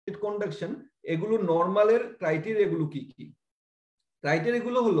Conduction, এগুলো নরমালের criteria এগুলো কি কি? ক্রাইটেরিয়া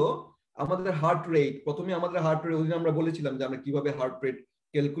গুলো হলো আমাদের হার্ট রেট। প্রথমে আমাদের হার্ট রেট, ওইদিন আমরা বলেছিলাম যে আমরা কিভাবে হার্ট রেট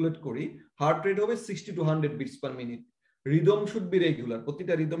ক্যালকুলেট করি। হার্ট রেট হবে 60 to 100 bits per minute. Rhythm should be regular,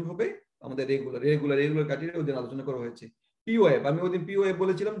 প্রতিটা রিদম হবে আমাদের রেগুলার। রেগুলার ক্রাইটেরিয়া ওইদিন আলোচনা করা হয়েছে। পিওএফ, আমি ওইদিন পিওএফ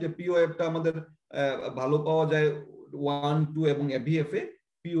বলেছিলাম যে পিওএফটা আমাদের ভালো পাওয়া যায় 1, 2 এবং এভিএফ এ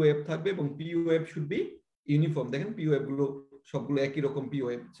পিওএফ থাকবে, এবং পিওএফ শুড বি ইউনিফর্ম। দেখেন পিওএফ গুলো সবগুলো একই রকম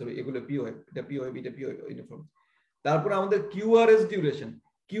পিওএফ, সরি এগুলো পিওএফ, এটা পিওএফ, এটা পিওএফ ইউনিফর্ম। তারপরে আমাদের কিউআরএস ডিউরেশন,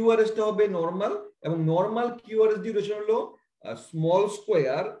 কিউআরএসটা হবে নরমাল, এবং নরমাল কিউআরএস ডিউরেশন হলো স্মল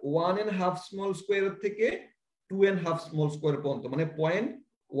স্কোয়ার 1.5 স্মল স্কোয়ার থেকে 2.5 স্মল স্কোয়ার পর্যন্ত, মানে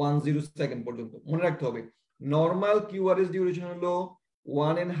 0.10 সেকেন্ড পর্যন্ত। মনে রাখতে হবে নরমাল কিউআরএস ডিউরেশন হলো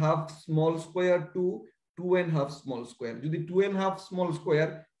 1.5 small square two 2.5 small square. যদি 2.5 small square,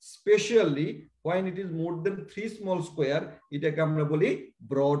 specially when it is more than 3 small square, এটাকে আমরা বলি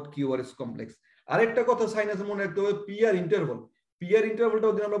ব্রড কিউআরএস কমপ্লেক্স। আরেকটা কথা সাইনাসে মনে রাখতে হবে, পিআর ইন্টারভাল। পিআর ইন্টারভালটা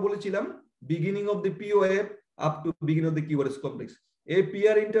ওদিন আমরা বলেছিলাম beginning of the POF up to beginning of the QRS complex. এই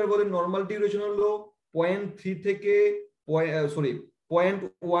পিআর ইন্টারভালের নরমাল ডিউরেশন হলো 0.3 থেকে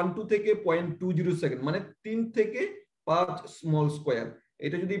 0.12 থেকে 0.20 সেকেন্ড, মানে 3 থেকে 5 স্মল স্কোয়ার।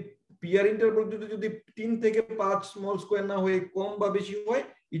 এটা যদি পিআর ইন্টারভাল যদি 3 থেকে 5 স্মল স্কোয়ার না হয়ে কম বা বেশি হয়,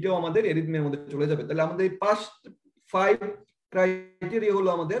 এটাও আমাদের এরিথমিয়ার মধ্যে চলে যাবে। তাহলে আমাদের এই 5 ক্রাইটেরিয়া হলো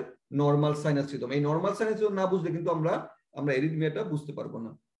আমাদের নরমাল সাইনাস রিদম। এই নরমাল সাইনাস রিদম না বুঝলে কিন্তু আমরা এরিথমিয়াটা বুঝতে পারবো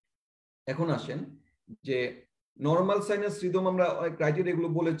না। এখন আসেন যে নরমাল সাইনাস রিদম আমরা অনেক ক্রাইটেরিয়া গুলো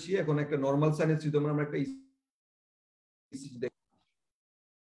বলেছি, এখন একটা নরমাল সাইনাস রিদম আমরা একটা ইসিজি দেখব।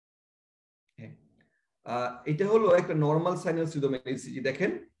 হ্যাঁ, এটা হলো একটা নরমাল সাইনাস রিদমের ইসিজি।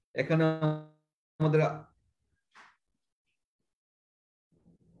 দেখেন এখানে আমাদের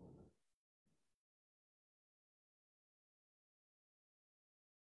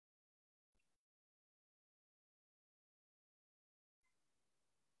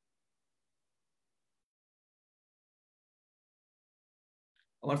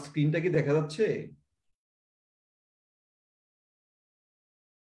আমার স্ক্রিনটা কি দেখা যাচ্ছে?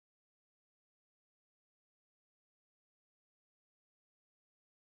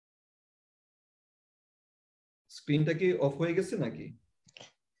 স্ক্রিনটা কি অফ হয়ে গেছে নাকি?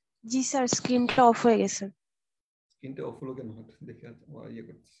 জি স্যার, স্ক্রিনটা অফ হয়ে গেছে। স্ক্রিনটা অফ হলো কেন? দেখে ইয়ে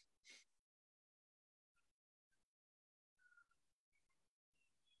করতেছি।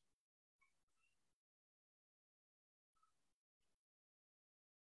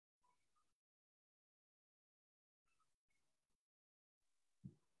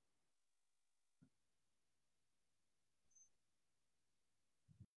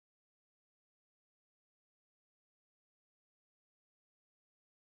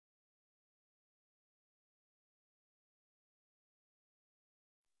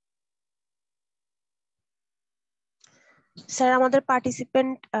 স্যার, আমাদের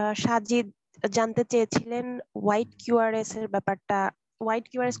পার্টিসিপেন্ট সাজিদ জানতে চেয়েছিলেন হোয়াইট কিউআরএস এর ব্যাপারটা, হোয়াইট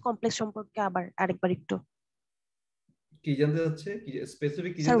কিউআরএস কমপ্লেক্স সম্পর্কে আবার আরেকবার একটু। কি জানতে চাচ্ছে? কি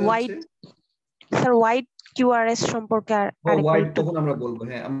স্পেসিফিক কি স্যার জানতে চাচ্ছে? হোয়াইট কিউআরএস সম্পর্কে আরেকবার হোয়াইট একটু। তখন আমরা বলবো,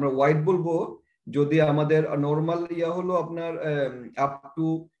 হ্যাঁ আমরা হোয়াইট বলবো যদি আমাদের নরমাল ইয়া হলো আপনার আপ টু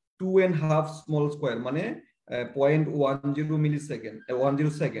 2.5 স্মল স্কোয়ার, মানে 0.10 মিলি সেকেন্ড,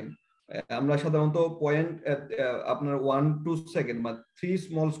 10 সেকেন্ড। আমরা সাধারণত আপনার 1-2 সেকেন্ড বা 3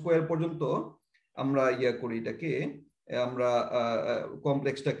 স্মল স্কোয়ার পর্যন্ত আমরা ইয়া করি এটাকে, আমরা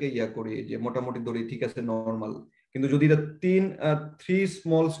কমপ্লেক্সটাকে ইয়া করি যে মোটামুটি ধরি ঠিক আছে নরমাল। কিন্তু যদি এটা 3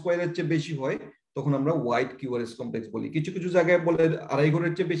 স্মল স্কোয়ারের চেয়ে বেশি হয়, তখন আমরা হোয়াইট কিউআরএস কমপ্লেক্স বলি। কিছু কিছু জায়গায় বলে 2.5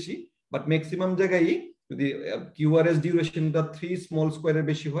 ঘরের চেয়ে বেশি, বাট ম্যাক্সিমাম জায়গায় যদি কিউআরএস ডিউরেশনটা 3 স্মল স্কোয়ারের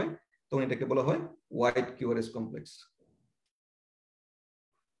বেশি হয়, তখন এটাকে বলা হয় হোয়াইট কিউআরএস কমপ্লেক্স।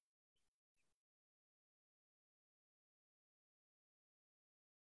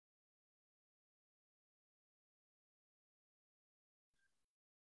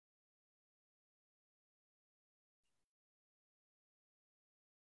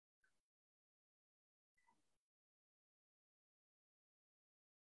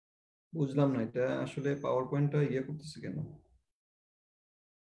 বুঝলাম না, এটা আসলে পাওয়ার পয়েন্টটা ইয়ে করতেছে কেন?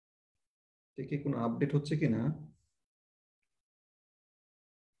 দেখি কোনো আপডেট হচ্ছে কিনা।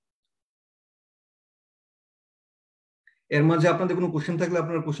 এর মাঝে আপনাদের কোনো কোশ্চেন থাকলে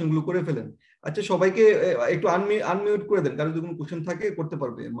আপনারা কোশ্চেন গুলো করে ফেলেন। আচ্ছা সবাইকে একটু আনমিউট করে দেন, কারো যদি কোনো কোশ্চেন থাকে করতে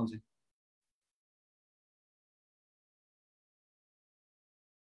পারবে এর মাঝে।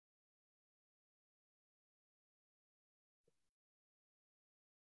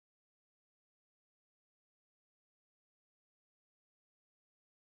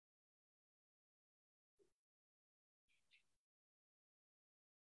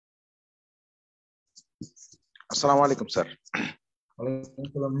 আসসালামু আলাইকুম স্যার। ওয়ালাইকুম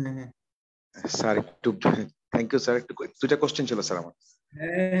আসসালাম। হ্যাঁ স্যার একটু থ্যাংক ইউ স্যার, একটু দুইটা কোশ্চেন ছিল স্যার আমার।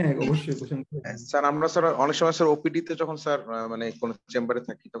 হ্যাঁ অবশ্যই কোশ্চেন। স্যার আমরা স্যার অনেক সময় স্যার ওপিডি তে যখন স্যার মানে কোন চেম্বারে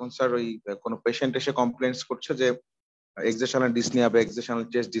থাকি তখন স্যার ওই কোন পেশেন্ট এসে কমপ্লেইন্স করছে যে এক্সেশনাল ডিসনিয়া বা এক্সেশনাল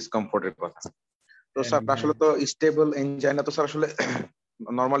চেস্ট ডিসকমফোর্টের কথা। তো স্যার আসলে তো স্টেবল এনজাইনা তো স্যার আসলে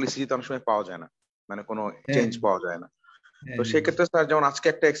নরমাল ইসিজি তে অনেক সময় পাওয়া যায় না, মানে কোনো চেঞ্জ পাওয়া যায় না। তো সেই ক্ষেত্রে স্যার যেমন আজকে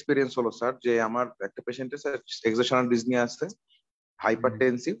একটা এক্সপেরিয়েন্স হলো স্যার, যে আমার একটা পেশেন্টের স্যার এক্সেশনাল ডিসনিয়া আছে,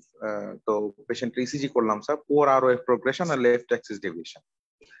 হাইপারটেনসিভ। তো পেশেন্ট ইসিজি করলাম স্যার, পোর আরওএফ প্রোগ্রেশন আর লেফট অ্যাক্সিস ডেভিয়েশন।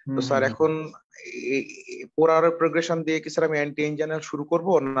 তো স্যার এখন পোর আরওএফ প্রোগ্রেশন দিয়ে কি স্যার আমি অ্যান্টি এনজাইনাল শুরু করব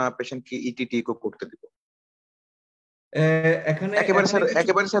না পেশেন্টকে ইটিটি ইকো করতে দিব? এখানে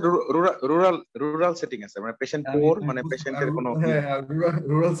একেবারে স্যার রুরাল সেটিং আছে, মানে পেশেন্ট পোর, মানে পেশেন্টের কোনো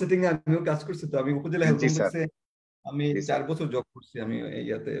রুরাল সেটিং এ আমিও কাজ করছি, তো আমি উপজেলা হেলথ জি স্যার, কমপ্লেক্সে আমি 4 বছর জব করছি, আমি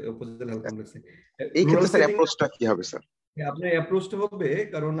ইয়াতে উপজেলা হেলথ কমপ্লেক্সে। এই ক্ষেত্রে স্যার অ্যাপ্রোচটা কি হবে স্যার? আপনার অ্যাপ্রোচটা হবে,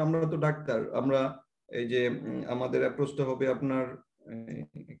 কারণ আমরা তো ডাক্তার, আমরা এই যে আমাদের অ্যাপ্রোচটা হবে আপনার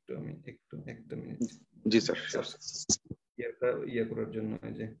একটা মিনিট জি স্যার, ইয়া করার জন্য,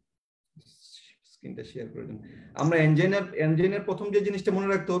 এই যে স্ক্রিনটা শেয়ার করার জন্য আমরা এনজাইনার প্রথম যে জিনিসটা মনে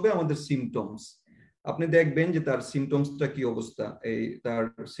রাখতে হবে আমাদের সিমটমস। আপনি দেখবেন যে তার সিমটমসটা কি অবস্থা, এই তার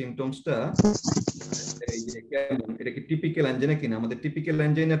সিমটমসটা এই যে কেমন, এটা কি টিপিক্যাল এনজাইনা কিনা। আমাদের টিপিক্যাল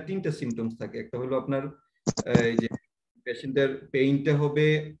এনজাইনার 3টা সিমটমস থাকে। একটা হলো আপনার এই যে পেশেন্টের পেইনটা হবে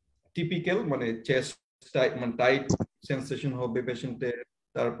টিপিক্যাল, মানে চেস্ট মানে টাইট সেন্সেশন হবে পেশেন্টের।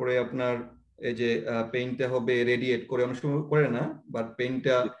 তারপরে আপনার এই যে পেইনটা হবে রেডিয়েট করে, অনেক সময় করে না, বাট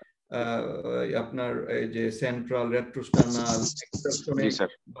পেইনটা আপনার এই যে সেন্ট্রাল রেট্রোস্টার্নাল এক্সারশনে,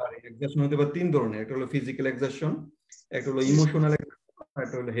 এক্সারশন হতে পারে 3 ধরনের। একটা হলো ফিজিক্যাল এক্সারশন, একটা হলো ইমোশনাল এক্সারশন,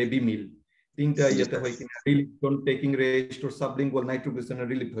 একটা হলো হেভি মিল। 3টা ইয়েতে হয় কিনা, relief from taking rest or sublingual nitroglycerine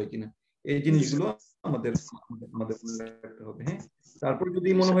relief হয় কিনা, এই জিনিসগুলো আমাদের মনে রাখতে হবে। হ্যাঁ, তারপর যদি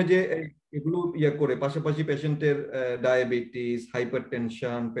মনে হয় যে এগুলো ইয়া করে, পাশাপাশি পেশেন্টের ডায়াবেটিস,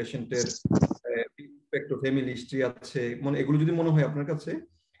 হাইপারটেনশন, পেশেন্টের ফ্যামিলি হিস্ট্রি আছে, মানে এগুলো যদি মনে হয় আপনার কাছে,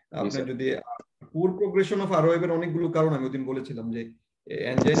 আপনার যদি পুর প্রোগ্রেশন অফ আরওএফ এর অনেকগুলো কারণ আমি ওদিন বলেছিলাম যে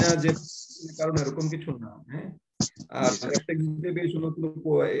অ্যানজাইনা যে কারণ এরকম কিছু না। হ্যাঁ, আর একটা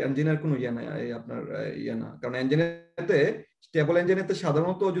অ্যানজাইনার কোনো ইয়া না, আপনার ইয়া না, কারণ অ্যানজাইনাতে স্টেবল অ্যানজাইনাতে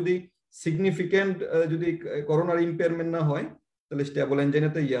সাধারণত যদি সিগনিফিকেন্ট যদি করোনারি ইম্পেয়ারমেন্ট না হয় তাহলে স্টেবল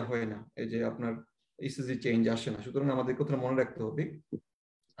এনজাইনাতে ইয়া হয় না, এই যে আপনার ইসিজি চেঞ্জ আসে না। সুতরাং আমাদের কথা মনে রাখতে হবে।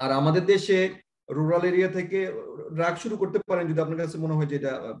 আর আমাদের দেশে রুরাল এরিয়া থেকে ড্রাগ শুরু করতে পারেন যদি আপনার কাছে মনে হয় যে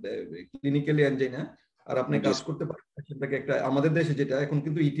এটা ক্লিনিক্যালি এনজাইনা, আর আপনি কাজ করতে পারেন সেটাকে একটা। আমাদের দেশে যেটা এখন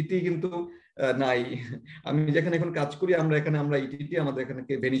কিন্তু ইটিটি কিন্তু নাই, আমি যেখানে এখন কাজ করি আমরা ইটিটি আমাদের এখানে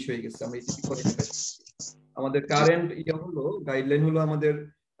ভেনিশ হয়ে গেছে, আমরা ইটিটি করি না। আমাদের কারেন্ট ইয়া হলো গাইডলাইন হলো আমাদের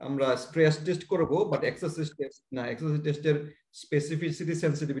আমরা স্ট্রেস টেস্ট করব, বাট এক্সারসাইজ টেস্ট না। এক্সারসাইজ টেস্টের স্পেসিফিসিটি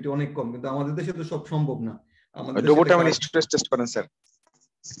সেনসিটিভিটি অনেক কম, কিন্তু আমাদের দেশে তো সব সম্ভব না। আমাদের ডোবোটামিন স্ট্রেস টেস্ট করেন স্যার?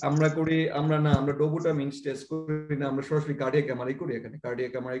 আমরা করি, আমরা ডোবোটামিন টেস্ট করি না, আমরা সরাসরি কার্ডিয়াক এমআরআই করি। এখানে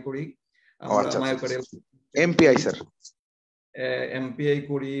কার্ডিয়াক এমআরআই করি আমরা, মায়োকার্ডিয়াল এমপিআই স্যার, এমপিআই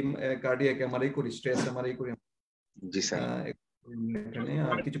করি, কার্ডিয়াক এমআরআই করি, স্ট্রেস এমআরআই করি। জি স্যার, এখানে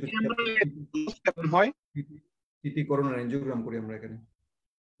আর কিছু হয় টিটি করোনার এনজিওগ্রাম করি আমরা এখানে।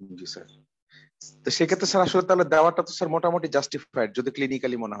 জি স্যার। তো সেক্ষেত্রে স্যার আসলে তাহলে দেওয়াটা তো স্যার মোটামুটি জাস্টিফাইড যদি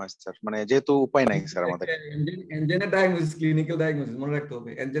ক্লিনিক্যালি মনে হয় স্যার, মানে যেহেতু উপায় নাই স্যার আমাদের। এনজেনা ডায়াগনোসিস, ক্লিনিক্যাল ডায়াগনোসিস মনে রাখতে হবে।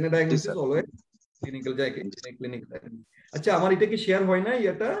 এনজেনা ডায়াগনোসিস অলওয়েজ ক্লিনিক্যাল যায়, ক্লিনিক্যাল। আচ্ছা, আমার এটা কি শেয়ার হয় না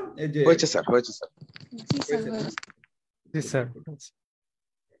এটা? এই যে হয়েছে স্যার, হয়েছে স্যার। জি স্যার।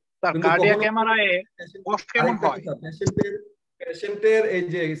 স্যার কার্ডিয়াক এমআরআই কষ্ট কেমন হয়? পেশেন্টের এই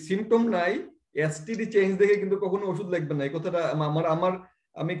যে সিম্পটম নাই, এসটিডি চেঞ্জ দেখে কিন্তু কখনো ওষুধ লাগবে না। এই কথাটা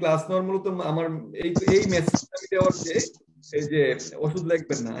আমি ক্লাস নেওয়ার মূলত আমার এই মেসেজটা আমি দেওয়ার যে এই যে ওষুধ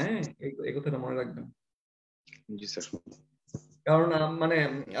লাগবে না। হ্যাঁ, এই কথাটা মনে রাখবেন। জি স্যার। কারণ মানে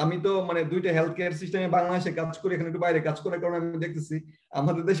আমি তো মানে 2টা হেলথ কেয়ার সিস্টেমে বাংলাদেশে কাজ করি, এখানে একটু বাইরে কাজ করার কারণে আমি দেখতেছি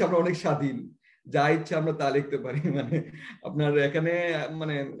আমাদের দেশে আমরা অনেক স্বাধীন, যা ইচ্ছা আমরা তা লিখতে পারি। মানে আপনার এখানে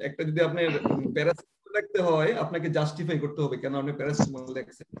মানে একটা যদি আপনার প্যারাসিটামল লিখতে হয় আপনাকে জাস্টিফাই করতে হবে কেন আপনি প্যারাসিটামল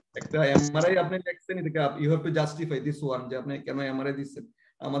লিখছেন। একটা এমআরআই আপনি লিখছেন, এটাকে you have to justify this one, যে আপনি কেন এমআরআই দিচ্ছেন।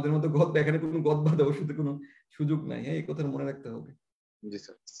 আমাদের মতো এখানে কোনো গদবাধা ওষুধের কোনো সুযোগ নাই। হ্যাঁ, এই কথা মনে রাখতে হবে। জি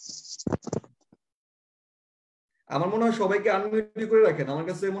স্যার। আমার মনে হয় সবাইকে আনমিউট করে রাখেন। আমার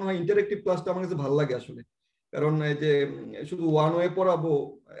কাছে মনে হয় ইন্টারেক্টিভ ক্লাসটা আমার কাছে ভালো লাগে আসলে, কারণ এই যে শুধু ওয়ান ওয়ে পড়াবো,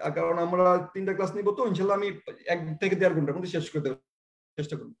 কারণ আমরা 3টা ক্লাস নিব, তো ইনশাল্লাহ আমি 1 থেকে 1.5 ঘন্টার মধ্যে শেষ করে দেওয়ার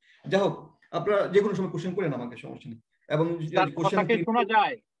চেষ্টা করব। যাই হোক, আপনারা যে কোনো সময় কোশ্চেন করেন আমাকে, সমস্যা নেই। এবং কোশ্চেন কি শোনা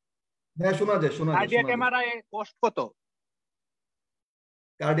যায়? হ্যাঁ, শোনা যায়। কার্ডিয়াক এমআরআই কষ্ট কত?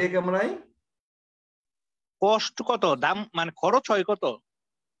 কার্ডিয়াক এমআরআই কষ্ট কত, দাম মানে খরচ হয় কত?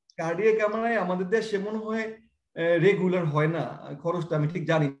 কার্ডিয়াক এমআরআই আমাদের দেশে মনে হয় রেগুলার হয় না, খরচটা আমি ঠিক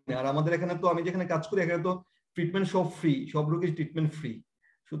জানি না। আর আমাদের এখানে তো, আমি যেখানে কাজ করি এখানে তো ট্রিটমেন্ট সব ফ্রি, সব রোগীর ট্রিটমেন্ট ফ্রি।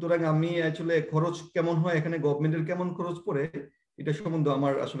 সুতরাং আমি আসলে খরচ কেমন হয় এখানে, গভর্নমেন্টের কেমন খরচ পড়ে, এটা সম্বন্ধে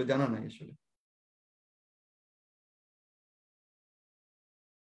আমার আসলে জানা নাই আসলে।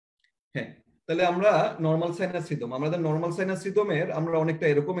 হ্যাঁ, তাহলে আমরা নর্মাল সাইনাস রিদম, আমাদের নর্মাল সাইনাস রিদমের আমরা অনেকটা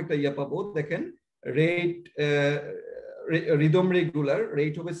এরকম একটা ইয়া পাবো। দেখেন রেট, রিদম রেগুলার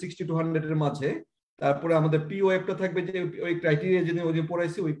রেট হবে 60 to 100 এর মাঝে। তারপরে আমাদের পিওএফটা থাকবে, যে ওই ক্রাইটেরিয়া যিনি ওই যে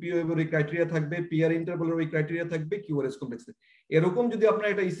পড়াইছি ওই পিওএফ এর ওই ক্রাইটেরিয়া থাকবে, পিআর ইন্টারভ্যালের ওই ক্রাইটেরিয়া থাকবে, কিউআরএস কমপ্লেক্স। এরকম যদি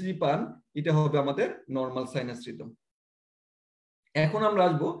আপনারা একটা ইসিজি পান, এটা হবে আমাদের নর্মাল সাইনাস রিদম। এখন আমরা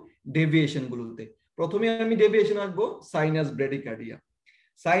আসবো ডেভিয়েশন গুলোতে। প্রথমে আমি ডেভিয়েশন আসবো সাইনাস ব্রেডিকার্ডিয়া।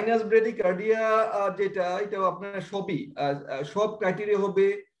 সাইনাস ব্রেডিকার্ডিয়া যেটা, এটা আপনার সবই সব ক্রাইটেরিয়া হবে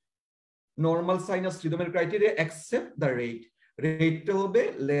normal sinus রিদমের criteria except the rate. রেটটা হবে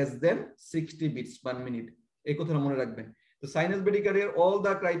less than 60 bits per minute, এই কথাটা মনে রাখবেন। তো সাইনাস ব্রেডিকার্ডিয়ার অল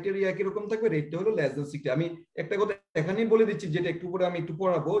দা ক্রাইটেরিয়া একই রকম থাকবে, রেটটা হলো লেস দেন 60। আমি একটা কথা এখানেই বলে দিচ্ছি, যেটা একটু পরে আমি একটু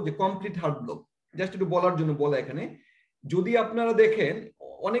পড়াবো, যে কমপ্লিট হার্ট ব্লক, জাস্ট একটু বলার জন্য বলা এখানে। যদি আপনারা দেখেন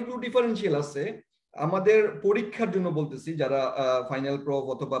অনেকগুলো ডিফারেন্সিয়াল আছে, আমাদের পরীক্ষার জন্য বলতেছি, যারা ফাইনাল প্রব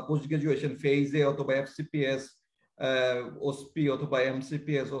অথবা পোস্ট গ্রাজুয়েশন ফেজে অথবা এফসিপিএস ওসপি অথবা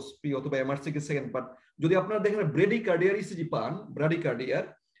এমসিপিএস ওসপি অথবা এমআরসিকে সেকেন্ড পার্ট, যদি আপনারা দেখেন ব্রেডিকার্ডিয়ার ইসিজি পান, ব্রেডিকার্ডিয়ার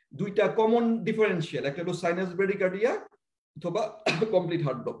দুইটা কমন ডিফারেন্সিয়াল, একটা হলো সাইনাস ব্রেডিকার্ডিয়া অথবা কমপ্লিট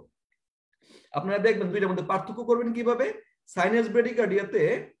হার্ট ব্লক। আপনারা দেখবেন দুইটার মধ্যে পার্থক্য করবেন কিভাবে। সাইনাস ব্রেডিকার্ডিয়াতে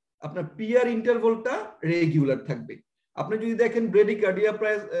আপনার পিআর ইন্টারভ্যালটা রেগুলার থাকবে। আপনি যদি দেখেন ব্রেডিকার্ডিয়া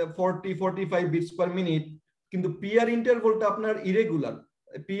প্রায় 40-45 বিটস পার মিনিট, কিন্তু পিআর ইন্টারভ্যালটা আপনার ইরেগুলার।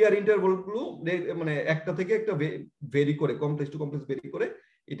 পিআর ইন্টারভ্যাল গুলো মানে একটা থেকে একটা ভেরি করে, কমপ্লেক্স টু কমপ্লেক্স ভেরি করে,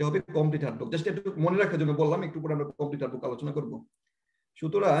 এটা হবে কমপ্লিট হার্ট ব্লক। জাস্ট একটু মনে রাখার জন্য বললাম, একটু পরে আমরা কমপ্লিট হার্ট ব্লক আলোচনা করব।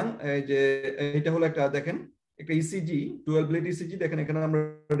 সুতরাং এই যে এটা হলো একটা, দেখেন একটা ইসিজি 12 ব্লেড ইসিজি, দেখেন এখানে আমরা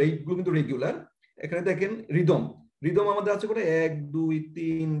রেট গুলো কিন্তু রেগুলার। এখানে দেখেন রিদম, রিদম আমাদের আছে করে 1 2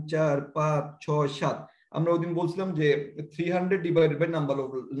 3 4 5 6 7। আমরা ওইদিন বলছিলাম যে 300 divided by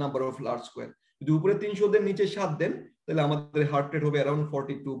number of large square. যদি উপরে 300 দেন নিচে 7 দেন, তাহলে আমাদের হার্ট রেট হবে অ্যারাউন্ড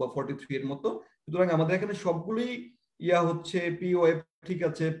 42 বা 43 এর মতো। সুতরাং আমাদের এখানে সবগুলোই ইয়া হচ্ছে পিওএফ ঠিক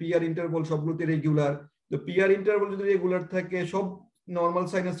আছে, পিআর ইন্টারভ্যাল সবগুলোতে রেগুলার। তো পিআর ইন্টারভ্যাল যদি রেগুলার থাকে, সব নর্মাল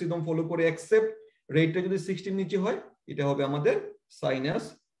সাইনাস রিদম ফলো করে, এক্সেপ্ট রেটটা যদি 60 নিচে হয়, এটা হবে আমাদের সাইনাস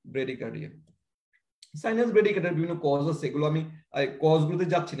ব্রেডিকার্ডিয়া। সাইনাস ব্রেডিকার্ডিয়ার বিভিন্ন কজ আছে, এগুলো আমি কজগুলোতে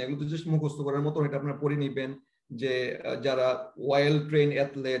যাচ্ছি না, এগুলো তো জাস্ট মুখস্থ করার মতো, এটা আপনারা পড়ে নিবেন। যে যারা ওয়েল ট্রেন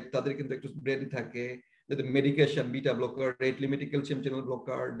অ্যাথলেট তাদের কিন্তু একটু ব্রেডি থাকে, medication, beta blocker, rate limiting calcium channel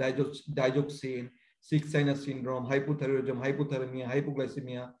blocker, ডাইজোক্সিন, sick sinus syndrome, hypothyroidism, হাইপোথাইরেমিয়া,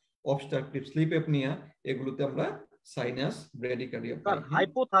 hypoglycaemia, obstructive sleep apnea, এগুলোতে আমরা সাইনাস ব্রেডিকার্ডিয়া পাই।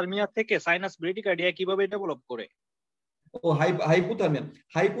 হাইপোথার্মিয়া থেকে সাইনাস ব্রেডিকার্ডিয়া কিভাবে ডেভেলপ করে? ও hypothermia,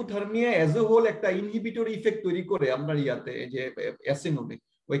 hypothermia as a whole একটা ইনহিবিটরি ইফেক্ট তৈরি করে আপনার ইয়াতে, যে অ্যাসিনোবে,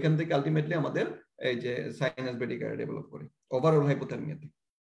 ওইখান থেকে আলটিমেটলি আমাদের এই যে সাইনাস ব্রেডিকার্ডিয়া ডেভেলপ করে ওভারঅল হাইপোথার্মিয়াতে।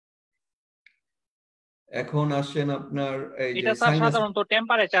 এখন আসেন আপনার এই যে এটা স্যার সাধারণত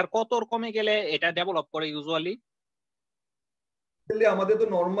টেম্পারেচার কত কমে গেলে এটা ডেভেলপ করে ইউজুয়ালি? আমাদের তো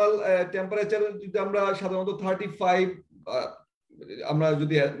নরমাল টেম্পারেচার যদি আমরা সাধারণত 35 আমরা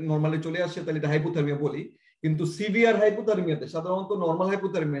যদি নরমালি চলে আসে, তাহলে এটা হাইপোথার্মিয়া বলি। কিন্তু সিভিয়ার হাইপোথার্মিয়াতে, সাধারণত নরমাল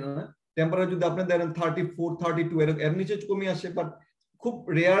হাইপোথার্মিয়া না, টেম্পারেচার যদি আপনি দেখেন 34-32 এর নিচে কমে আসে, বাট খুব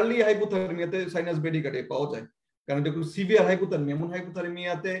রেয়ারলি হাইপোথার্মিয়াতে সাইনাস ব্রেডিকার্ডিয়া পাওয়া যায়। কারণ এটা খুব সিভিয়ার হাইপোথার্মিয়া, এমন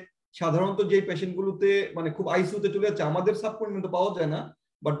হাইপোথার্মিয়াতে সাধারণত যে পেশেন্ট গুলোতে মানে খুব আইসিইউতে চলে যাচ্ছে, আমাদের সাবকন্টিনেন্টে পাওয়া যায় না,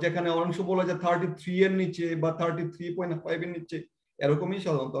 বাট যেখানে অংশ বলা যায় 33 এর নিচে বা 33.5 এর নিচে, এরকমই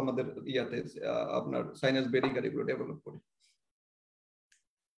সাধারণত আমাদের ইয়াতে আপনার সাইনাস ব্রেডিকার্ডিয়া গুলো ডেভেলপ করে।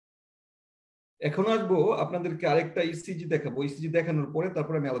 এখন আসবো আপনাদেরকে আরেকটা ইসিজি দেখাবো, ইসিজি দেখানোর পরে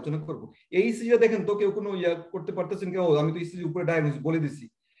তারপরে আমি আলোচনা করব। এই ইসিজিটা দেখেন তো, কেউ কোনো ইয়া করতে পারতেছেন কেউ? আমি তো ইসিজি উপরে ডায়াগনোসিস বলে দিছি,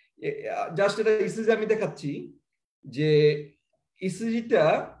 জাস্ট এটা ইসিজি আমি দেখাচ্ছি। যে ইসিজিটা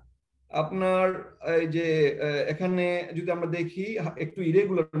আপনার এই যে এখানে যদি আমরা দেখি একটু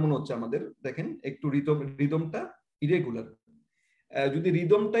ইরেগুলার মনে হচ্ছে আমাদের, দেখেন একটু রিদমটা ইরেগুলার। যদি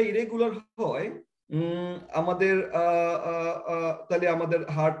রিদমটা ইরেগুলার হয় আমাদের তাহলে আমাদের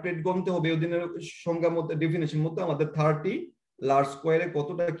হার্ট রেট গমতে হবে ওদিনের সংজ্ঞার মধ্যে, ডেফিনেশন মধ্যে আমাদের 30 লার্জ স্কয়ারে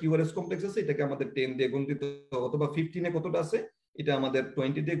কতটা কিউআরএস কমপ্লেক্স আছে এটাকে আমাদের 10 দিয়ে গুণ দিতে হবে, অথবা 15 এ কতটা আছে এটা আমাদের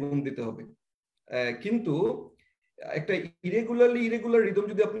 20 দিয়ে গুণ দিতে হবে। কিন্তু একটা ইরেগুলার রিদম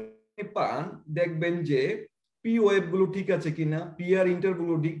যদি আপনি পান, দেখবেন যে পি ওয়েভ গুলো ঠিক আছে কিনা, পিআর ইন্টার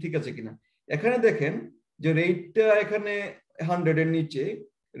গুলো ঠিক আছে কিনা। এখানে দেখেন যে রেটটা এখানে 100 এর নিচে,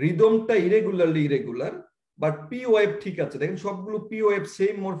 রিদমটা ইরেগুলার, বাট পি ওয়েভ ঠিক আছে, দেখেন সবগুলো P wave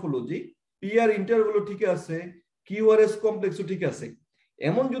same morphology, P R ইন্টারগুলো ঠিক আছে, কিউআরএস কমপ্লেক্সও ঠিক আছে।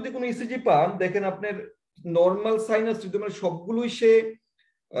 এমন যদি কোনো ইসিজি পান, দেখেন আপনার নর্মাল সাইনাস রিদমের সবগুলোই সে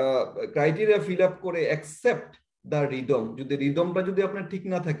ক্রাইটেরিয়া ফিল আপ করে এক্সেপ্ট দ্য রিদম। যদি রিদমটা যদি আপনার ঠিক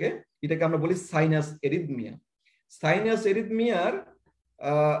না থাকে, এটাকে আমরা বলি সাইনাস এরিথমিয়া। সাইনাস এরিথমিয়ার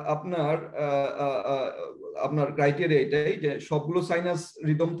আপনার আপনার ক্রাইটেরিয়া এটাই যে সবগুলো সাইনাস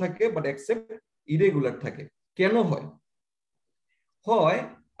রিদম থাকে বাট এক্সেপ্ট ইরেগুলার থাকে। কেন হয়?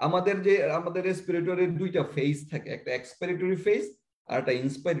 আমাদের রেসপিরেটরির দুইটা ফেজ থাকে, একটা এক্সপিরেটরি ফেজ আর একটা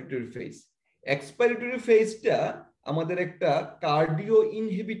ইন্সপিরেটরি ফেজ। এক্সপিরেটরি ফেজটা আমাদের একটা কার্ডিও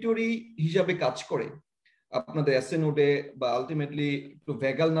ইনহিবিটরি হিসাবে কাজ করে, আপনাদের এসএ নোডে বা আলটিমেটলি একটু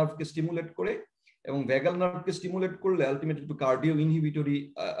ভ্যাগাল নার্ভকে স্টিমুলেট করে, এবং ভ্যাগাল নার্ভকে স্টিমুলেট করলে আলটিমেটলি একটু কার্ডিও ইনহিবিটরি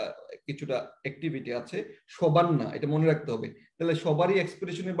কিছুটা অ্যাক্টিভিটি আছে। সবার না, এটা মনে রাখতে হবে। তাহলে সবারই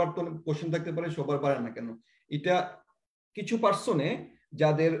এক্সপ্রেশনের বাড়তে অনেক কোশ্চেন থাকতে পারে, সবার বাড়ে না কেন? এটা কিছু পার্সনে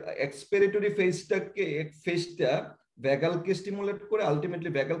যাদের এক্সপিরেটরি ফেজটা ভ্যাগালকে স্টিমুলেট করে, আলটিমেটলি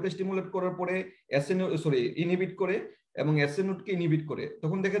ভ্যাগালকে স্টিমুলেট করার পরে ইনহিবিট করে এবং এসএ নোডকে ইনহিবিট করে,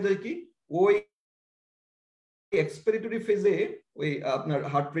 তখন দেখা যায় কি ওই এক্সপিরেটরি ফেজে ওই আপনার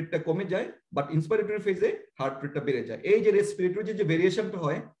হার্ট রেটটা কমে যায়, বাট ইন্সপিরেটরি ফেজে হার্ট রেটটা বেড়ে যায়। এই যে রেসপিরেটরি যে ভেরিয়েশনটা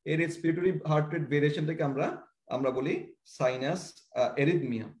হয়, এই রেসপিরেটরি হার্ট রেট ভেরিয়েশনটাকে আমরা বলি সাইনাস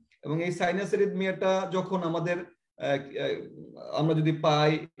এরিথমিয়া। এবং এই সাইনাস এরিথমিয়াটা যখন আমরা যদি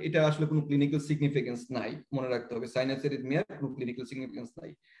পাই, এটা আসলে কোনো ক্লিনিক্যাল সিগনিফিকেন্স নাই, মনে রাখতে হবে সাইনাস এরিথমিয়ার কোনো ক্লিনিক্যাল সিগনিফিকেন্স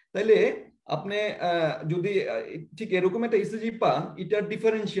নাই। তাইলে আপনি যদি ঠিক এরকম একটা ইসিজি পান, এটার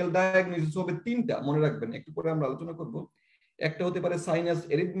ডিফারেন্সিয়াল ডায়াগনোসিস হবে তিনটা, মনে রাখবেন, একটু পরে আমরা আলোচনা করব। একটা হতে পারে সাইনাস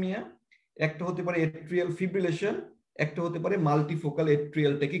এরিথমিয়া, একটা হতে পারে এট্রিয়াল ফিব্রিলেশন, একটা হতে পারে মাল্টিফোকাল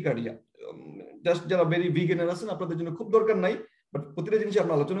এট্রিয়াল ট্যাকিকার্ডিয়া। জাস্ট যারা ভেরি বিগিনার আছেন আপনাদের জন্য খুব দরকার নাই, বাট প্রতিটা জিনিস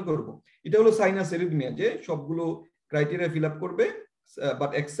আমরা আলোচনা করব। এটা হলো সাইনাস এরিথমিয়া, যে সবগুলো ক্রাইটেরিয়া ফিল আপ করবে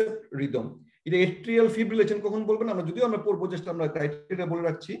বাট এক্সেপ্ট রিদম। এটা এট্রিয়াল ফিব্রিলেশন কখন বলবেন আমরা, যদিও আমরা পড়বো, জাস্ট আমরা ক্রাইটেরিয়া বলে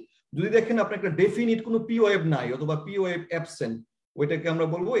রাখছি। যদি দেখেন আপনার একটা ডেফিনিট কোনো পি ওয়েভ নাই অথবা পি ওয়েভ অ্যাবসেন্ট, ওইটাকে আমরা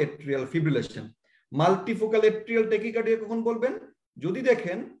বলবো atrial fibrillation. Multifocal atrial tachycardia কখন বলবেন, যদি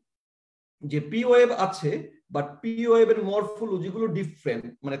দেখেন যে পি ওয়েভ আছে বাট পি ওয়েভের মরফোলজি গুলো ডিফারেন্ট,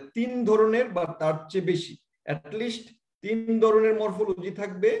 মানে 3 ধরনের বা তার চেয়ে বেশি, অ্যাটলিস্ট 3 ধরনের মরফোলজি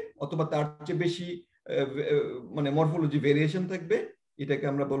থাকবে অথবা তার চেয়ে বেশি মানে মরফোলজি ভেরিয়েশন থাকবে, এটাকে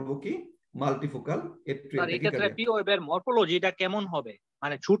আমরা বলবো কি মাল্টিফোকাল এট্রিয়াল ট্যাকিকার্ডিয়া। এই ক্ষেত্রে পি ওয়েভের মরফোলজিটা কেমন হবে,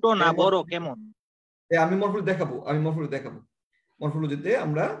 মানে ছোট না বড় কেমন? আমি মরফোলজি দেখাবো। মরফোলজিতে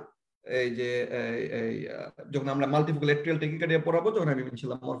আমরা এই যে যখন আমরা মাল্টিফোকাল এট্রিয়াল ট্যাকিকার্ডিয়া পড়াবো, তখন আমি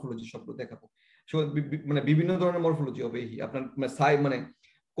ইনশাআল্লাহ মরফোলজি শব্দ দেখাবো। মানে বিভিন্ন ধরনের মরফোলজি হবে, আপনার মানে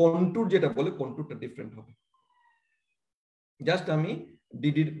কন্টুর যেটা বলে, কন্টুরটা ডিফারেন্ট হবে। জাস্ট আমি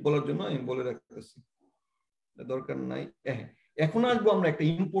ডিডি বলার জন্য আমি বলে রাখতেছি, দরকার নাই। এখন আসবো আমরা একটা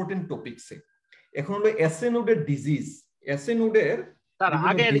ইম্পর্টেন্ট টপিকসে। এখন হলো এসএ নোডের ডিজিজ। এসএ নোডের তার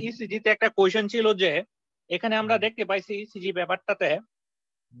আগের ইসিজি তে একটা কোশ্চেন ছিল যে এখানে আমরা দেখতে পাইছি ইসিজি ব্যাপারটাতে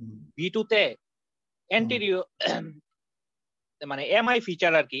V2 তে অ্যান্টেরিয়র মানে এমআই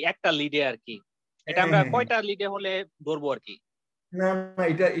ফিচার আর কি, একটা লিডে আর কি। এটা আমরা কয়টা লিডে হলে ধরবো আর কি? না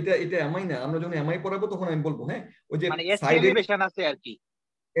এটা এমআই না, আমরা যখন এমআই পড়াবো তখন আমি বলবো। ওই যে মানে এসটি এলিভেশন আছে আর কি,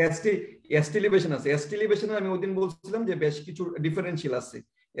 এসটি এলিভেশন আছে। এসটি এলিভেশনে আমি ওইদিন বলছিলাম যে বেশ কিছু ডিফারেন্সিয়াল আছে।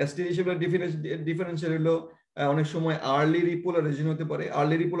 এসটি হিসেবে ডিফারেন্সিয়াল হলো অনেক সময় আর্লি রিপোলারাইজেশন হতে পারে।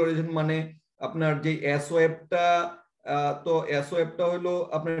 আর্লি রিপোলারাইজেশন মানে আপনার যে এসওএফটা, তো এসওএফটা হলো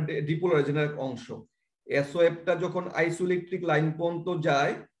আপনার ডিপোলারাইজেশনের এক অংশ। এসওএফটা যখন আইসোইলেকট্রিক লাইন পর্যন্ত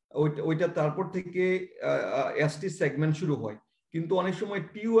যায়, ওইটা তারপর থেকে এসটি সেগমেন্ট শুরু হয়। কিন্তু অনেক সময়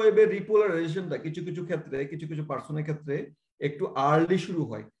টি ওয়েভের রিপোলারাইজেশনটা কিছু ক্ষেত্রে, কিছু পার্সনের ক্ষেত্রে একটু আর্লি শুরু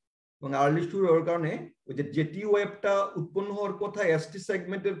হয়, এবং আর্লি শুরু হওয়ার কারণে ওই যে টি ওয়েভটা উৎপন্ন হওয়ার কথা এসটি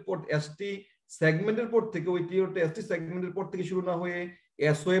সেগমেন্টের পর থেকে, ওই টি ওয়েভটা এসটি সেগমেন্টের পর থেকে শুরু না হয়ে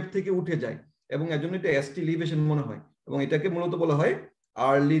এসওএফ থেকে উঠে যায়, এবং এজন্য এটা এসটি এলিভেশন মনে হয়, এবং এটাকে মূলত বলা হয়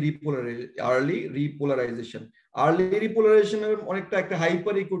আর্লি রিপোলারাইজেশন। আর্লি রিপোলারাইজেশনের অনেকটা একটা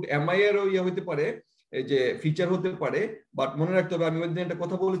হাইপার ইকুইট এমআই এর হতে পারে, এই যে ফিচার হতে পারে। বাট মনে রাখতে হবে, আমি ওই দিন একটা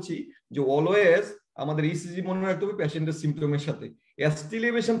কথা বলেছি যে অলওয়েজ আমাদের ইসিজি মনে রাখতে হবে পেশেন্টের সিম্পটমের সাথে। এসটি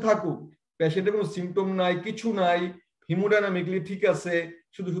এলিভেশন থাকুক, পেশেন্টের কোনো সিম্পটম নাই, কিছু নাই, হিমোডাইনামিকলি ঠিক আছে,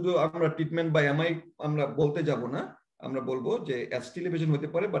 শুধু আমরা ট্রিটমেন্ট বা এমআই আমরা বলতে যাব না, আমরা বলবো যে এসটি এলিভেশন হতে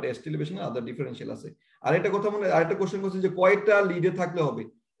পারে, বাট এসটি এলিভেশনে আদার ডিফারেন্সিয়াল আছে। আরেকটা কথা আরেকটা কোশ্চেন করছে যে কয়টা লিডে থাকলে হবে?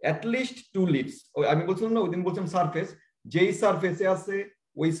 At least 2 Leeds. আমি বলছিলাম না ওই দিন, বলছিলাম সারফেস, যেই সারফেসে আছে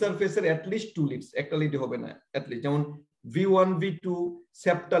ওই সারফেসের অ্যাটলিস্ট 2 লিডস, একটা লিডে হবে না অ্যাটলিস্ট। যেমন V1 V2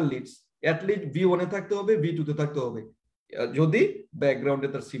 septal Leeds, at least V1 এ থাকতে হবে, V2 তে থাকতে হবে, যদি ব্যাকগ্রাউন্ডে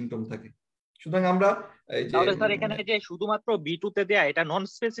তার সিম্পটম থাকে। সুতরাং আমরা এই যে তাহলে স্যার এখানে যে শুধুমাত্র B2 তে দেয়া এটা নন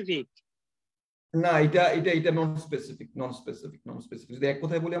স্পেসিফিক না, এটা নন স্পেসিফিক যদি এক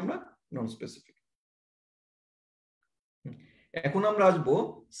কথায় বলি আমরা নন স্পেসিফিক। এখন আমরা আসবো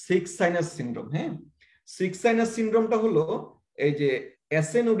সিক্স সাইনাস সিনড্রোম। হ্যাঁ, সিক্স সাইনাস সিনড্রোমটা হলো এই যে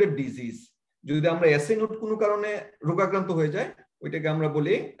এসএ নোডের ডিজিজ। যদি আমরা এসএ নোড কোনো কারণে রোগাক্রান্ত হয়ে যায় ওইটাকে আমরা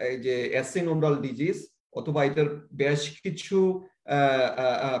বলি এই যে এসএ নোডাল ডিজিজ, অথবা এটার বেশ কিছু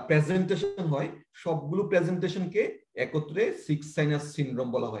প্রেজেন্টেশন হয়, সবগুলো প্রেজেন্টেশনকে একত্রে সিক্স সাইনাস সিনড্রোম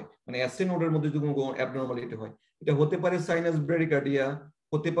বলা হয়। মানে এসএ নোডের মধ্যে যদি কোনো অ্যাবনরমালিটি হয়, এটা হতে পারে সাইনাস ব্রেডিকার্ডিয়া,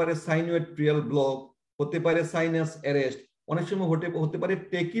 হতে পারে সাইনোয়েট্রিয়াল ব্লক, হতে পারে সাইনাস অ্যারেস্ট, অনেক সময় হতে পারে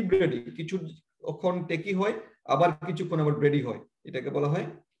টেকি ব্রেডি, কিছুক্ষণ টেকি হয় আবার কিছুক্ষণ আবার ব্রেডি হয়, এটাকে বলা হয়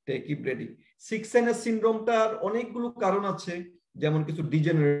টেকি ব্রেডি। সিক্স সাইনাস সিনড্রোমটার অনেকগুলো কারণ আছে, যেমন কিছু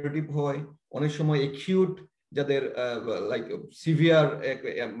ডিজেনারেটিভ হয়, অনেক সময় একিউট, যাদের লাইক সিভিয়ার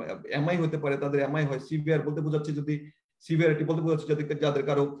এমআই হতে পারে তাদের এমআই হয়। সিভিয়ার বলতে বোঝাচ্ছে, যদি সিভিয়ারিটি বলতে বোঝাচ্ছে যাদের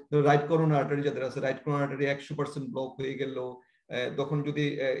কারো রাইট করোনা আর্টারি, যাদের আছে রাইট করোনা আর্টারি 100% ব্লক হয়ে গেল, তখন যদি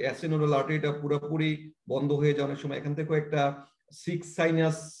অ্যাসিনোডাল আর্টারিটা পুরোপুরি বন্ধ হয়ে যায়, অনেক সময় এখান থেকে একটা সিক্স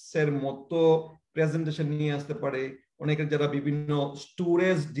সাইনাসের মতো প্রেজেন্টেশন নিয়ে আসতে পারে। অনেকের যারা বিভিন্ন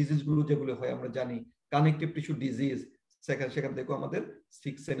স্টোরেজ ডিজিজ গুলো যেগুলো হয় আমরা জানি, কানেকটিভ টিস্যু ডিজিজ, সেখান থেকেও আমাদের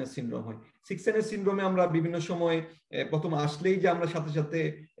সিক্স সাইনাস সিনড্রোম হয়। সিক্স সাইনাস সিনড্রোমে আমরা বিভিন্ন সময় প্রথম আসলেই যে আমরা সাথে সাথে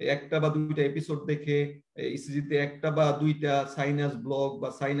একটা বা দুইটা এপিসোড দেখে ইসিজিতে একটা বা দুইটা সাইনাস ব্লক বা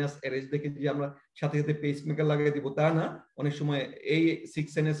সাইনাস অ্যারেস্ট দেখে যে আমরা সাথে সাথে পেসমেকার লাগিয়ে দিব তা না। অনেক সময় এই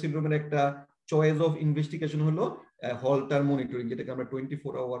সিক্স সাইনাস সিনড্রোমের একটা চয়েস অফ ইনভেস্টিগেশন হলো হলটার মনিটরিং, যেটাকে আমরা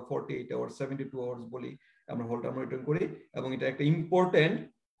 24 আওয়ার, 48 আওয়ার, 72 আওয়ার্স বলি, আমরা হলটার মনিটরিং করি। এবং এটা একটা ইম্পর্টেন্ট,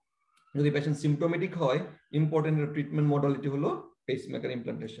 যদি পেশেন্ট সিম্পটোমেটিক হয়, ইম্পর্টেন্ট ট্রিটমেন্ট মডালিটি হলো পেসমেকার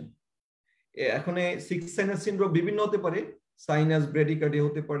ইমপ্লান্টেশন। এখন সিক্স সাইনাস সিনড্রোম বিভিন্ন হতে পারে, সাইনাস ব্রেডিকার্ডিয়া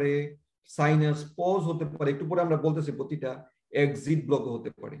হতে পারে, সাইনাস পজ হতে পারে, একটু পরে আমরা বলতেছি প্রতিটা, এক্সিট ব্লক হতে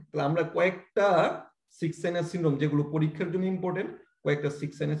পারে। তাহলে আমরা কয়েকটা সিক্স সাইনাস সিনড্রোম যেগুলো পরীক্ষার জন্য ইম্পর্টেন্ট, কয়েকটা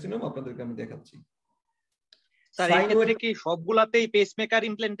সিক্স সাইনাস সিনড্রোম আপনাদেরকে আমি দেখাচ্ছি। স্যার এই ক্ষেত্রে কি সবগুলাতেই পেসমেকার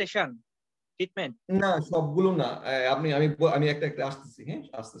ইমপ্লান্টেশন ট্রিটমেন্ট? না, সবগুলো না। আমি একটা আসতেছি। হ্যাঁ,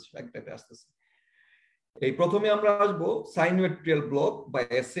 একটা আসতেছি। এই প্রথমে আমরা আসবো সাইনোয়েট্রিয়াল ব্লক বা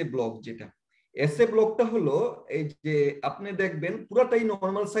এসএ ব্লক। যেটা এসএ ব্লকটা হলো এই যে আপনি দেখবেন পুরাটাই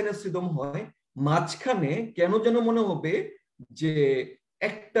নরমাল সাইনাস সিনড্রোম হয়, মাঝখানে কেন যেন মনে হবে যে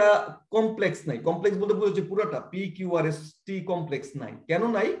একটা কমপ্লেক্স নাই। কমপ্লেক্স বলতে বোঝাচ্ছে পুরাটা PQRST কমপ্লেক্স নাই। কেন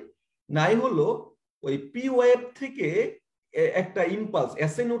নাই হলো ওই পি ওয়েভ থেকে একটা ইম্পালস,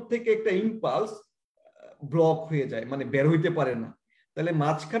 এসএ নোড থেকে একটা ইম্পালস ব্লক হয়ে যায়, মানে বের হইতে পারে না। তাহলে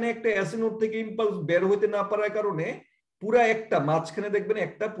মাঝখানে একটা এসএ নোড থেকে ইম্পালস বের হইতে না পারার কারণে পুরা একটা মাঝখানে দেখবেন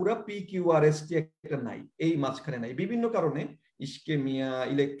একটা পুরা PQRST একটা নাই, এই মাঝখানে নাই বিভিন্ন কারণে, ইস্কেমিয়া,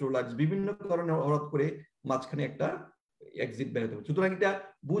 ইলেকট্রোলাইটস, বিভিন্ন কারণে হঠাৎ করে মাঝখানে একটা এক্সিট বের হতে হবে। সুতরাং এটা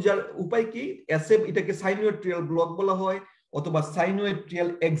বুঝার উপায় কি, এটাকে সাইনোয়েট্রিয়াল ব্লক বলা হয় অথবা সাইনোয়েট্রিয়াল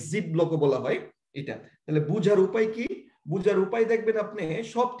এক্সিট ব্লকও বলা হয় এটা। তাহলে বুঝার উপায় কি, বুঝার উপায় দেখবেন আপনি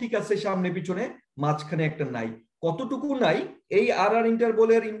সব ঠিক আছে সামনে পিছনে, মাঝখানে একটা নাই। কতটুকু নাই, এই আর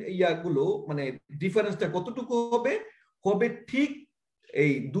ইন্টারভ্যালের ইয়াগুলো মানে ডিফারেন্সটা কতটুকু হবে ঠিক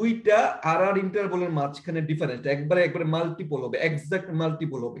এই দুইটা আর ইন্টারভ্যালের মাঝখানে ডিফারেন্সটা একবারে মাল্টিপল হবে, এক্সাক্ট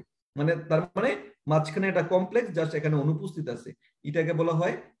মাল্টিপল হবে। মানে তার মানে মাঝখানে একটা কমপ্লেক্স জাস্ট এখানে অনুপস্থিত আছে, এটাকে বলা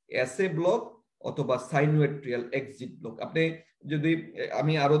হয় এসএ ব্লক অথবা সাইনোয়েট্রিয়াল এক্সিট ব্লক। আপনি যদি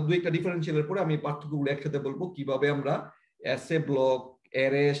আমি আরো দুইটা ডিফারেন্সিয়ালের পরে আমি পার্থক্যগুলো একসাথে বলবো কিভাবে আমরা এসএ ব্লক,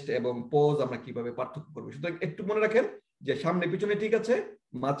 অ্যারেস্ট এবং পজ আমরা কিভাবে পার্থক্য করবো। সুতরাং একটু মনে রাখেন যে সামনে পিছনে ঠিক আছে,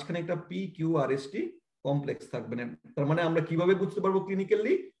 মাঝখানে একটা PQRST কমপ্লেক্স থাকবে না। তার মানে আমরা কিভাবে বুঝতে পারবো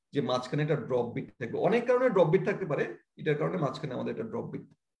ক্লিনিক্যালি যে মাঝখানে একটা ড্রপ বিট থাকবে। অনেক কারণে ড্রপ বিট থাকতে পারে, এটার কারণে মাঝখানে আমাদের একটা ড্রপ বিট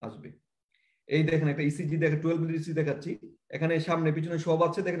আসবে। এই দেখেন একটা ইসিজি দেখে 12 মিলি ইসিজি দেখাচ্ছি, এখানে সামনে পিছনে সব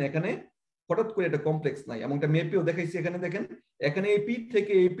আছে, দেখেন এখানে হঠাৎ করে একটা কমপ্লেক্স নাই। এবং একটা মেপেও দেখাইছি, এখানে দেখেন এখানে এপি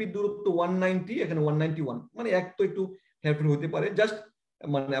থেকে এপি দূরত্ব 190, এখানে 191, মানে এক তো একটু হেরফের হতে পারে। জাস্ট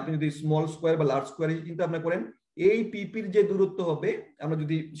মানে আপনি যদি স্মল স্কোয়ার বা লার্জ স্কোয়ার চিন্তা ভাবনা করেন, এই পিপির যে দূরত্ব হবে, আমরা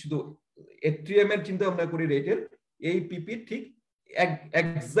যদি শুধু এট্রিয়াম এর চিন্তা ভাবনা করি রেটের, এই পিপির ঠিক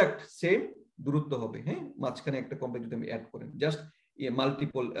এক্সাক্ট সেম দূরত্ব হবে। হ্যাঁ, মাঝখানে একটা কমপ্লেক্স যদি আমি অ্যাড করেন, জাস্ট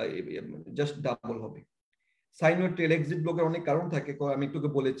মাল্টিপল, জাস্ট ডাবল হবে। সাইনোয়েট্রিয়াল এক্সিট ব্লকের অনেক কারণ থাকে, আমি একটু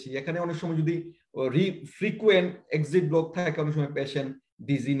বলেছি। এখানে অনেক সময় যদি ফ্রিকুয়েন্ট এক্সিট ব্লক থাকে, অনেক সময় পেশেন্ট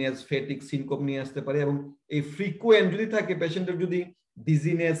ডিজিনেস, ফেটিক, সিনকোপ নিয়ে আসতে পারে। এবং এই ফ্রিকুয়েন্ট যদি থাকে, পেশেন্টের যদি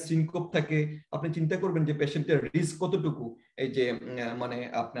ডিজিনেস, সিনকোপ থাকে, আপনি চিন্তা করবেন যে পেশেন্টের রিস্ক কতটুকু, এই যে মানে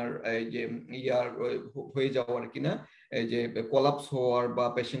আপনার এই যে ইয়ার হয়ে যাওয়ার কিনা, এই যে কোলাপস হওয়ার বা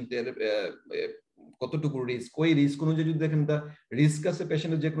পেশেন্টের কতটুকু রিস্ক, ওই রিস্ক অনুযায়ী যদি দেখেন রিস্ক আছে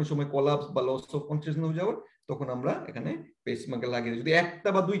পেশেন্টের যে কোনো সময় কোলাপস বা লস অফ কনসিয়াসনেস হয়ে যাওয়ার, তখন আমরা এখানে পেসমেকার লাগিয়ে দিই। যদি একটা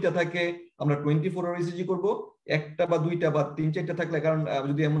বা দুইটা থাকে আমরা 24 আওয়ার ইসিজি করব, একটা বা দুইটা বা 3-4টা থাকলে, কারণ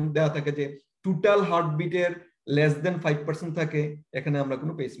যদি এমন দেওয়া থাকে যে টোটাল হার্টবিটের লেস দেন 5% থাকে, এখানে আমরা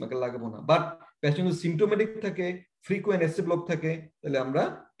কোনো পেসমেকার লাগাবো না। বাট পেশেন্ট যদি সিম্পটোমেটিক থাকে, ফ্রিকোয়েন্ট এসি ব্লক থাকে, তাহলে আমরা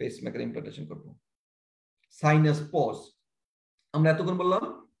পেসমেকার ইমপ্লান্টেশন করব। সাইনাস পজ, আমরা এতক্ষণ বললাম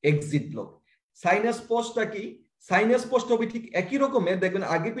এক্সিট ব্লক। সাইনাস পজটা কি? সাইনাস পজটা হবে ঠিক একই রকমের, দেখবেন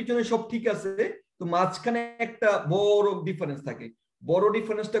আগে পিছনে সব ঠিক আছে, তো মাঝখানে একটা বড় ডিফারেন্স থাকে। বড়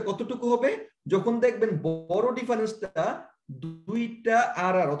ডিফারেন্সটা কতটুকু হবে? যখন দেখবেন বড় ডিফারেন্সটা দুইটা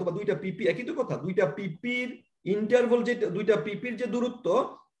আর অথবা দুইটা পিপি, একই তো কথা, দুইটা পিপির ইন্টারভাল, যে দুইটা পিপির যে দূরত্ব,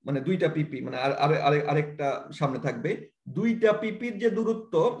 মানে দুইটা পিপি মানে আরেকটা সামনে থাকবে, দুইটা পিপির যে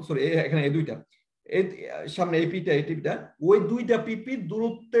দূরত্ব, সরি এখানে এই দুইটা সামনে এপিটা এটিটা, ওই দুইটা পিপির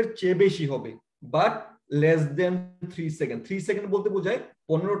দূরত্বের চেয়ে বেশি হবে, but less than 3 second. 3 second বলতে বোঝায়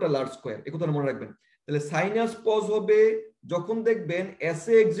 15টা লার্জ স্কয়ার, এই কথাটা মনে রাখবেন। তাহলে সাইনাস পজ হবে যখন দেখবেন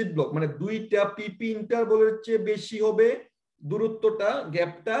এসএ এক্সিট ব্লক, মানে দুইটা পিপি ইন্টারভালের চেয়ে বেশি হবে দূরত্বটা,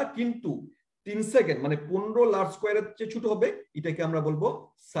 গ্যাপটা, কিন্তু 3 সেকেন্ড মানে 15 লার্জ স্কয়ারের চেয়ে ছোট হবে, এটাকে আমরা বলবো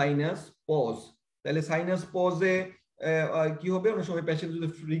সাইনাস পজ। তাহলে সাইনাস পজে কি হবে? অনেক সময় পেশেন্ট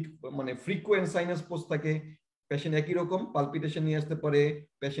যদি মানে ফ্রিকোয়েন্ট সাইনাস পজ থাকে, পেশেন্ট একই রকম পালপিটেশন নিয়ে আসতে পারে,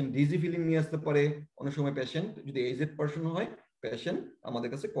 পেশেন্ট ডিজি ফিলিং নিয়ে আসতে পারে, অনেক সময় পেশেন্ট যদি এজেড পারসন হয়, পেশেন্ট আমাদের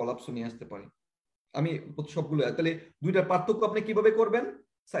কাছে কোলাপস নিয়ে আসতে পারে। আমি সবগুলো, তাহলে দুইটার পার্থক্য আপনি কিভাবে করবেন?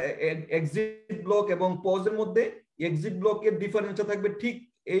 এক্সিট ব্লক এবং পজের মধ্যে এক্সিট ব্লকের ডিফারেন্সটা থাকবে ঠিক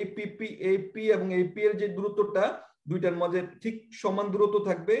এই পিপি, এপি এবং এপি এর যে দূরত্বটা দুইটার মাঝে ঠিক সমান দূরত্ব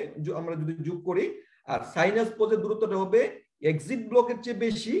থাকবে আমরা যদি যোগ করি। আর সাইনাস পজের দূরত্বটা হবে এক্সিট ব্লকের চেয়ে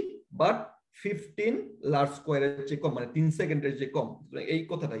বেশি, বাট 15 লার্জ স্কয়ারের চেয়ে কম, মানে 3 সেকেন্ডের চেয়ে কম। এই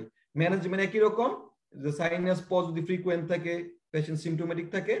কথাটাই ম্যানেজমেন্ট একই রকম, যে সাইনাস পজ যদি ফ্রিকোয়েন্ট থাকে, পেশেন্ট সিম্পটোমেটিক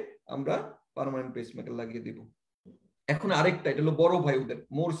থাকে, আমরা পার্মানেন্ট পেসমেকার লাগিয়ে দিব। এখন আরেকটা, এটা হলো বড় ভাই ওদের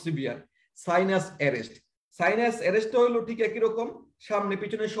মোর সিভিয়ার, সাইনাস অ্যারেস্ট। সাইনাস অ্যারেস্টটা হলো ঠিক একই রকম, সামনে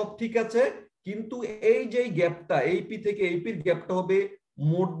পিছনে সব ঠিক আছে, কিন্তু এই যে গ্যাপটা এইপি থেকে এইপির গ্যাপটা হবে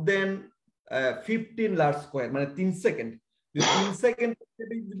মোর দেন 15 লার্জ স্কয়ার, মানে 3 সেকেন্ড। 3 সেকেন্ড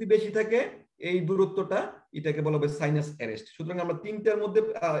যদি বেশি থাকে এই দূরত্বটা, এটাকে বলা হবে সাইনাস অ্যারেস্ট। সুতরাং আমরা তিনটার মধ্যে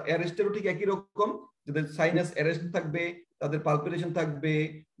অ্যারেস্টেরও ঠিক একই রকম, যাদের সাইনাস অ্যারেস্ট থাকবে, তাদের পালপিটেশন থাকবে,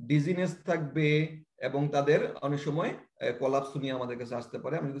 ডিজিনেস থাকবে, এবং তাদের অনেক সময় কোলাপস নিয়ে আমাদের কাছে আসতে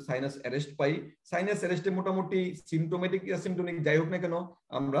পারে। আমরা যদি সাইনাস অ্যারেস্ট পাই, সাইনাস অ্যারেস্টে মোটামুটি সিম্পটোমেটিক অ্যাসিম্পটোমেটিক যাই হোক না কেন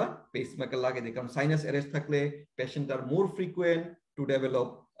আমরা পেসমেকার লাগিয়ে দিই, কারণ সাইনাস অ্যারেস্ট থাকলে patient R more frequent to develop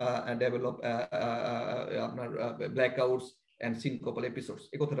আপনার ব্ল্যাকআউটস এন্ড সিনকোপাল এপিসোডস,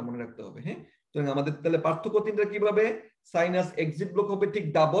 এই কথাটা মনে রাখতে হবে। হ্যাঁ, তো আমাদের তাহলে পার্থক্য তিনটা কিভাবে? সাইনাস এক্সিট ব্লক হবে ঠিক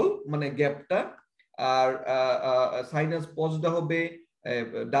ডাবল, মানে গ্যাপটা, আর সাইনাস পজটা হবে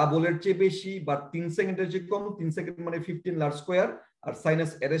ডাবলের চেয়ে বেশি বা 3 সেকেন্ডের চেয়ে কম, 3 সেকেন্ড মানে 15 লার্জ স্কয়ার, আর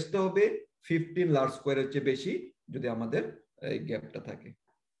সাইনাস অ্যারেস্টটা হবে 15 লার্জ স্কয়ারের চেয়ে বেশি যদি আমাদের এই গ্যাপটা থাকে।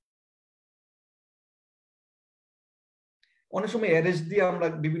 অনেক সময় অ্যারেস্ট দিয়ে আমরা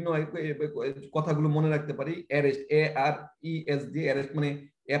বিভিন্ন কথাগুলো মনে রাখতে পারি। অ্যারেস্ট, ARES দিয়ে অ্যারেস্ট মানে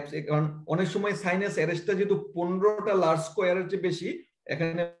অ্যাপস, কারণ অনেক সময় সাইনাস অ্যারেস্টটা যেহেতু 15টা লার্জ স্কয়ারের চেয়ে বেশি,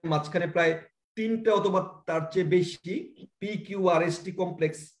 এখানে মাঝখানে প্রায় 3টা অথবা তার চেয়ে বেশি PQRST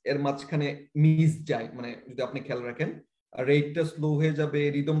কমপ্লেক্স এর মাঝখানে মিস যায়, মানে যদি আপনি খেয়াল রাখেন রেটটা স্লো হয়ে যাবে,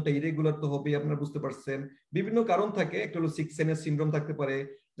 রিদমটা ইরেগুলার তো হবে, আপনারা বুঝতে পারছেন। বিভিন্ন কারণ থাকে, একটা হলো সিক্সেনের সিনড্রোম থাকতে পারে,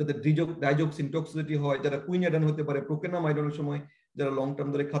 যাদের ডাইজক্সিন টক্সিসিটি হয়, যারা কুইনাডান হতে পারে, প্রোকেনামাইডের সময় যারা লং টার্ম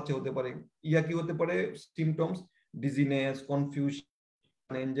ধরে খাচ্ছে হতে পারে। ইয়া কি হতে পারে? Symptoms dizziness,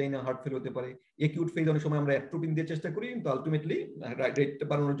 confusion, angina, heart fail হতে পারে। একিউট ফেজ অনেক সময় আমরা অ্যাট্রোপিন দিয়ে চেষ্টা করি, কিন্তু আলটিমেটলি রেটটা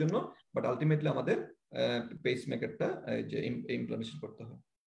বাড়ানোর জন্য, বাট আলটিমেটলি আমাদের পেসমেকারটা যে ইমপ্লান্টেশন করতে হয়।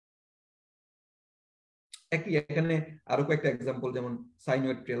 একই এখানে আরো কয়েকটা এক্সাম্পল, যেমন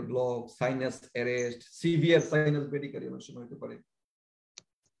সাইনোয়েট্রিয়াল block, sinus arrest, severe sinus ব্রেডিকার্ডিয়া অনেক সময় হতে পারে।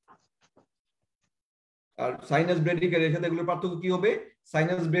 আর সাইনাস ব্রেডিকার্ডিয়ার সাথে এগুলোর পার্থক্য কি হবে?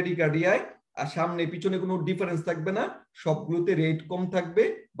 সাইনাস ব্রেডিকার্ডিয়ায় আর সামনে পিছনে কোনো ডিফারেন্স থাকবে না, সবগুলোতে রেট কম থাকবে,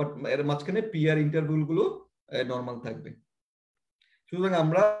 বাট এর মাঝখানে পিআর ইন্টারভ্যাল গুলো নরমাল থাকবে। সুতরাং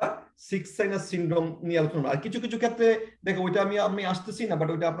আমরা সিক্স সাইনাস সিনড্রোম নিয়ে আলোচনা, আর কিছু কিছু ক্ষেত্রে দেখো ওইটা আমি আসতেছি না, বাট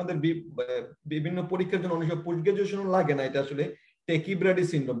ওইটা আপনাদের বিভিন্ন পরীক্ষার জন্য অনেক সময় পোস্ট গ্রাজুয়েশন লাগে না। এটা আসলে টেকিব্রাডি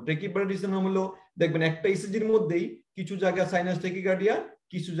সিনড্রোম। টেকিব্রাডি সিনড্রোম হলো দেখবেন একটা ইসিজির মধ্যেই কিছু জায়গা সাইনাস টেকিকার্ডিয়া,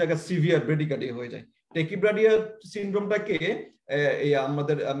 কিছু জায়গা সিভিয়ার ব্রেডিকার্ডিয়া হয়ে যায়। টেকিব্রাডিয়া সিনড্রোমটাকে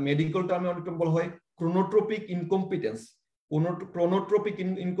আমাদের মেডিকেল টার্মে অনেক বলা হয় ক্রোনোট্রপিক ইনকম্পিটেন্স, ক্রোনোট্রপিক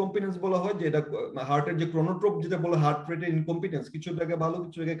ইনকম্পিটেন্স বলা হয়, যে এটা হার্টের যে ক্রোনোট্রপ যেটা বলে হার্ট রেটের ইনকম্পিটেন্স, কিছু জায়গায় ভালো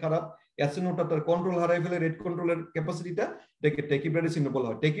কিছু জায়গায় খারাপ, অ্যাসেনোটা তার কন্ট্রোল হারাই ফেলে, রেট কন্ট্রোলের ক্যাপাসিটিটা, এটাকে ট্যাকিব্রাডি সিনড্রোম বলা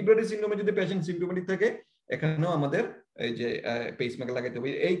হয়। ট্যাকিব্রাডি সিনড্রোমে যদি পেশেন্ট সিম্পটোমেটিক থাকে, এখানেও আমাদের এই যে পেসমেকার লাগাইতে হবে।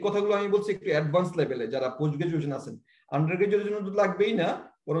 এই কথাগুলো আমি বলছি একটু অ্যাডভান্স লেভেলে, যারা পোস্ট গ্রাজুয়েশন আছেন। আন্ডার গ্রাজুয়েশন তো লাগবেই না,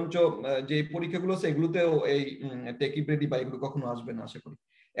 বরঞ্চ যে পরীক্ষাগুলো আছে এগুলোতেও এই ট্যাকিব্রাডি বা এগুলো কখনো আসবে না আশা করি।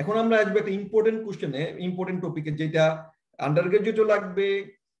 এখন আমরা আসবো একটা ইম্পর্টেন্ট কোশ্চেনে, ইম্পর্টেন্ট টপিকে, যেটা আন্ডার গ্রাজুয়েটও লাগবে,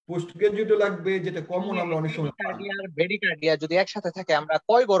 পোস্ট গ্রাজুয়েটও লাগবে, যেটা কমন আমরা অনেক সময় ব্রেডিকার্ডিয়া যদি একসাথে থাকে, আমরা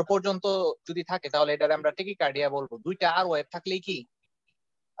কয় গড় পর্যন্ত যদি থাকে তাহলে এটা আমরা ট্যাকিকার্ডিয়া বলবো? দুইটা আর ওয়েভ থাকলেই কি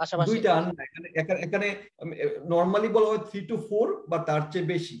আশেপাশে? দুইটা এখানে নরমালি বলা হয় 3 to 4 বা তার চেয়ে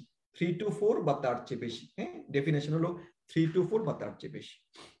বেশি, 3 to 4 বা তার চেয়ে বেশি। হ্যাঁ, ডেফিনেশন হলো 3 to 4 বা তার চেয়ে বেশি।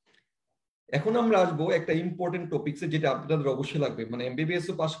 এখন আমরা আসবো একটা ইম্পর্টেন্ট টপিকসে, যেটা আপনাদের অবশ্যই লাগবে, মানে এমবিবিএস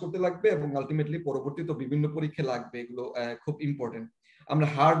ও পাস করতে লাগবে এবং আলটিমেটলি পরবর্তীতে বিভিন্ন পরীক্ষা লাগবে, এগুলো খুব ইম্পর্টেন্ট। আমরা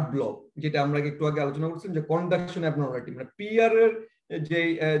হার্ট ব্লক, যেটা আমরা একটু আগে আলোচনা করছিলাম, যে কন্ডাকশন অ্যাবনর্মালিটি, মানে পিআর এর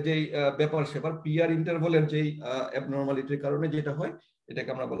যেই ব্যাপার সেপার, পিআর ইন্টারভালের যেই অ্যাবনর্মালিটির কারণে যেটা হয়, এটাকে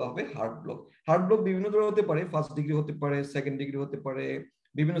আমরা বলা হবে হার্ট ব্লক। হার্ট ব্লক বিভিন্ন ধরনের হতে পারে, ফার্স্ট ডিগ্রি হতে পারে, সেকেন্ড ডিগ্রি হতে পারে,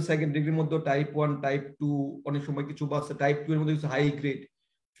 বিভিন্ন সেকেন্ড ডিগ্রির মধ্যে টাইপ 1, টাইপ 2, অনেক সময় কিছু বা টাইপ 2 এর মধ্যে হাই গ্রেড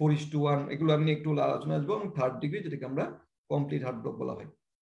 4:1, এগুলো আমি একটু আলোচনা আসবো। এবং থার্ড ডিগ্রি, যেটাকে আমরা কমপ্লিট হার্ট ব্লক বলা হয়।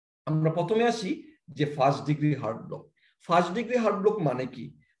 আমরা প্রথমে আসি যে first degree heart block. First degree heart block মানে কি?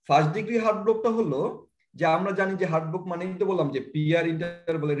 ফার্স্ট ডিগ্রি হার্ট ব্লকটা হলো যে আমরা জানি যে হার্ট ব্লক মানে তো বললাম যে পিআর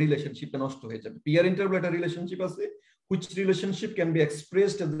ইন্টারভালের রিলেশনশিপটা নষ্ট হয়ে যাবে। পিআর ইন্টারভাল একটা রিলেশনশিপ আছে, which relationship can be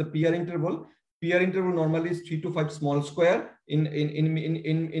expressed as the PR interval. PR interval normally is 3 to 5 small square in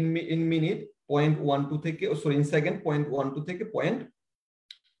minute 0.12 থেকে, sorry, in second 0.12 থেকে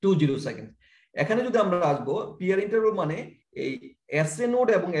 0.20 সেকেন্ড। এখানে যদি আমরা আসবো, পিআর ইন্টারভাল মানে এই এসএ নোড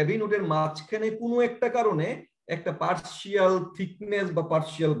এবং এবি নোডের মাঝখানে কোনো একটা কারণে একটা পার্শিয়াল থিকনেস বা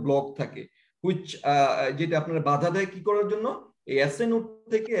পার্শিয়াল ব্লক থাকে, which যেটা আপনারা বাধা দেয় কি করার জন্য, এই এসএ নোড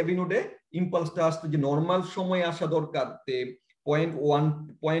থেকে এবি নোডে ইম্পালসটা আসতে যে নরমাল সময় আসা দরকার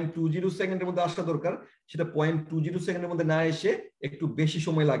 0.20 সেকেন্ডের মধ্যে আসা দরকার, সেটা 0.20 সেকেন্ডের মধ্যে না এসে একটু বেশি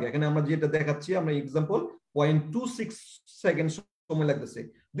সময় লাগে। এখানে আমরা যেটা দেখাচ্ছি, আমরা এক্সাম্পল 0.26 সেকেন্ড সময় লাগতেছে।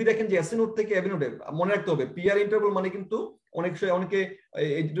 দুই দেখেন যে এসএ নোড থেকে এবি নোডে, মনে রাখতে হবে পিআর ইন্টারভাল মানে কিন্তু অনেকে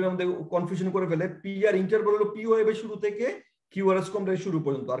এই দুটোর মধ্যে কনফিউশন করে ফেলে। পিআর ইন্টারভাল হলো পি ওয়েভের শুরু থেকে কিউআরএস কমপ্লেক্সের শুরু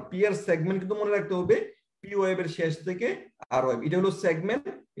পর্যন্ত, আর পিআর সেগমেন্ট কিন্তু মনে রাখতে হবে পি ওয়েভের শেষ থেকে আর ওয়েভ। এটা হলো সেগমেন্ট,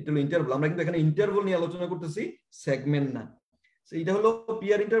 এটা হলো ইন্টারভাল। আমরা কিন্তু এখানে ইন্টারভাল নিয়ে আলোচনা করতেছি, সেগমেন্ট না। এটা হলো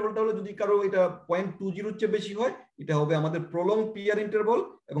পিআর ইন্টারভালটা হলো, যদি কারো এটা 0.20 চেয়ে বেশি হয়, এটা হবে আমাদের প্রলং পিআর ইন্টারভাল।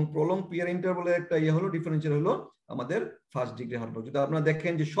 এবং প্রলং পিআর ইন্টারভালের একটা হলো ডিফারেন্সিয়াল হলো আমাদের ফার্স্ট ডিগ্রি হার্ট ব্লক। যদি আপনারা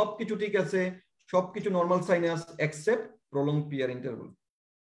দেখেন যে সবকিছু ঠিক আছে, সবকিছু normal sinus except prolong PR interval.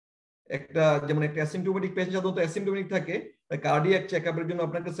 একটা যেমন একটা অ্যাসিম্পটোমেটিক পেশেন্ট সাধারণত অ্যাসিম্পটোমেটিক থাকে, কার্ডিয়াক চেকআপের জন্য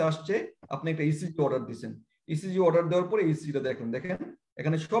আপনার কাছে আসছে, আপনি একটা ইসিজি অর্ডার দিয়েছেন। ইসিজি অর্ডার দেওয়ার পরে ইসিজিটা দেখেন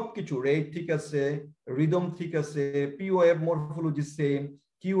এখানে সবকিছু রেট ঠিক আছে, রিদম ঠিক আছে, P wave morphology same,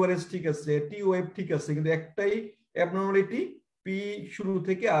 QRS ঠিক আছে, টি ওয়েভ ঠিক আছে, কিন্তু একটাই অ্যাবনর্মালিটি, পি শুরু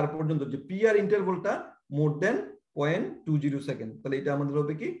থেকে আর পর্যন্ত যে পিআর ইন্টারভালটা মোর দেন 0.20 সেকেন্ড। তাহলে এটা আমাদের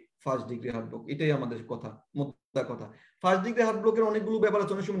হবে কি ফার্স্ট ডিগ্রি হার্ট ব্লক। এটাই আমাদের কথা, মোদ্দা কথা। ফার্স্ট ডিগ্রি হার্ট ব্লকের অনেকগুলো ব্যাপার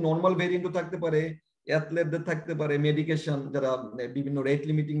আছে, অনেক সময় নর্মাল ভেরিয়েন্টও থাকতে পারে, অ্যাথলেটদের থাকতে পারে, মেডিকেশন যারা বিভিন্ন রেট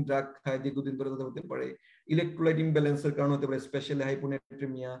লিমিটিং ড্রাগ খায় দীর্ঘদিন ধরে তাদের হতে পারে, ইলেকট্রোলাইট ইমব্যালেন্সের কারণে হতে পারে, specially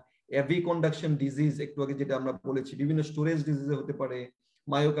hyponatraemia, AV conduction disease একটু আগে যেটা আমরা বলেছি, বিভিন্ন স্টোরেজ ডিজিজে হতে পারে,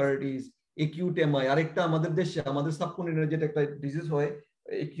 মায়োকার্ডিস, একিউট এমআই। আরেকটা আমাদের দেশে আমাদের সাবকন্টিনেন্টে যেটা একটা ডিজিজ হয়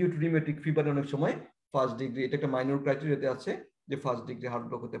একিউট রিউমেটিক ফিভার, অনেক সময় ফার্স্ট ডিগ্রি, এটা একটা মাইনর ক্রাইটেরিয়াতে আছে যে ফার্স্ট ডিগ্রি হার্ট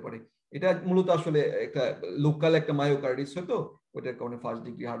ব্লক হতে পারে। এটা মূলত আসলে একটা লোকাল একটা মায়োকার্ডিস হয়তো, ওইটার কারণে ফার্স্ট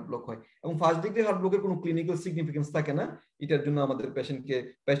ডিগ্রি হার্ট ব্লক হয়। এবং ফার্স্ট ডিগ্রি হার্ট ব্লকের কোনো ক্লিনিক্যাল সিগনিফিকেন্স থাকে না। এটার জন্য আমাদের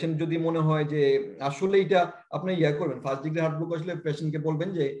পেশেন্ট যদি মনে হয় যে আসলে এটা আপনি করবেন, ফার্স্ট ডিগ্রি হার্ট ব্লক আসলে পেশেন্টকে বলবেন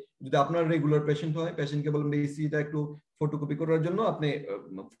যে, যদি আপনার রেগুলার পেশেন্ট হয়, পেশেন্টকে বলবেন ইসিটা একটু ফটোকপি করার জন্য, আপনি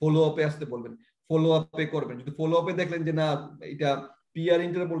ফলো আপে আসতে বলবেন, ফলো আপে করবেন। যদি ফলো আপে দেখলেন যে না এটা পিআর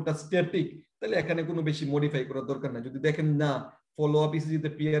ইন্টারভালটা স্ট্যাটিক, তাহলে এখানে কোনো বেশি মডিফাই করার দরকার নাই। যদি দেখেন না ফলো আপ ইসিজিতে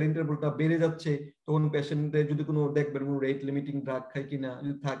পিআর ইন্টারভালটা বেড়ে যাচ্ছে, তখন পেশেন্টের যদি কোনো দেখবেন কোনো রেট লিমিটিং ড্রাগ খায় কিনা,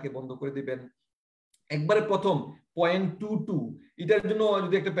 যদি থাকে বন্ধ করে দিবেন। একবারে প্রথম 0.22 এটার জন্য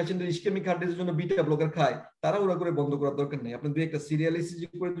যদি একটা পেশেন্টের ইসকেমিক হার্ট ডিজিজের জন্য বিটা ব্লকার খায়, তারা ওরা করে বন্ধ করার দরকার নেই। আপনি যদি একটা সিরিয়াল ইসিজি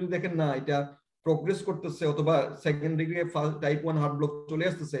করে যদি দেখেন না এটা প্রোগ্রেস করতেছে, অথবা second degree type 1 heart block চলে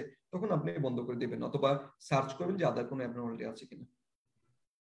আসতেছে, তখন আপনি বন্ধ করে দিবেন, অথবা সার্চ করবেন যে আদার কোনো অ্যাবনর্মালিটি আছে কিনা।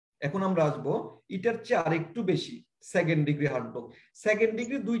 এখন আমরা আসবো এটার চেয়ে আরেকটু বেশি, second degree heart block. Second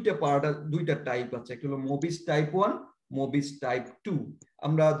degree দুইটা টাইপ আছে, একটা হলো মোবিস টাইপ 1, মোবিস টাইপ 2।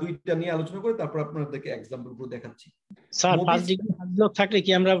 আমরা দুইটা নিয়ে আলোচনা করে তারপর আপনাদেরকে এক্সাম্পল গুলো দেখাচ্ছি। স্যার 5 ডিগ্রি হার্ড ব্লক থাকলে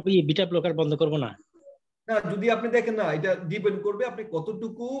কি আমরা বিটা ব্লকার বন্ধ করব না? না, যদি আপনি দেখেন না, এটা ডিপেন্ড করবে আপনি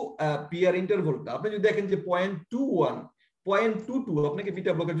কতটুকু পিয়ার ইন্টারভ্যালটা। আপনি যদি দেখেন যে 0.21 0.22 আপনাকে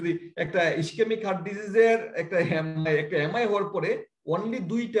বিটা ব্লকার, যদি একটা ইসকেমিক হার্ট ডিজিজের একটা এমআই হওয়ার পরে অনলি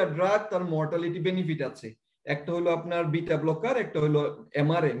দুইটা ড্রাগ তার মর্টালিটি বেনিফিট আছে, একটা হলো আপনার বিটা ব্লকার, একটা হলো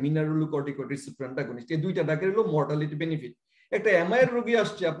এমআরএ মিনারেলোকর্টিকয়েড রিসেপ্টর অ্যান্টাগনিস্ট। এই দুইটা ড্রাগের হলো মর্টালিটি বেনিফিট। একটা এমআই এর রোগী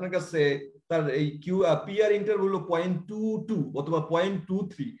আসছে আপনার কাছে, তার এই পিআর ইন্টারভ্যাল হলো 0.22 অথবা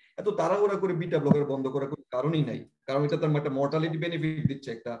 0.23, এত তাড়াহুড়া করে বিটা ব্লকার বন্ধ করার কোনো কারণই নাই, কারণ এটা তার একটা মর্টালিটি বেনিফিট দিচ্ছে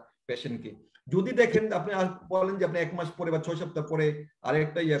একটা পেশেন্টকে। যদি দেখেন আপনি বলেন যে আপনি 1 মাস পরে বা 6 সপ্তাহ পরে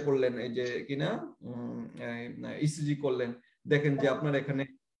আরেকটা ইয়া করলেন, এই যে কিনা ইসিজি করলেন, দেখেন যে আপনার এখানে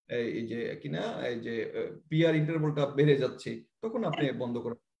এই যে কিনা এই যে পিআর ইন্টারভ্যালটা বেড়ে যাচ্ছে, তখন আপনি বন্ধ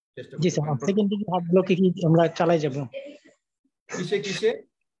করার চেষ্টা করবেন। জি স্যার, সেকেন্ড ডিগ্রি হার্ট ব্লকে কি আমরা চালাই যাব? কিসে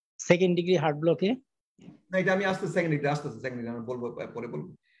সেকেন্ড ডিগ্রি হার্ট ব্লকে? না, এটা আমি সেকেন্ড ডিগ্রি আমি বলবো, পরে বলবো।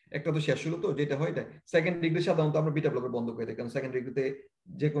 একটা তো শেষ হলো, তো যেটা হয় এটা সেকেন্ড ডিগ্রি সাধারণত আমরা বিটা ব্লকার বন্ধ করে দিই, কারণ সেকেন্ড ডিগ্রিতে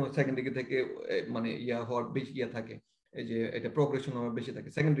যে কোনো সেকেন্ড ডিগ্রি থেকে মানে ইয়া হওয়ার বেশি ইয়া থাকে, এই যে এটা প্রোগ্রেশন হওয়ার বেশি থাকে।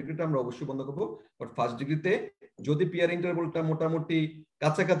 সেকেন্ড ডিগ্রিটা আমরা অবশ্যই বন্ধ করবো, বাট ফার্স্ট ডিগ্রিতে যদি পিয়ার ইন্টারভ্যালটা মোটামুটি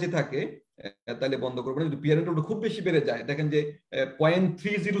কাছাকাছি থাকে তাহলে বন্ধ করবো না। যদি পিয়ার ইন্টারভ্যালটা খুব বেশি বেড়ে যায়, দেখেন যে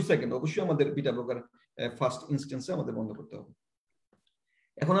 0.30 সেকেন্ড, অবশ্যই আমাদের বিটা ব্লকার ফার্স্ট ইনস্ট্যান্সে আমাদের বন্ধ করতে হবে।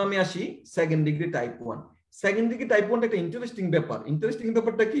 এখন আমি আসি second degree type 1। Second degree type 1 একটা ইন্টারেস্টিং ব্যাপার। ইন্টারেস্টিং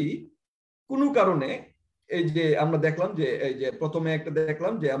ব্যাপারটা কি, কোনো কারণে এই যে আমরা দেখলাম যে এই যে প্রথমে একটা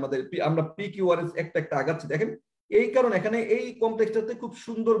দেখলাম যে আমরা পিকিউআরএস একটা আগাচ্ছি, দেখেন এই কারণে এখানে এই কমপ্লেক্সটাতে খুব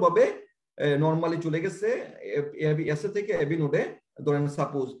সুন্দরভাবে নরমালি চলে গেছে এসএ থেকে এবি নোডে, ধরেন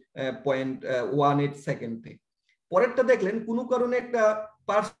সাপোজ 0.18 সেকেন্ডে। পরেরটা দেখলেন কোনো কারণে একটা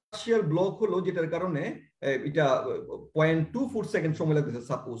পার্শিয়াল ব্লক হলো, যেটার কারণে এটা 0.24 সেকেন্ড সময় লাগতেছে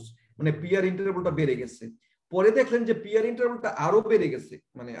সাপোজ, মানে পিয়ার ইন্টারভ্যালটা বেড়ে গেছে। পরে দেখলেন যে পিয়ার ইন্টারভ্যালটা আরো বেড়ে গেছে,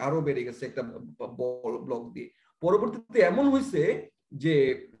 মানে আরো বেড়ে গেছে একটা ব্লক দিয়ে। পরবর্তীতে এমন হয়েছে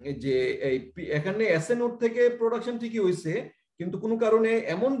যে এখানে এসএ নোড থেকে প্রোডাকশন ঠিকই হয়েছে, কিন্তু কোনো কারণে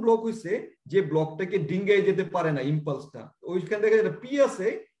এমন ব্লক হয়েছে যে ব্লকটাকে ডিঙ্গাই যেতে পারে না ইম্পালসটা, ওইখান থেকে একটা পি আছে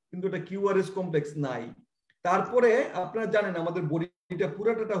কিন্তু এটা কিউআরএস কমপ্লেক্স নাই। তারপরে আপনারা জানেন আমাদের বডিটা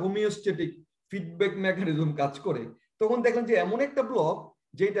পুরোটা হোমিওস্ট্যাটিক ফিডব্যাক মেকানিজম কাজ করে, তখন দেখলেন যে এমন একটা ব্লক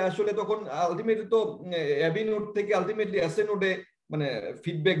যেটা আসলে তখন আলটিমেটলি তো এবি নোড থেকে আলটিমেটলি এসএ নোডে মানে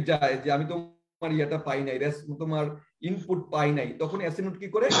ফিডব্যাক যায় যে আমি তোমার ইয়াটা পাই নাই, তোমার ইনপুট পাই নাই, তখন এসএ নোড কি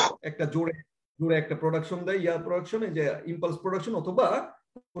করে একটা জোরে একটা প্রোডাকশন দেয়, ইয়ার প্রোডাকশনে যে ইম্পালস প্রোডাকশন, অথবা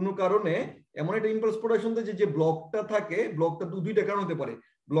কোনো কারণে এমন একটা ইম্পালস প্রোডাকশন দেয় যে ব্লকটা থাকে, ব্লকটা দুইটা কারণ হতে পারে,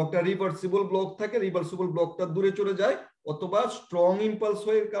 ব্লকটা রিভার্সিবল ব্লক থাকে, রিভার্সিবল ব্লকটা দূরে চলে যায়, অথবা স্ট্রং ইম্পালস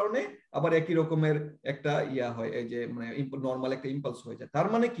হওয়ার কারণে আবার একই রকমের একটা ইয়া হয়, এই যে মানে নরমাল একটা ইম্পালস হয়ে যায়। তার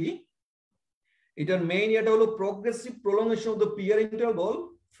মানে কি, এটার মেইন এটা হলো progressive প্রলংগেশন of the peer interval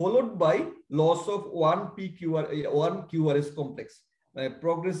followed by loss of 1 QRS complex, মানে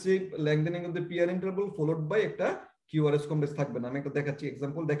progressive লেংথেনিং of the peer interval followed by একটা QRS কমপ্লেক্স থাকবে না। আমি একটা দেখাচ্ছি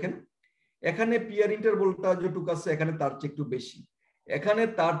এক্সাম্পল, দেখেন এখানে পিয়ার ইন্টারভ্যালটা যেটুকু আছে এখানে তার চেয়ে একটু বেশি, এখানে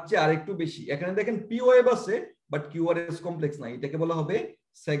তার চেয়ে আরেকটু বেশি, এখানে দেখেন পি ওয়েভ আছে বাট কিউআরএস কমপ্লেক্স নাই, এটাকে বলা হবে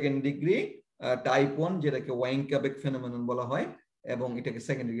সেকেন্ড ডিগ্রি টাইপ 1, যেটাকে ওয়াইনকাবেক ফেনোমেনন বলা হয়, এবং এটাকে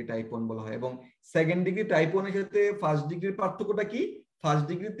সেকেন্ড ডিগ্রি টাইপ 1 বলা হয়। এবং সেকেন্ড ডিগ্রি টাইপ 1 এর সাথে ফার্স্ট ডিগ্রির পার্থক্যটা কি, ফার্স্ট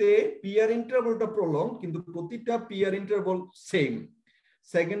ডিগ্রিতে পিয়ার ইন্টারভ্যালটা প্রলং, কিন্তু প্রতিটা peer interval same.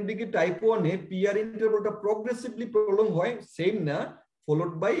 Second degree type 1 এ পিয়ার ইন্টারভ্যালটা প্রগ্রেসিভলি প্রলং হয়, সেম না,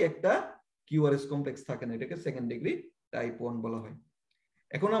 ফলোড বাই একটা কিউআরএস কমপ্লেক্স থাকে না, এটাকে সেকেন্ড ডিগ্রি টাইপ 1 বলা হয়।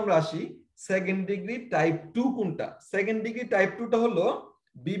 এখন আমরা আসি সেকেন্ড ডিগ্রি টাইপ 2 কোনটা। সেকেন্ড ডিগ্রি টাইপ 2টা হলো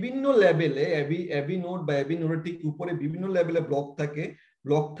বিভিন্ন লেভেলে এবি নোড বা এবি নোডের ঠিক উপরে বিভিন্ন লেভেলে ব্লক থাকে,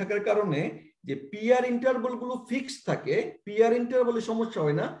 ব্লক থাকার কারণে যে পিআর ইন্টারভ্যাল গুলো ফিক্স থাকে, পিআর ইন্টারভ্যালে সমস্যা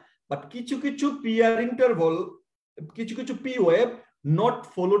হয় না, বাট কিছু পিআর ইন্টারভ্যাল, কিছু P wave not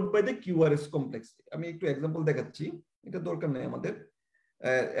followed by the QRS complex. আমি একটু এক্সাম্পল দেখাচ্ছি, এটা দরকার নেই আমাদের।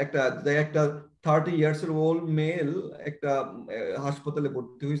 একটা 30 ইয়ার্স এর ওল্ড মেল একটা হাসপাতালে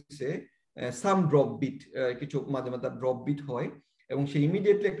ভর্তি হয়েছে, সাম ড্রপ বিট, কিছু মাঝে মাঝে ড্রপ বিট হয়, এবং সে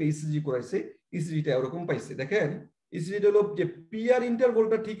ইমিডিয়েটলি একটা ইসিজি করাইছে, ইসিজিটা এরকম পাইছে, দেখেন ইসিজিটা হলো যে পিআর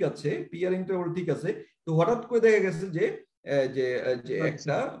ইন্টারভ্যালটা ঠিক আছে, পিআর ইন্টারভ্যাল ঠিক আছে, তো হঠাৎ করে দেখা গেছে যে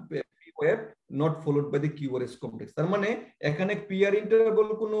একটা wave not followed by the QRS complex. তার মানে এখানে পিআর ইন্টারভ্যাল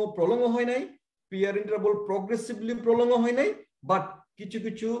কোনো প্রলং হয় নাই, পিআর ইন্টারভ্যাল প্রগ্রেসিভলি প্রলং হয় নাই, বাট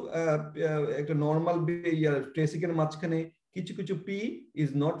কিছু একটা নরমাল ট্রেসিকের মাঝখানে কিছু P is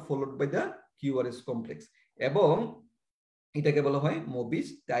not followed by the QRS complex, এবং এটাকে বলা হয় মোবিস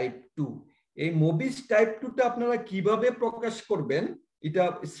টাইপ 2। এই মোবিস টাইপ 2টা আপনারা কিভাবে প্রকাশ করবেন, এটা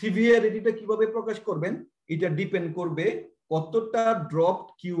সিভিয়ারিটিটা কিভাবে প্রকাশ করবেন, এটা ডিপেন্ড করবে কতটা ড্রপড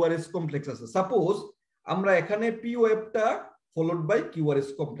কিউআরএস কমপ্লেক্স আছে। সাপোজ আমরা এখানে P ওয়েবটা followed by QRS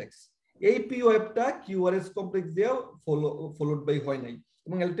complex, এই পি ওয়েবটা কিউআরএস কমপ্লেক্স দিয়ে ফলোড বাই হয় নাই,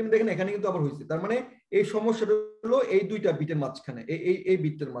 এবং আলটিমেটলি দেখেন এখানে কিন্তু আবার হয়েছে। তার মানে এই সমস্যাটা হলো এই দুইটা বিটের মাঝখানে, এই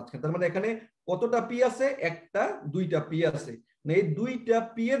বিটের মাঝখানে। তার মানে এখানে কতটা পি আছে, একটা দুইটা পি আছে, মানে এই দুইটা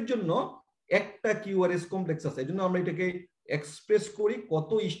পি এর জন্য একটা কিউআরএস কমপ্লেক্স আছে। এই জন্য আমরা এটাকে এক্সপ্রেস করি কত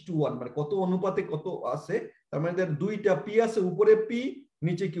 1:1, মানে কত অনুপাতে কত আছে। তার মানে দুইটা পি আছে, উপরে পি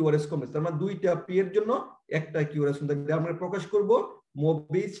নিচে কিউআরএস কমপ্লেক্স, তার মানে দুইটা পি এর জন্য একটা কিউআরএস কমপ্লেক্স। আমরা প্রকাশ করব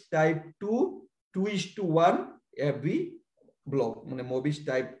মোবিস টাইপ 2 2:1 এভরি ব্লক, মানে মোবিস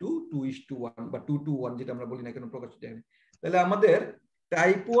টাইপ 2 2:1 বা 2:1 যেটা আমরা বলি না কেন প্রকাশ যায়। তাহলে আমাদের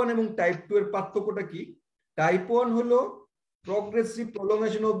টাইপ 1 এবং টাইপ 2 এর পার্থক্যটা কি? টাইপ 1 হলো progressive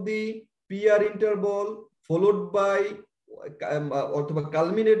prolongation of the PR interval followed by অথবা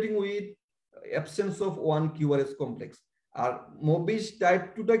culminating with absence of one QRS complex। R মোবিস type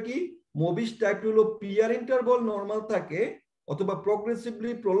 2টা কি? মোবিস টাইপ 2 হলো PR interval নরমাল থাকে অথবা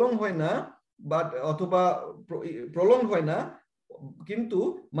progressively prolong হয় না, বাট অথবা prolong হয় না, কিন্তু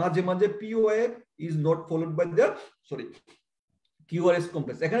মাঝে মাঝে P wave is not followed by the QRS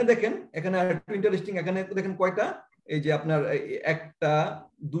complex। এখানে দেখেন, এখানে আরেকটু ইন্টারেস্টিং, এখানে দেখেন কয়টা, এই যে আপনার একটা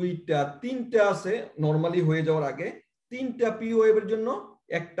দুইটা তিনটা আছে নরমালি হয়ে যাওয়ার আগে, তিনটা পি ওয়েভের জন্য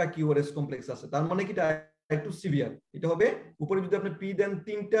একটা কিউআরএস কমপ্লেক্স আছে। তার মানে কি একটু সিভিয়ার। এটা হবে উপরে যদি আপনি পি দেন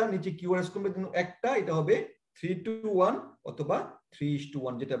তিনটা, নিচে কিউআরএস কমপ্লেক্স একটা, এটা হবে 3:1 অথবা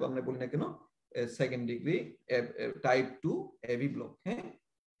 3:1, যেটা আমরা বলি না কেন second degree type 2 AB block. হ্যাঁ,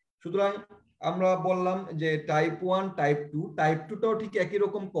 সুতরাং আমরা বললাম যে টাইপ 1 টাইপ 2, টাইপ 2টাও ঠিক একই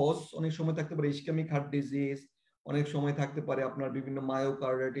রকম কজ। অনেক সময় থাকতে পারে ইসকেমিক হার্ট ডিজিজ, অনেক সময় থাকতে পারে আপনার বিভিন্ন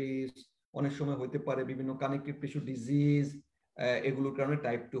মায়োকার্ডিটিস, অনেক সময় হতে পারে বিভিন্ন কানেকটিভ টিস্যু ডিজিজ, এগুলোর কারণে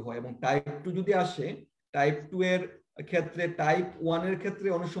টাইপ 2 হয়। এবং টাইপ 2 যদি আসে, টাইপ 2 এর ক্ষেত্রে টাইপ 1 এর ক্ষেত্রে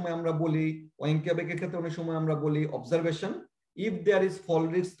অনেক সময় আমরা বলি, ওয়েনক্যাবেকের ক্ষেত্রে অনেক সময় আমরা বলি observation, if there is fall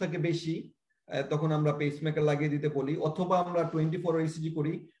risk থাকে বেশি, তখন আমরা পেসমেকার লাগিয়ে দিতে বলি, অথবা আমরা 24 আওয়ার ইসিজি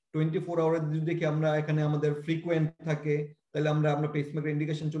করি। 24 আওয়ার যদি দেখি আমরা এখানে আমাদের ফ্রিকোয়েন্ট থাকে, তাহলে আমরা পেসমেকার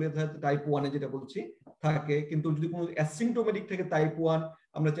ইন্ডিকেশন চলে যেতে টাইপ 1 এ যেটা বলছি থাকে। কিন্তু যদি কোনো অ্যাসিম্পটোমেটিক থাকে টাইপ 1,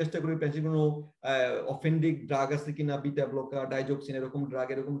 আমরা চেষ্টা করি পেশেন্ট কোনো অফেন্ডিক ড্রাগ আছে কিনা, বিটা ব্লকার, ডাইজক্সিন, এরকম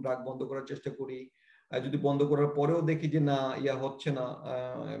ড্রাগ বন্ধ করার চেষ্টা করি। যদি বন্ধ করার পরেও দেখি যে না ইয়া হচ্ছে না,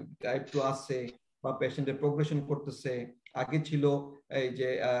 টাইপ 2 আছে বা পেশেন্টের প্রোগ্রেশন করতেছে, আগে ছিল এই যে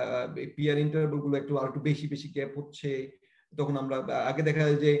পিআর ইন্টারভ্যাল গুলো একটু আর একটু বেশি বেশি গ্যাপ হচ্ছে, তখন আমরা আগে দেখা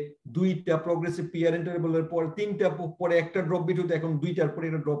যায় যে দুইটা প্রোগ্রেসিভ পিআর ইন্টারভ্যালের পর তিনটা পরে একটা ড্রপ বিট হতো, এখন দুইটার পরে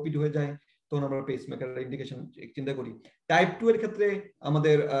একটা ড্রপ বিট হয়ে যায়, তখন আমরা পেসমেকার ইন্ডিকেশন চিন্তা করি। টাইপ 2 এর ক্ষেত্রে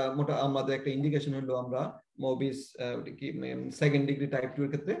আমাদের আমাদের একটা ইন্ডিকেশন হলো আমরা মোবিস সেকেন্ড ডিগ্রি টাইপ 2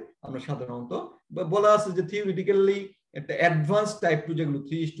 এর ক্ষেত্রে আমরা সাধারণত বলা আছে যে থিওরিটিক্যালি একটা অ্যাডভান্স টাইপ 2 যেগুলো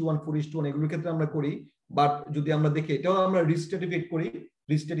 3:1 4:1 এগুলোর ক্ষেত্রে আমরা করি। বাট যদি আমরা দেখি এটাও আমরা রিস্ক স্ট্র্যাটিফাই করি,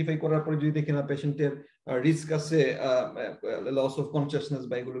 রিস্ক স্ট্র্যাটিফাই করার পরে যদি দেখি না পেশেন্টের রিস্ক আছে লস অফ কনসিয়াসনেস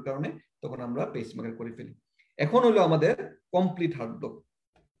বা এগুলোর কারণে, তখন আমরা পেসমেকার করে ফেলি। এখন হলো আমাদের complete heart block.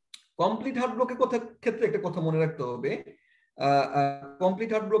 Complete heart ব্লকের ক্ষেত্রে একটা কথা মনে রাখতে হবে, কমপ্লিট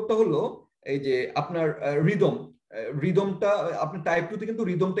হার্ট ব্লকটা হলো এই যে আপনার রিদমটা আপনার টাইপ 2 তে কিন্তু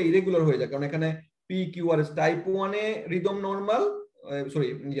রিদমটা ইরেগুলার হয়ে যায়, কারণ এখানে পি কিউআরএস টাইপ 1 এ রিদম নরমাল,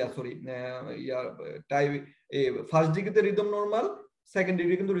 টাইপ ফার্স্ট ডিগ্রিতে রিদম নরমাল, সেকেন্ড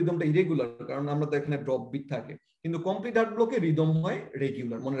ডিগ্রি কিন্তু রিদমটা ইরেগুলার, কারণ আমরা তো এখানে ড্রপ বিট থাকে। কিন্তু কমপ্লিট হার্ট ব্লকে রিদম হয়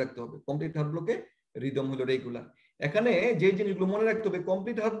রেগুলার, মনে রাখতে হবে কমপ্লিট হার্ট ব্লকে রিদম হলো রেগুলার। এখানে যে জিনিসগুলো মনে রাখতে হবে,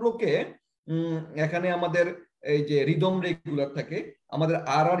 কমপ্লিট হার্ট ব্লকে এখানে আমাদের এই যে রিদম রেগুলার থাকে, আমাদের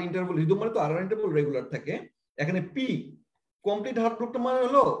আর ইন্টারভ্যাল, রিদম মানে তো আর ইন্টারভ্যাল রেগুলার থাকে। এখানে পি কমপ্লিট হার্ট ব্লকটা মানে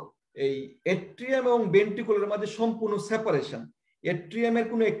হলো এই এট্রিয়াম এবং ভেন্ট্রিকুলারের মাঝে সম্পূর্ণ সেপারেশন। এট্রিয়ামের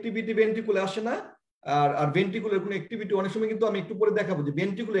কোনো অ্যাক্টিভিটি ভেন্ট্রিকুলে আসে না, আর ভেন্ট্রিকুলার কোনো অ্যাক্টিভিটি অনেক সময় কিন্তু আমি একটু পরে দেখাবো যে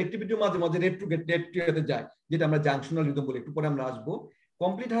ভেন্ট্রিকুলার অ্যাক্টিভিটি মাঝে মাঝে রেট্রিয়াতে যায়, যেটা আমরা জাংশনাল রিদম বলি, একটু পরে আমরা আসবো।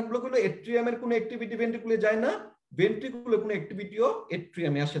 কমপ্লিট হার্ট ব্লক হলো এট্রিয়ামের কোনো অ্যাক্টিভিটি ভেন্ট্রিকুলে যায় না, ভেন্ট্রিকুলার কোনো অ্যাক্টিভিটিও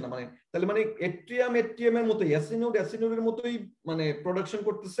এট্রিয়ামে আসে না। মানে তাহলে মানে এট্রিয়ামের মতোই অ্যাসিনোডের মতোই মানে প্রোডাকশন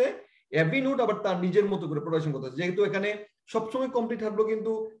করতেছে, অ্যাভিনোড আবার তার নিজের মতো করে প্রোডাকশন করতেছে। যেহেতু এখানে সবসময় কমপ্লিট হার্ট ব্লক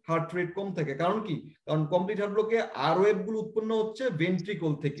কিন্তু হার্ট রেট কম থাকে, কারণ কি, কারণ কমপ্লিট হার্ট ব্লকে আরওএফ গুলো উৎপন্ন হচ্ছে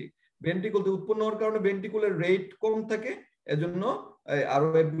ভেন্ট্রিকল থেকে, ভেন্ট্রিকল থেকে উৎপন্ন হওয়ার কারণে ভেন্ট্রিকুলের রেট কম থাকে, এজন্য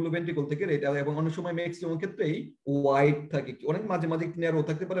আরওএফ গুলো ভেন্ট্রিকল থেকে রেট, এবং অনেক সময় ম্যাক্সিমাম ক্ষেত্রেই ওয়াইড থাকে, অনেক মাঝে মাঝে ন্যারো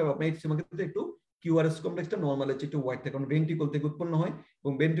থাকতে পারে, ম্যাক্সিমাম ক্ষেত্রে একটু কিউআরএস কমপ্লেক্সটা নরমাল হচ্ছে একটু ওয়াইড থাকে, কারণ ভেন্ট্রিকল থেকে উৎপন্ন হয়।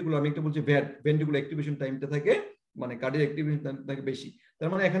 এবং ভেন্ট্রিকুলার আমি একটা বলছি ভেন্ট্রিকুলার অ্যাক্টিভেশন টাইমটা থাকে মানে কার্ডিয়াক অ্যাক্টিভিটি থেকে বেশি। তার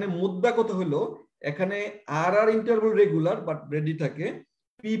মানে এখানে মুদ্রা কত হলো, এখানে আর ইন্টারভাল রেগুলার বাট রেডি থাকে,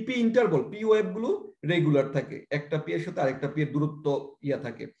 পিপি ইন্টারভাল পি ওয়েভ গুলো রেগুলার থাকে, একটা পি এর সাথে আরেকটা পি এর দূরত্ব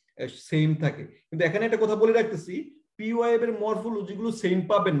থাকে, সেম থাকে। কিন্তু এখানে একটা কথা বলে রাখতেছি, পি ওয়েভ এর মরফোলজি গুলো সেম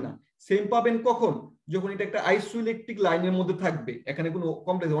পাবেন না। সেম পাবেন কখন, যখন এটা একটা আইসোইলেকট্রিক লাইনের মধ্যে থাকবে, এখানে কোনো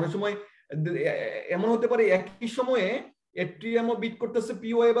কমপ্লেক্স। অনেক সময় এমন হতে পারে একই সময়ে এট্রিয়ামও বিট করতেছে, পি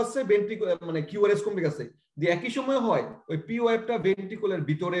ওয়েভ আছে, মানে কিউআরএস কমপ্লেক্স আছে, যে একই সময় হয় ওই পি ওয়েভটা ভেন্ট্রিকুলার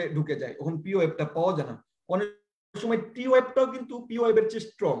ভিতরে ঢুকে যায়, তখন পি ওয়েভটা পাওয়া যায় না। অনেক সময় টি ওয়েভটাও কিন্তু পি ওয়েভের চেয়ে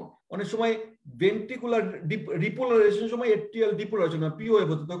স্ট্রং। অনেক সময় ভেন্ট্রিকুলার রিপোলারাইজেশন সময় এট্রিয়াল ডিপোলারাইজেশন পি ওয়েভ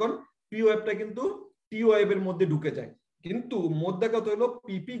হতো, তখন পি ওয়েভটা কিন্তু টি ওয়েভের মধ্যে ঢুকে যায়। কিন্তু মোদ্দা কথা হলো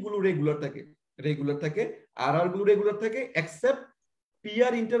পিপি গুলো রেগুলার থাকে, আর গুলো রেগুলার থাকে, এক্সেপ্ট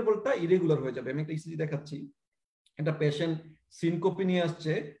পিআর ইন্টারভালটা ইরেগুলার হয়ে যাবে। আমি একটা ইসিজি দেখাচ্ছি। একটা পেশেন্ট সিনকোপি নিয়ে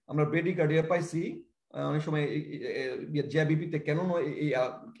আসছে, আমরা ব্রেডিকার্ডিয়া পাইছি। অনেক সময় জিআবিপিতে কেন নয়,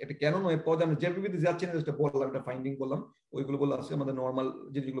 এটা কেন নয় পদ, আমরা জিআবিপিতে যাচ্ছি না, যেটা বললাম, একটা ফাইন্ডিং বললাম, ওইগুলো বলে আসছে আমাদের নর্মাল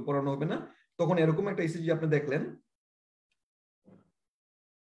যেগুলো পড়ানো হবে না। তখন এরকম একটা ইসিজি আপনি দেখলেন,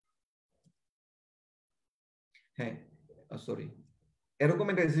 হ্যাঁ সরি, এরকম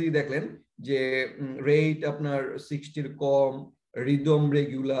একটা ইসিজি দেখলেন যে রেট আপনার 60 কম, রিদম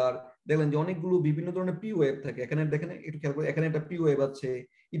রেগুলার, দেখলেন যে অনেকগুলো বিভিন্ন ধরনের পি ওয়েভ থাকে। এখানে দেখেন একটু খেয়াল করে, এখানে একটা পি ওয়েভ আছে,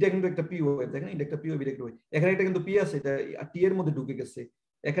 এটা কিন্তু একটা পি ওয়েভ, দেখেন এটা একটা পি ওয়েভ, এটা একটা ওয়েভ, এখানে এটা কিন্তু পি আছে, এটা টি এর মধ্যে ঢুকে গেছে,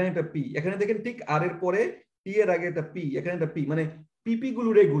 এখানে একটা পি, এখানে দেখেন ঠিক আর এর পরে টি এর আগে একটা পি, এখানে একটা পি, মানে পিপি গুলো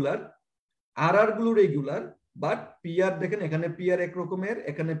রেগুলার, আর গুলো রেগুলার, বাট পিআর দেখেন এখানে পিআর এক রকমের,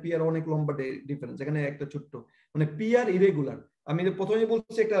 এখানে পিআর অনেক লম্বা ডিফারেন্স, এখানে একটা ছোট্ট, মানে পিআর ইরেগুলার। আমি প্রথমে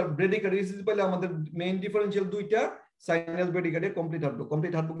বলছি একটা ব্রেডিকার্ডিয়া ইসিজি পেলে আমাদের মেইন ডিফারেন্সিয়াল দুইটা, সাইনাস ব্রেডিকার্ডিয়া, কমপ্লিট হার্টবুক।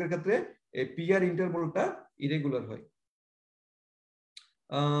 কমপ্লিট হার্টবুকের ক্ষেত্রে পিআর ইন্টারভালটা ইরেগুলার হয়।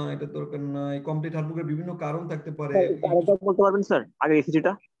 এটা দরকার নাই। কমপ্লিট হার্টবুকের বিভিন্ন কারণ থাকতে পারে। আরেকবার বলতে পারবেন স্যার আগে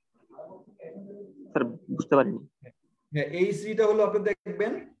ইসিজিটা? স্যার বুঝতে পারিনি। হ্যাঁ, এই ইসিজিটা হলো আপনি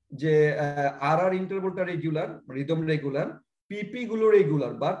দেখবেন যে আর ইন্টারভালটা রেগুলার, রিদম রেগুলার, পিপি গুলো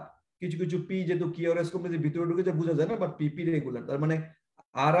রেগুলার, বাট কিছু কিছু পি যেহেতু কিউআরএস কমপ্লেক্সের ভিতরে ঢুকে যায় বোঝা যায় না, বাট পিপি রেগুলার। তার মানে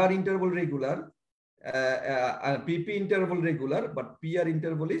আর interval regular, PP interval regular, but PR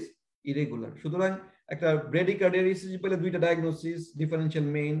interval is irregular. সুতরাং একটা ব্রেডিকার্ডিয়া ইসিজি পেলে দুইটা diagnosis, differential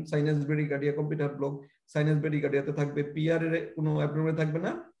main, sinus ব্রেডিকার্ডিয়া, complete heart block. Sinus ব্রেডিকার্ডিয়াতে থাকবে পিআর এর কোনো অ্যাবনর্মালিটি থাকবে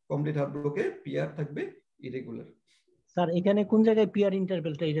না, কমপ্লিট হার্ট ব্লকে পিআর থাকবে ইরেগুলার। স্যার এখানে কোন জায়গায় পিআর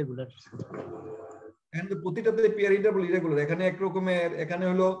ইন্টারভ্যালটা ইরেগুলার? এখানে প্রতিটাতে পিআর ইন্টারভাল ইরেগুলার। এখানে এক রকমের, এখানে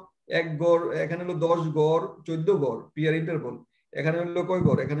হলো 1 গড়, এখানে হলো 10 গড়, 14 গড় পিআর ইন্টারভাল, এখানে হলো কয়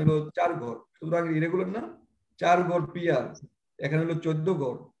গড়, এখানে হলো 4 গড়, সুতরাং ইরেগুলার না। 4 গড় পিআর, এখানে হলো 14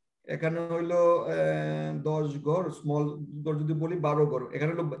 গড়, এখানে হলো 10 গড়, স্মল গড় যদি বলি 12 গড়,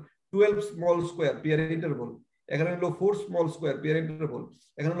 এখানে হলো 12 স্মল স্কোয়ার পিআর ইন্টারভাল, এখানে হলো 4 স্মল স্কোয়ার পিআর ইন্টারভাল,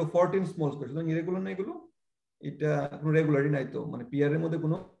 এখানে হলো 14 স্মল স্কোয়ার। সুতরাং ইরেগুলার না এগুলো, এটা কোনো রেগুলারিটি নাই। তো মানে পিআর এর মধ্যে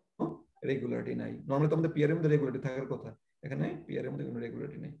কোনো রেগুলারিটি নাই। নরমালি তো আমাদের পিআর এর মধ্যে রেগুলারিটি থাকার কথা, এখানে পিআর এর মধ্যে কোনো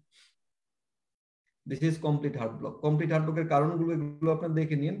রেগুলারিটি নাই। This is complete heart block. Complete heart ব্লকের কারণগুলো এগুলো আপনারা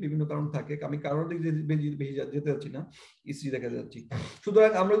দেখে নিন, বিভিন্ন কারণ থাকে, আমি কারণ দিকে বেশি যেতে যাচ্ছি না, ইসি দেখা যাচ্ছি।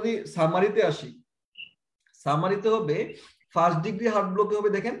 সুতরাং আমরা যদি সামারিতে আসি, সামারিতে হবে ফার্স্ট ডিগ্রি হার্ট ব্লকে হবে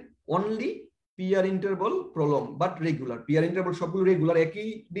দেখেন only PR interval prolong but regular. PR interval সবগুলো রেগুলার, একই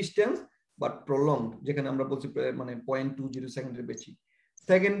ডিসটেন্স বাট প্রলং, যেখানে আমরা বলছি মানে 0.20 সেকেন্ডের বেশি।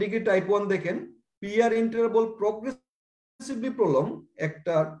 সেকেন্ড ডিগ্রি টাইপ 1 দেখেন পিআর ইন্টারভাল প্রগ্রেসিভলি প্রলং,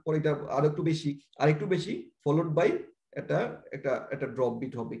 একটা পরে এটা আরেকটু বেশি ফলোড বাই একটা ড্রপ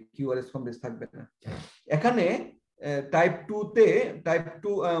বিট হবে, কিউআরএস কমপ্লেক্স থাকবে না। এখানে টাইপ 2 তে, টাইপ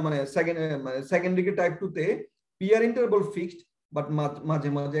 2 মানে সেকেন্ড ডিগ্রি টাইপ 2 তে পিআর ইন্টারভাল ফিক্সড, বাট মাঝে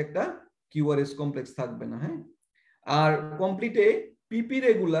মাঝে একটা কিউআরএস কমপ্লেক্স থাকবে না। হ্যাঁ, আর কমপ্লিটে পিপি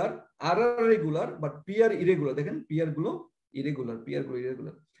regular, R regular, but PR irregular. দেখেন পিআর গুলো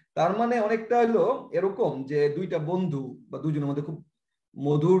ইরেগুলার। তার মানে অনেকটা হলো এরকম যে দুইটা বন্ধু বা দুইজনের মধ্যে খুব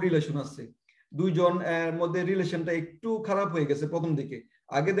মধুর রিলেশন আছে, দুইজন মধ্যে রিলেশনটা একটু খারাপ হয়ে গেছে প্রথম দিকে।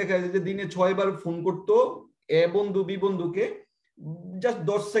 আগে দেখা যায় যে দিনে 6 বার ফোন করতো এ বন্ধু বি বন্ধুকে, জাস্ট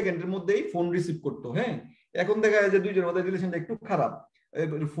 10 সেকেন্ডের মধ্যেই ফোন রিসিভ করতো। হ্যাঁ, এখন দেখা যায় যে দুইজনের মধ্যে রিলেশনটা একটু খারাপ।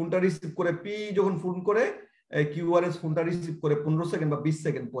 ফোনটা রিসিভ করে, পি যখন ফোন করে, কিউআরএস ফোনটা রিসিভ করে 15 সেকেন্ড বা 20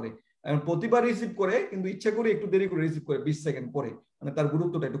 সেকেন্ড পরে। প্রতিবার রিসিভ করে, কিন্তু ইচ্ছা করে একটু দেরি করে রিসিভ করে 20 সেকেন্ড পরে, মানে তার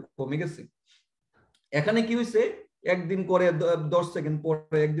গুরুত্বটা একটু কমে গেছে। এখানে কি হয়েছে, একদিন করে 10 সেকেন্ড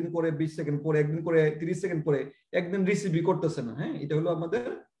পরে, একদিন করে 20 সেকেন্ড পরে, একদিন করে 30 সেকেন্ড পরে, একদিন রিসিভই করতেছে না। হ্যাঁ, এটা হলো আমাদের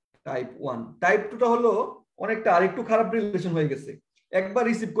টাইপ 1। টাইপ 2টা হলো অনেকটা আরেকটু খারাপ রিলেশন হয়ে গেছে, একবার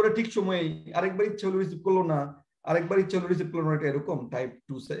রিসিভ করে ঠিক সময়ে, আরেকবার ইচ্ছা হলো রিসিভ করলো না, আরেকবার ইচ্ছা হলো রিসিভ করলো না, এটা এরকম টাইপ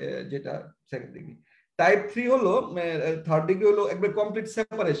 2 যেটা সেকেন্ড ডিগ্রি। টাইপ 3 হলো থার্ড ডিগ্রি হলো একবার কমপ্লিট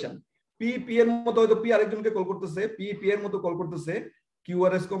সেপারেশন। পি পি এর মতো হয়তো পি আরেকজনকে কল করতেছে, পি পি এর মতো কল করতেছে,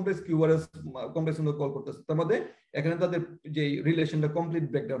 কিউআরএস কমপ্লেক্স কিউআরএস কমপ্লেক্স মতো কল করতেছে। তার মধ্যে এখানে তাদের যে রিলেশনটা কমপ্লিট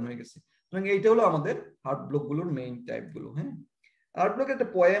ব্রেকডাউন হয়ে গেছে। সুতরাং এইটা হলো আমাদের হার্ট ব্লক গুলোর মেইন টাইপ গুলো। হ্যাঁ, হার্ট ব্লক একটা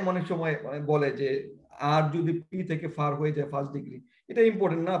পোয়েম অনেক সময় বলে যে আর যদি পি থেকে ফার হয়ে যায় ফার্স্ট ডিগ্রি, এটা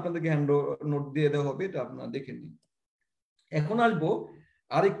ইম্পর্টেন্ট না, আপনাদেরকে হ্যান্ড নোট দিয়ে দেওয়া হবে, এটা আপনারা দেখে নিন। এখন আসবো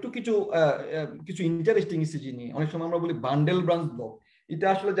আর একটু কিছু ইন্টারেস্টিং ইসিজি নিয়ে। অনেক সময় আমরা বলি বান্ডেল ব্রাঞ্চ ব্লক, এটা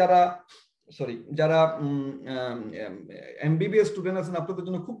আসলে যারা এমবিবিএস স্টুডেন্ট আছেন আপনাদের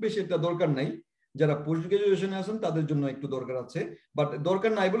জন্য খুব বেশি এটা দরকার নাই, যারা পোস্ট গ্রাজুয়েশনে আছেন তাদের জন্য একটু দরকার আছে, বাট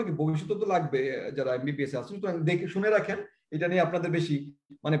দরকার নাই বলে কি ভবিষ্যতে তো লাগবে যারা এমবিবিএস আছেন। তো দেখে শুনে রাখেন, এটা নিয়ে আপনাদের বেশি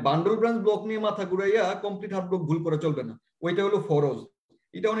মানে বান্ডেল ব্রাঞ্চ ব্লক নিয়ে মাথা ঘুরাইয়া কমপ্লিট হার্ট ব্লক ভুল করে চলবে না। ওইটা হলো ফরজ,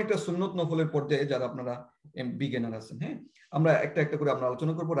 এটা অনেকটা সুন্নত নফলের পর্যায়ে যারা আপনারা বিগিনার আছেন। হ্যাঁ, আমরা একটা করে আমরা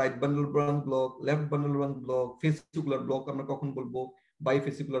আলোচনা করবো। Right bundle branch block, left bundle branch block, fascicular block আমরা কখন বলবো,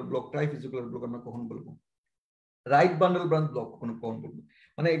 বাইফেসিকুলার ব্লক, ট্রাইফেসিকুলার ব্লক আমরা কখন বলবো, রাইট বান্ডেল ব্রাঞ্চ ব্লক কখন বলবো।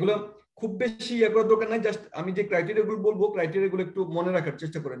 মানে এগুলো খুব বেশি ইয়ে করার দরকার নাই, জাস্ট আমি যে ক্রাইটেরিয়া গুলো বলবো ক্রাইটেরিয়া গুলো একটু মনে রাখার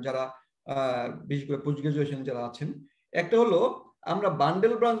চেষ্টা করেন যারা বিশেষ করে পোস্ট গ্রাজুয়েশন যারা আছেন। একটা হলো আমরা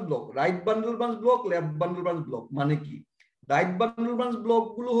bundle branch block, right bundle branch block, left bundle branch block মানে কি? রাইট বান্ডেল ব্রাঞ্চ ব্লক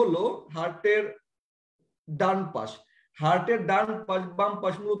গুলো হলো হার্টের ডান পাশ, হার্টের ডান পাশ বাম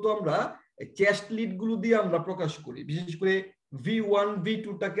পাশ মূলত আমরা চেস্ট লিড গুলো দিয়ে আমরা প্রকাশ করি। বিশেষ করে V1 V2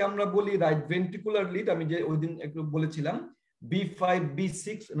 টাকে আমরা বলি রাইট ভেন্ট্রিকুলার লিড, আমি যে ওই দিন একটু বলেছিলাম B5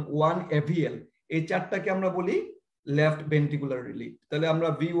 B6 1 AVL, এই চারটাকে আমরা বলি লেফট ভেন্ট্রিকুলার লিড। তাহলে আমরা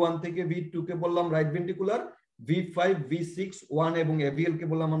V1 থেকে V2 কে বললাম রাইট ভেন্ট্রিকুলার, V5 V6 1 এবং AVL কে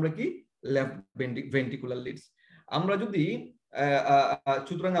বললাম আমরা কি লেফট ভেন্ট্রিকুলার লিডস। আমরা যদি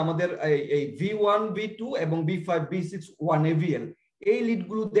সুতরাং আমাদের এই V1 V2 এবং B5 B6 1 AVL এই লিড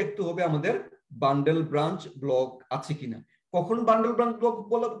গুলো দেখতে হবে আমাদের বান্ডেল ব্রাঞ্চ ব্লক আছে কিনা। কখন বান্ডেল ব্রাঞ্চ ব্লক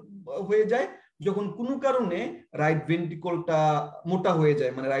বলা হয়ে যায়? যখন কোনো কারণে রাইট ভেন্ট্রিকলটা মোটা হয়ে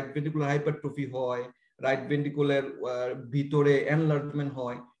যায়, মানে রাইট ভেন্ট্রিকুলার হাইপারট্রফি হয়, রাইট ভেন্ট্রিকুলার ভিতরে এনলার্জমেন্ট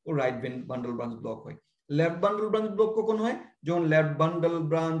হয়, ও রাইট বান্ডেল ব্রাঞ্চ ব্লক হয়। লেফট বান্ডেল ব্রাঞ্চ ব্লক কখন হয়? যখন লেফট বান্ডেল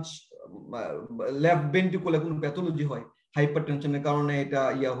ব্রাঞ্চ লেফট ভেন্ট্রিকুলে কোনো প্যাথোলজি হয়, হাইপারটেনশনের কারণে এটা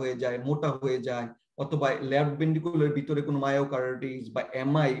ইয়া হয়ে যায়, মোটা হয়ে যায়, অথবা লেফট ভেন্ট্রিকুলের ভিতরে কোনো মায়োকার্ডিটিস বা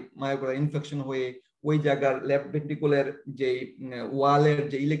এমআই মায়োকার্ডিয়াল ইনফেকশন হয়ে ওই জায়গার লেফট ভেন্ট্রিকুলের যে ওয়ালের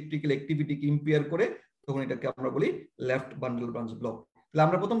যে ইলেকট্রিক্যাল অ্যাক্টিভিটিকে ইম্পেয়ার করে, তখন এটাকে আমরা বলি লেফট বান্ডেল ব্রাঞ্চ ব্লক। তাহলে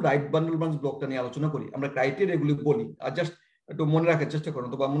আমরা প্রথম রাইট বান্ডেল ব্রাঞ্চ ব্লকটা নিয়ে আলোচনা করি, আমরা ক্রাইটেরিয়া এগুলো বলি, আর জাস্ট একটু মনে রাখার চেষ্টা করুন।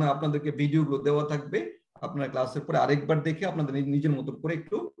 অথবা মনে আপনাদেরকে ভিডিওগুলো দেওয়া থাকবে, আপনারা ক্লাসের পরে আরেকবার দেখে আপনাদের নিজের মতো করে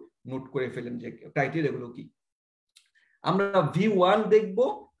একটু নোট করে ফেলেন যে ক্রাইটেরিয়া গুলো কি। আমরা V1 দেখবো,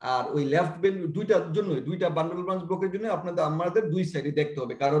 আর ওই লেফট দুইটার জন্য, দুইটা বান্ডেল ব্রাঞ্চ ব্লকের জন্য আমাদের দুই সাইডে দেখতে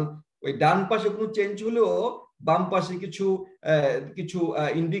হবে, কারণ ওই ডান পাশে কোনো চেঞ্জ হলেও বাম পাশে কিছু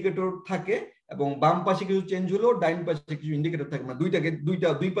ইন্ডিকেটর থাকে, এবং বাম পাশে কিছু চেঞ্জ হলেও ডাইন পাশে কিছু ইন্ডিকেটর থাকে, মানে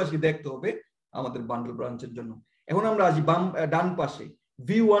দুই পাশে দেখতে হবে আমাদের বান্ডেল ব্রাঞ্চের জন্য। এখন আমরা আসি ডান পাশে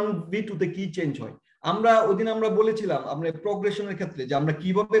V1 V2 তে কি চেঞ্জ হয়। আমরা ওদিন আমরা বলেছিলাম আমরা প্রোগ্রেশনের ক্ষেত্রে যে আমরা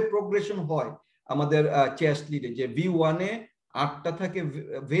কিভাবে প্রোগ্রেশন হয় আমাদের চেস্ট লিডে, যে V1 এ 8টা থাকে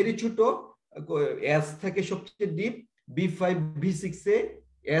ভেরি ছোট, S থাকে সবচেয়ে ডিপ, B5 B6 এ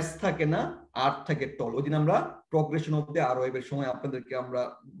S থাকে না, 8 থাকে টল। ওইদিন আমরা প্রোগ্রেশন অফ দ্য ROF এর সময় আপনাদেরকে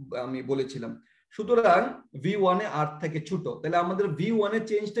আমি বলেছিলাম। সুতরাং V1 এ 8 থাকে ছোট, তাহলে আমাদের V1 এর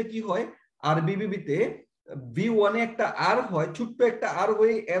চেঞ্জটা কি হয়? RBBB তে V1 এ একটা R হয়, ছোট্ট একটা R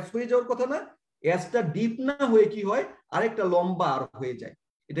হয়ে S হয়ে যাওয়ার কথা না, S টা ডিপ না হয়ে কি হয় আরেকটা লম্বা R হয়ে যায়,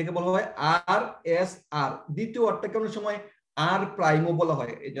 এটাকে বলা হয় RSR। দ্বিতীয় আরটাকে অনেক সময় R প্রাইমও বলা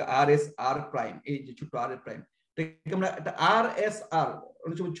হয়, এই যে RSR প্রাইম, এই যে ছোট R এর প্রাইম, এটাকে আমরা একটা RSR,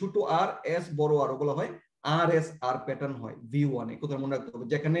 অনেক সময় ছোট R S বড় R বলা হয়, RSR প্যাটার্ন হয় V1 এ। কথা মনে রাখতে হবে,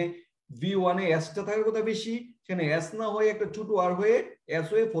 যেখানে V1 এ S টা থাকার কথা বেশি, সেখানে S না হয়ে একটা ছোট R হয়ে S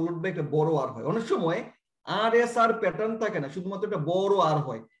হয়ে ফলোড বাই একটা বড় R হয়। অনেক সময় RSR প্যাটার্ন থাকে না, শুধুমাত্র একটা বড় R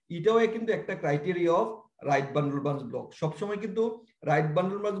হয়। এটাও কিন্তু একটা criteria of right bundle branch block. সবসময় কিন্তু রাইট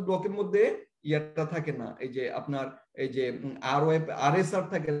বান্ডেল ব্রাঞ্চ ব্লকের মধ্যে ইয়ারটা থাকে না, এই যে আপনার এই যে RSR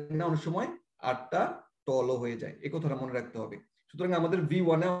থাকে না, অনেক সময় আরটা টলও হয়ে যায়, এই কথাটা মনে রাখতে হবে। সুতরাং আমাদের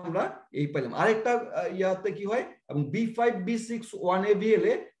V1 এ আমরা এই পাইলাম। আরেকটা ইয়াতে কি হয়, এবং B5 B6 1 AVL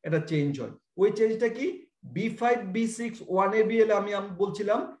এ এটা চেঞ্জ হয়। ওই চেঞ্জটা কি? B5 B6 1 AVL এ আমি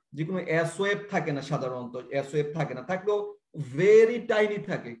বলছিলাম যে কোনো SOF থাকে না, সাধারণত SOF থাকে না, থাকলেও ভেরি টাইনি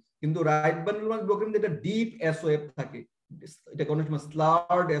থাকে, কিন্তু রাইট বান্ডেল ব্রাঞ্চ ব্লকের মধ্যে এটা ডিপ SOF থাকে, এটাকে অনেক সময়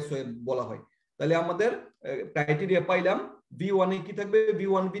স্লার্ড SOF বলা হয়। তাহলে আমাদের ক্রাইটেরিয়া পাইলাম, V1 এ কি থাকবে?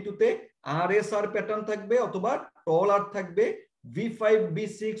 V1 V2 তে RSR প্যাটার্ন থাকবে অথবা টল R থাকবে। V5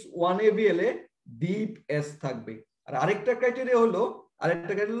 B6 1 AVL a deep S থাকবে। আর আরেকটা ক্রাইটেরিয়া হলো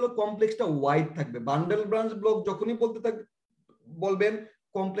কমপ্লেক্সটা ওয়াইড থাকবে। বান্ডেল ব্রাঞ্চ ব্লক যখনই বলবেন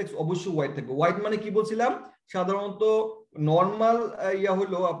কমপ্লেক্স অবশ্যই ওয়াইড থাকবে। ওয়াইড মানে কি বলছিলাম, সাধারণত নর্মাল ইয়া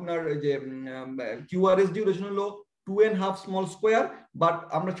হলো আপনার যে কিউআরএস ডিউরেশন হলো 2.5 স্মল স্কোয়ার, বাট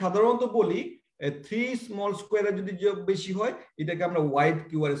আমরা সাধারণত বলি 3 স্মল স্কোয়ারের যদি বেশি হয় এটাকে আমরা ওয়াইড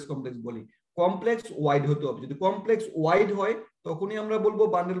কিউআরএস কমপ্লেক্স বলি। কমপ্লেক্স ওয়াইড হতে হবে, যদি কমপ্লেক্স ওয়াইড হয় তখনই আমরা বলবো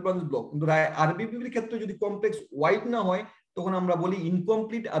বান্ডেল ব্রাঞ্চ ব্লক। কিন্তু আরবিবির ক্ষেত্রে যদি কমপ্লেক্স ওয়াইড না হয় তখন আমরা বলি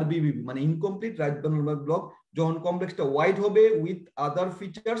ইনকমপ্লিট আরবিবিবি, মানে incomplete right bundle branch block. যখন কমপ্লেক্সটা ওয়াইড হবে উইথ আদার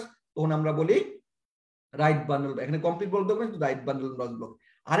ফিচার্স তখন আমরা বলি রাইট বান্ডেল, এখানে কমপ্লিট বলতে হবে রাইট বান্ডেল ব্রাঞ্চ ব্লক।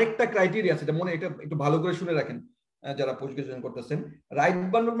 আরেকটা ক্রাইটেরিয়া আছে, এটা মনে এটা একটু ভালো করে শুনে রাখেন যারা পোস্ট গ্রাজুয়েশন করতেছেন। রাইট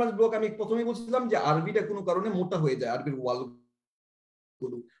বান্ডেল ব্রাঞ্চ ব্লক আমি প্রথমেই বলছিলাম যে আরবিটা কোনো কারণে মোটা হয়ে যায়, আরবির ওয়াল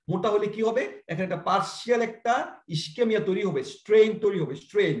মোটা হলে কি হবে, এখানে একটা পার্সিয়াল একটা ইস্কেমিয়া তৈরি হবে, স্ট্রেইন তৈরি হবে।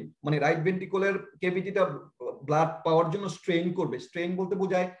 স্ট্রেইন মানে রাইট ভেন্ট্রিকুলার ক্যাভিটিটা ব্লাড পাওয়ার জন্য স্ট্রেইন করবে। স্ট্রেইন বলতে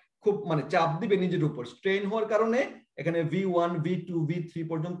বোঝায় খুব মানে চাপ দিবে নিজের উপর। স্ট্রেইন হওয়ার কারণে এখানে V1 V2 V3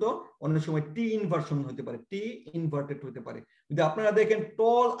 পর্যন্ত অনেক সময় টি ইনভার্সন হতে পারে, টি ইনভার্টেড হতে পারে। যদি আপনারা দেখেন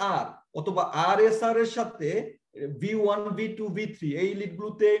টল আর অথবা RSR এর সাথে V1 V2 V3 এই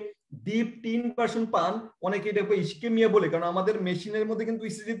লিডগুলোতে ডিপ টি ইনভার্সন পান, অনেকে এটা ইস্কেমিয়া বলে, কারণ আমাদের মেশিনের মধ্যে কিন্তু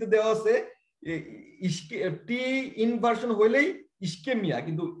ইসিজিতে দেওয়া আছে টি ইনভার্সন হইলেই ইস্কেমিয়া,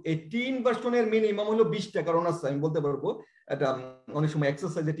 কিন্তু এই টি ইনভার্সনের মিনিমাম হলো 20টা কারণ আছে, আমি বলতে পারবো। এটা অনেক সময়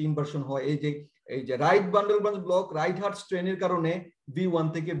এক্সারসাইজে টি ইনভার্সন হয়। এই যে right bundle branch block right heart স্ট্রেনের কারণে V1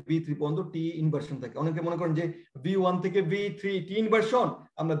 থেকে V3 পর্যন্ত টি ইনভার্সন থাকে। অনেকে মনে করেন যে V1 থেকে V3 টি ইনভার্সন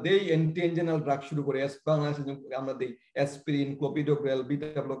আমরা দেই অ্যান্টি এনজেনাল ড্রাগ শুরু করে বাংলাদেশে আমরা দেই অ্যাসপিরিন, ক্লোপিডোগ্রেল,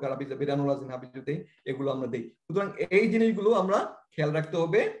 বিটা ব্লকার, বিরানোলাজিন, হাবিজুতে, এগুলো আমরা দেই। সুতরাং এই জিনিসগুলো আমরা খেয়াল রাখতে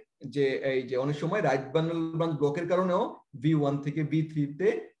হবে যে এই যে অনেক সময় রাইট বান্ডেল ব্রাঞ্চ ব্লকের কারণেও V1 থেকে V3 তে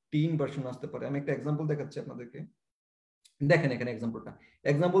টি ইনভার্সন আসতে পারে। আমি একটা এক্সাম্পল দেখাচ্ছি আপনাদেরকে, দেখেন এখানে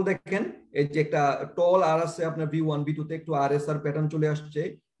এক্সাম্পল দেখেন। এই যে একটা টল আর আছে আপনার V1 V2 তে একটু RSR প্যাটার্ন চলে আসছে।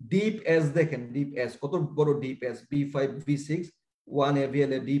 ডিপ এস দেখেন, ডিপ এস কত বড়, deep S B5 V6 1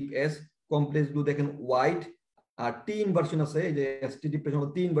 AVL এর ডিপ এস। কমপ্লেক্স গুলো দেখেন ওয়াইড, আর টি ইনভার্সন আছে এই যে ST ডিপ্রেশন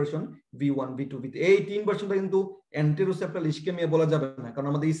টি ইনভার্সন V1 V2 V3। এই টি ইনভার্সনটা কিন্তু অ্যান্টেরোসেপ্টাল ইস্কেমিয়া বলা যাবে না, কারণ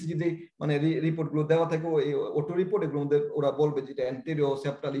আমাদের ইসিজি তে মানে রিপোর্ট গুলো দেওয়া থাকে অটো রিপোর্ট, এগুলোর মধ্যে ওরা বলবে যে এটা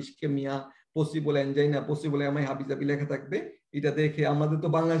অ্যান্টেরোসেপ্টাল ischaemia, possible angina, possible MI হাবিজাবি লেখা থাকবে। এটা দেখে আমাদের তো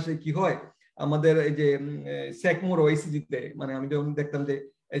বাংলাদেশে কি হয়, আমাদের এই যে সেকমোর ইসিজিতে মানে আমি যখন দেখতাম যে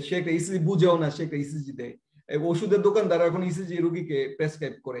সে একটা ইসিজি বুঝেও না, সে একটা ইসিজি দেয়। ওষুধের দোকানদার এখন ইসিজি রোগীকে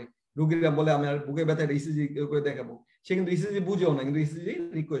প্রেসক্রাইব করে, রোগীরা বলে আমি আর বুকে ব্যথা ইসিজি করে দেখাবো, সে কিন্তু ইসিজি বুঝেও না, কিন্তু ইসিজি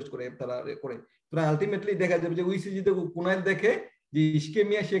রিকোয়েস্ট করে তারা করে। সুতরাং আলটিমেটলি দেখা যাবে যে ইসিজিতে কোনায় দেখে যে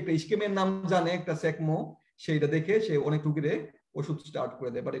ইস্কেমিয়া, সে একটা ইস্কেমিয়ার নাম জানে, একটা সেকমো, সেইটা দেখে সে অনেক রোগীরে ওষুধ স্টার্ট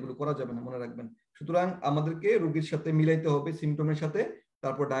করে দেয়, বাট এগুলো করা যাবে না, মনে রাখবেন। সুতরাং আমাদেরকে রোগীর সাথে মিলাইতে হবে, সিমটমের সাথে,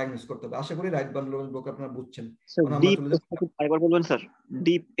 তারপর ডায়াগনোস করতে হবে। আশা করি রাইট বান্ডেল ব্লক আপনারা বুঝছেন। আরেকবার বলবেন sir,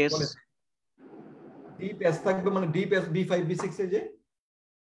 deep S. Deep S থাকবে মানে ডিপ এস B5 B6 এ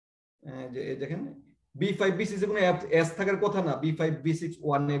যে দেখেন B5 B6 এ কোনো এস থাকার কথা না, B5 B6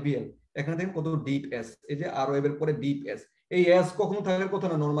 1 AVL, এখানে দেখেন কত ডিপ এস, এই যে আর এর পরে ডিপ এস, এই এস কখনো থাকার কথা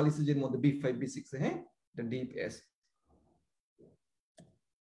না নরমাল ইসিজির মধ্যে B5 B6 এ। হ্যাঁ, এটা ডিপ এস।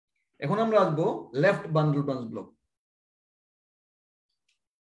 এখন আমরা আসবো লেফট বান্ডেল ব্রাঞ্চ ব্লক।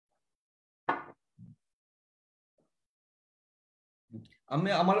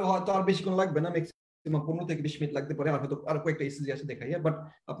 আমার হয়তো আর বেশিক্ষণ লাগবে না, ম্যাক্সিমাম 15 থেকে 20 মিনিট লাগতে পারে, আর হয়তো আর কয়েকটা ইসিজি আসে দেখাই, বাট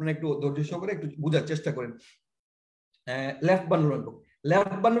আপনারা একটু ধৈর্য সহকারে একটু বোঝার চেষ্টা করেন। Left bundle branch block,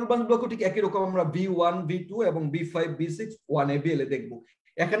 left bundle branch block ঠিক একই রকম আমরা V1 V2 এবং B5 B6 1 AVL এ দেখবো।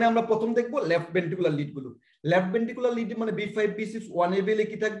 এখানে আমরা প্রথম দেখবো লেফট ভেন্ট্রিকুলার লিড গুলো। লেফট ভেন্ট্রিকুলার লিড মানে B5 B6 1 AVL এ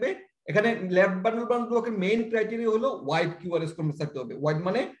কি থাকবে, এখানে লেফট বান্ডেল ব্রাঞ্চ ব্লকের মেইন ক্রাইটেরিয়া হলো ওয়াইড কিউআরএস কমপ্লেক্স থাকতে হবে। ওয়াইড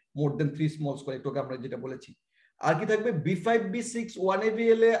মানে মোর দেন 3 স্মল স্কয়ার, একটু আমরা যেটা বলেছি। আর কি থাকবে, B5 B6 1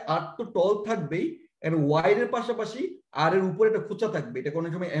 AVL এ আর তো টল থাকবেই, এর ওয়াইড এর পাশাপাশি আর এর উপরে একটা খোঁচা থাকবে, এটা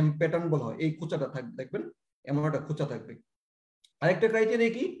অনেক সময় এম প্যাটার্ন বলা হয়, এই খোঁচাটা থাকবে, দেখবেন এমন একটা খোঁচা থাকবে। আরেকটা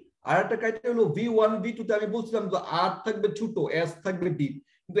ক্রাইটেরিয়া কি, আরেকটা ক্রাইটেরিয়া হলো V1 V2 তে আমি বলছিলাম তো আর থাকবে ছোট, এস থাকবে ডিপ,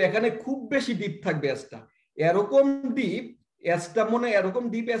 কিন্তু এখানে খুব বেশি ডিপ থাকবে এসটা, এরকম ডিপ এসটা মনে এরকম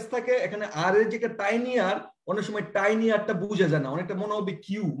ডিপ এস থাকে, এখানে আর এর যে টাইনি আর, অনেক সময় টাইনি আরটা বোঝা যায় না, অনেকটা মনে হবে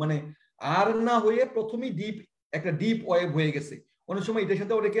কিউ, মানে আর না হয়ে প্রথমেই ডিপ একটা ডিপ ওয়েভ হয়ে গেছে। অনেক সময় এটার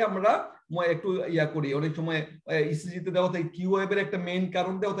সাথে ওটাকে আমরা একটু ইয়া করি, অনেক সময় ইসিজিতে দেওয়া থাকে কিউ ওয়েভের একটা মেইন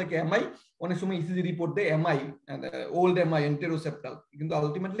কারণ দেওয়া থাকে এমআই, অনেক সময় ইসিজি রিপোর্ট দেয় এমআই, ওল্ড এমআই এন্টেরোসেপ্টাল, কিন্তু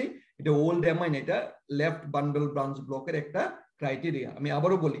আলটিমেটলি এটা ওল্ড এমআই না, এটা লেফট বান্ডেল ব্রাঞ্চ ব্লকের একটা ক্রাইটেরিয়া। আমি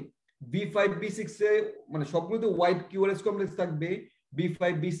আবারও বলি, B5 B6 এ মানে সবগুলোতে ওয়াইড কিউআরএস কমপ্লেক্স থাকবে, B5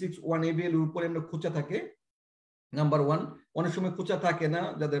 B6 1ABL এর উপরে আমরা খোঁচা থাকে নাম্বার 1, অনেক সময় খোঁচা থাকে না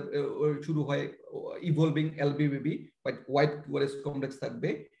যাদের শুরু হয় evolving LBBB but white QRS complex থাকবে,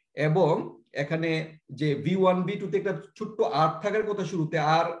 এবং এখানে যে V1 V2 তে একটা ছোট্ট আর থাকার কথা শুরুতে,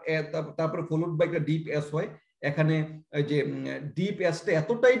 আর তারপরে ফলোড বাই একটা ডিপ এস হয়। এখানে যে ডিপ এসটা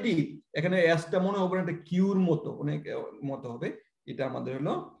এতটাই ডিপ, এখানে এসটা মনে হবে একটা কিউর মতো, অনেক মতো হবে। এটা আমাদের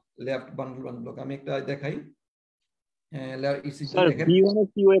হলো লেফট বান্ডল ব্রাঞ্চ ব্লক। আমি একটা দেখাই, স্যার V1 এর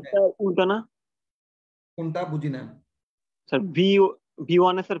কি ওয়েবটা উল্টা না? কোনটা বুঝি না স্যার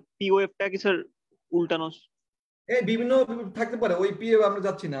V1 এর স্যার পি ওয়েবটা কি স্যার উল্টানো? এই বিভিন্ন থাকতে পারে, ওই পি ওয়েভ আমরা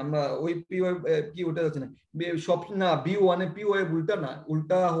যাচ্ছি না, আমরা ওই পি ওয়েভ কি ওটা যাচ্ছি না সব না। B1 এ পি ওয়েভ উল্টা না,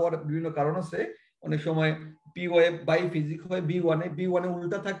 উল্টা হওয়ার বিভিন্ন কারণ আছে। অনেক সময় পি ওয়েভ বাই ফিজিক্স হয় B1 এ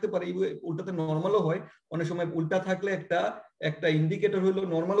উল্টা থাকতে পারে, উল্টাতে নরমালও হয়। অনেক সময় উল্টা থাকলে একটা ইন্ডিকেটর হলো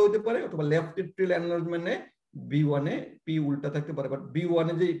নরমালও হতে পারে, অথবা left atrial এনলার্জমেন্টে B1 A P উল্টা থাকতে পারে। বাট B1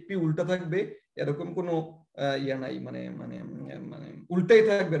 এ যে পি উল্টা থাকবে এরকম কোনো ইয়া নাই, মানে মানে মানে উল্টাই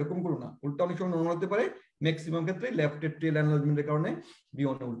থাকবে এরকম কোনো না। উল্টা অনেক সময় নরমাল হতে পারে, ম্যাক্সিমাম ক্ষেত্রে লেফট এট্রিয়াল এনলার্জমেন্টের কারণে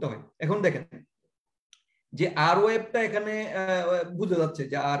B1 এ উল্টা হয়। এখন দেখেন যে আর ওয়েভটা এখানে বোঝা যাচ্ছে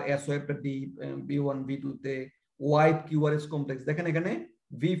যে আর এস ওয়েভটা ডিপ, B1 B2 তে হোয়াইট কিউআরএস কমপ্লেক্স। দেখেন এখানে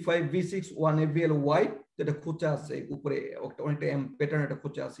V5 V6 1ABL হোয়াইট, যেটা খোঁচা আছে উপরে অনেকটা এম প্যাটার্ন, একটা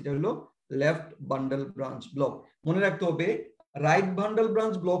খোঁচা আছে, এটা হলো লেফট বান্ডল ব্রাঞ্চ ব্লক। মনে রাখতে হবে রাইট বান্ডল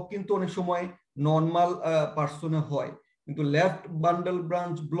ব্রাঞ্চ ব্লক কিন্তু অনেক সময় নরমাল পার্সনে হয়, কিন্তু left bundle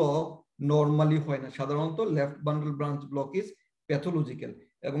branch block normally হয় না। সাধারণত left bundle branch block is pathological.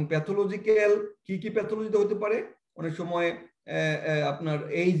 এবং প্যাথোলজিক্যাল কি প্যাথোলজিতে হতে পারে, অনেক সময় আপনার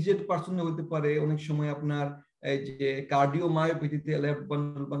এইজড পার্সনে হতে পারে, অনেক সময় আপনার যে কার্ডিওমায়োপ্যাথিতে লেফট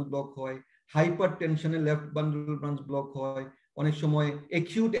বান্ডল ব্রাঞ্চ ব্লক হয়, হাইপার টেনশনে লেফট বান্ডল ব্রাঞ্চ ব্লক হয়, অনেক সময়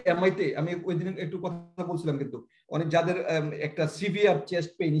একিউট এমআইতে। আমি ওই দিন একটু কথা বলছিলাম, কিন্তু অনেক যাদের একটা severe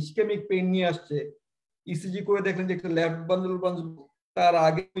chest pain, ischemic pain নিয়ে আসছে, ইসিজি করে দেখলেন যে একটা লেফট বান্ডল ব্রাঞ্চ, তার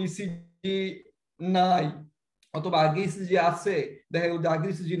আগে ইসিজি নাই অথবা আগে ইসিজি আছে, দেখা গেল যে আগে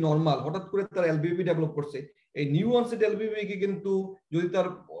ইসিজি নরমাল, হঠাৎ করে তার এলবিবি ডেভেলপ করছে। এই নিউ অনসেট এলবিবি কে কিন্তু যদি তার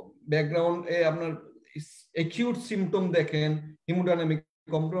ব্যাকগ্রাউন্ড আপনার acute symptom দেখেন, hemodynamic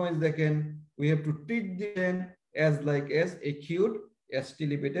compromise দেখেন, we have to treat them as like as acute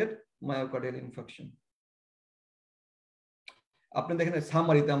ST-elevated myocardial infarction. আপনি দেখেন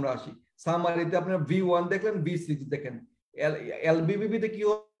সামারিতে আমরা আসি, সামারিতে আপনার V1 দেখলেন, V6 দেখেন, LBBB তে কি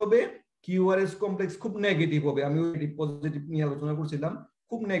হবে, কিউআরএস কমপ্লেক্স খুব নেগেটিভ হবে। আমি পজিটিভ নিয়ে আলোচনা করছিলাম,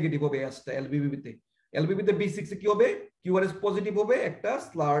 খুব নেগেটিভ হবে এসটা LBBB তে। LBBB তে B6 এ কি হবে, কিউআরএস পজিটিভ হবে, একটা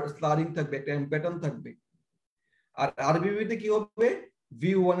স্লারিং থাকবে, একটা প্যাটার্ন থাকবে। আর আরবিবি তে কি হবে,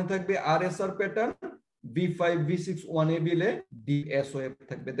 V1 এ থাকবে আরএসআর প্যাটার্ন, V5 V6 1ABL এ DSOF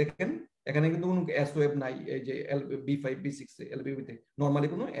থাকবে। দেখেন এখানে কিন্তু কোনো SOF নাই, এই যে B5 B6 এ LBB তে নরমালি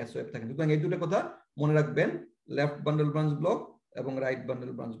কোনো SOF থাকে না। সুতরাং এই দুটো কথা মনে রাখবেন, লেফট বান্ডল ব্রাঞ্চ ব্লক এবং রাইট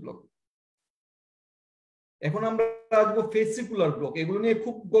বান্ডল ব্রাঞ্চ ব্লক। এখন আমরা আসবো ফেসিকুলার ব্লক। এগুলো নিয়ে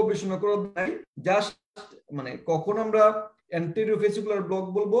খুব গবেষণা করা নাই, জাস্ট মানে কখন আমরা অ্যান্টেরিয়র ফেসিকুলার ব্লক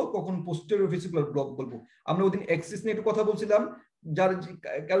বলবো, কখন পোস্টেরিয়র ফেসিকুলার ব্লক বলবো। আমরা ওইদিন এক্সিস নিয়ে একটু কথা বলছিলাম, যার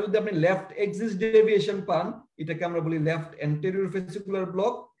কারণ যদি আপনি লেফট এক্সিস ডেভিয়েশন পান, এটাকে আমরা বলি লেফট অ্যান্টেরিয়র ফেসিকুলার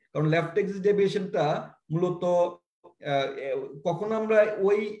ব্লক। কারণ লেফট এক্সিস ডেভিয়েশনটা মূলত কখন আমরা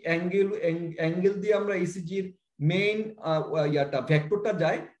ওই অ্যাঙ্গেল দিয়ে আমরা ইসিজির মেইন ভেক্টরটা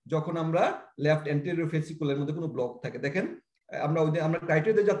যায় যখন আমরা লেফট অ্যান্টেরিয়র ফেসিকুলার মধ্যে কোনো ব্লক থাকে। দেখেন আমরা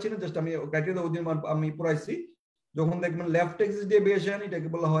ক্রাইটেরিয়াতে যাচ্ছি না, জাস্ট আমি ক্রাইটেরিয়া ওই দিন আমি পড়াইছি। যখন দেখবেন লেফট এক্সিস ডেভিয়েশন, এটাকে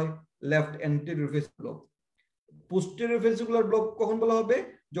বলা হয় left anterior fascicular block. Posterior fascicular block কখন বলা হবে,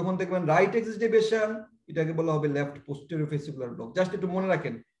 যখন দেখবেন রাইট এক্সিস ডেভিয়েশন, এটাকে বলা হবে left posterior fascicular block. Just একটু মনে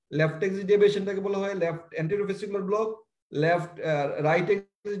রাখেন, লেফট এক্সিস ডেভিয়েশনটাকে বলা হয় left anterior fascicular block, left right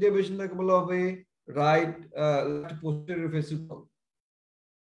axis ডেভিয়েশনটাকে বলা হবে রাইট পোস্টেরিয়র ফেসিকুলার।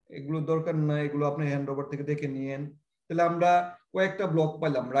 এগুলো দরকার নাই, এগুলো আপনি হ্যান্ড ওভার থেকে দেখে নিয়েন। তাহলে আমরা কয়েকটা ব্লক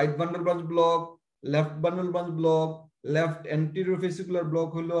পাইলাম, right bundle branch block, left bundle branch block, left anterior fascicular block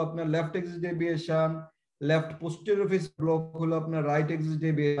হলো আপনার left axis deviation, left posterior fascicular block হলো আপনার রাইট এক্সিস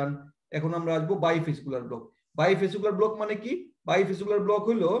ডেভিয়েশন। এখন আমরা আসবো বাইফেসিকুলার ব্লক। বাইফেসিকুলার ব্লক মানে কি, বাইফেসিকুলার ব্লক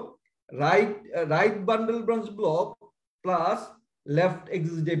হলো right bundle branch block plus left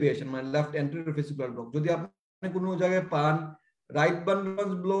axis deviation, মানে লেফট অ্যান্টেরিয়র ফেসিকুলার ব্লক। যদি আপনি কোনো জায়গায় পান রাইট বান্ডল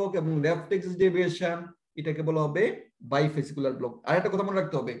ব্রাঞ্চ ব্লক এবং লেফট এক্সিস ডেভিয়েশন, এটাকে বলা হবে বাইফেসিকুলার ব্লক। আর একটা কথা মনে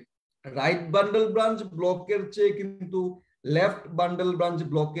রাখতে হবে, রাইট বান্ডল ব্রাঞ্চ ব্লকের চেয়ে কিন্তু লেফট বান্ডল ব্রাঞ্চ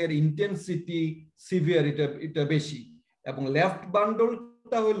ব্লকের ইন্টেন্সিটি সিভিয়ারিটি বেশি। এবং লেফট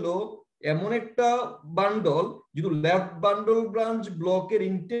বান্ডলটা হলো এমন একটা বান্ডল, যদি লেফট বান্ডল ব্রাঞ্চ ব্লকের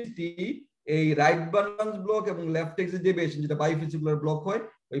ইন্টেন্সিটি এই রাইট বান্ডল ব্লক এবং লেফট এক্সিস ডেভিয়েশন যেটা বাইফেসিকুলার ব্লক হয়,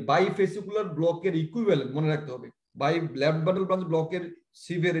 ওই বাইফেসিকুলার ব্লকের ইকুইভ্যালেন্ট মনে রাখতে হবে। লেফট বান্ডল ব্রাঞ্চ ব্লকের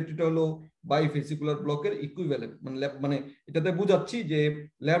সিভিয়ারিটিটা হলো বাইফেসিকুলার ব্লকের ইকুইভ্যালেন্ট, মানে এটাতে বুঝাচ্ছি যে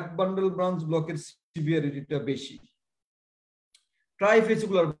লেফট বান্ডল ব্রাঞ্চ ব্লকের সিভিয়ারিটিটা বেশি।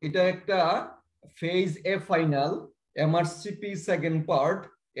 ট্রাইফেসিকুলার এটা একটা ফেজ এ final, MRCP second part,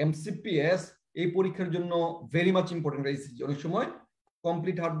 MCPS এই পরীক্ষার জন্য ভেরি মাচ ইম্পর্টেন্ট। অনেক সময়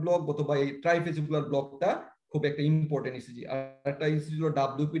কমপ্লিট হার্ট ব্লক অথবা এই ট্রাইফেসিকুলার ব্লকটা খুব একটা ইম্পর্টেন্ট ইসিজি। আর একটা ইসিজি হলো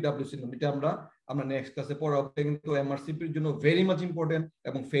WPW সিনড্রোম, এটা আমরা নেক্সট ক্লাসে পড়াবো, কিন্তু এমআরসিপির জন্য ভেরি মাচ ইম্পর্টেন্ট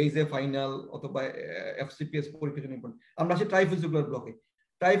এবং ফেজ এ ফাইনাল অথবা এফসিপিএস পরীক্ষার জন্য ইম্পর্টেন্ট। আমরা আসি ট্রাইফেসিকুলার ব্লকে।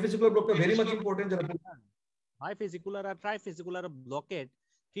 ট্রাইফেসিকুলার ব্লকটা ভেরি মাচ ইম্পর্টেন্ট। যারা বাইফেসিকুলার আর ট্রাইফেসিকুলার ব্লকের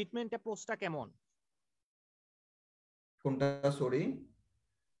ট্রিটমেন্ট অ্যাপ্রোচটা কেমন? কোনটা সরি?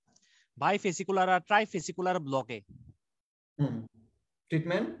 বাইফেসিকুলার আর ট্রাইফেসিকুলার ব্লকে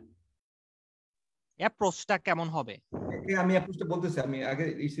ট্রিটমেন্ট অ্যাপ্রোচটা কেমন হবে? আমি অ্যাপ্রোচটা বলতেছি, আমি আগে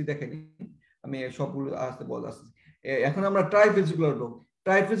ইসি দেখেনি, আমি সবগুলো আসতে বলছি। এখন আমরা ট্রাইফেসিকুলার ব্লক,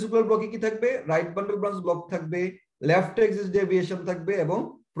 ট্রাইফেসিকুলার ব্লকে কি থাকবে? রাইট বান্ডল ব্রাঞ্চ ব্লক থাকবে, লেফট এক্সিস ডেভিয়েশন থাকবে এবং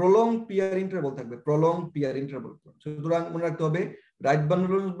প্রলং পিয়ার ইন্টারভাল থাকবে, প্রলং পিয়ার ইন্টারভাল। সুতরাং মনে রাখতে হবে right bundle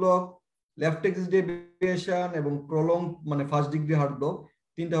branch block, left axis deviation এবং প্রলং মানে ফার্স্ট ডিগ্রি হার্ট ব্লক,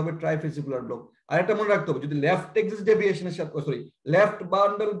 তিনটা হবে ট্রাইফেসিকুলার ব্লক। আর একটা মনে রাখতে হবে, যদি লেফট এক্সিস ডেভিয়েশনের সাথে লেফট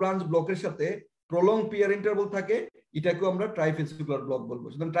বান্ডল ব্রাঞ্চ ব্লকের সাথে প্রলং পিয়ার ইন্টারভাল থাকে, এটাকেও আমরা ট্রাইফেসিকুলার ব্লক বলবো।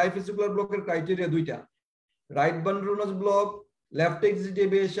 সুতরাং ট্রাইফেসিকুলার ব্লকের ক্রাইটেরিয়া দুইটা, right bundle branch block, left axis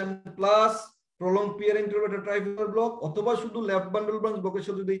deviation plus prolong peer interval ট্রাইফেসিকুলার block, অথবা শুধু লেফট বান্ডল ব্রাঞ্চ ব্লকের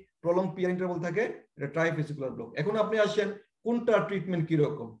সাথে যদি প্রলং পিয়ার ইন্টারভাল থাকে এটা ট্রাইফেসিকুলার ব্লক। এখন আপনি আসেন কোনটা ট্রিটমেন্ট কি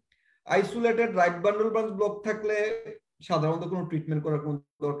রকম। Isolated right bundle branch block থাকলে সাধারণত কোনো ট্রিটমেন্ট করার কোনো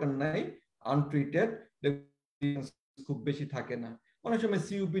দরকার নাই, আনট্রিটেড খুব বেশি থাকে না। অনেক সময়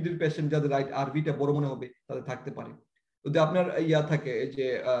সিইউপিডির পেশেন্ট যাদের রাইট আরভিটা বড় মনে হবে তাদের থাকতে পারে। যদি আপনার ইয়া থাকে যে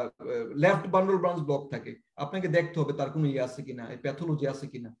লেফট বান্ডল ব্রাঞ্চ ব্লক থাকে, আপনাকে দেখতে হবে তার কোনো ইয়ে আছে কিনা, প্যাথোলজি আছে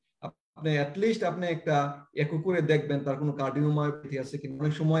কিনা। আপনি অ্যাটলিস্ট আপনি একটা একো করে দেখবেন তার কোনো কার্ডিওমায়োপ্যাথি আছে কিনা।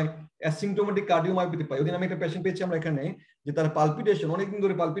 অনেক সময় অ্যাসিম্পটোমেটিক কার্ডিওমায়োপ্যাথি পাই। ওদিন আমি একটা পেশেন্ট পেয়েছি আমরা এখানে, যে তার পালপিটেশন অনেকদিন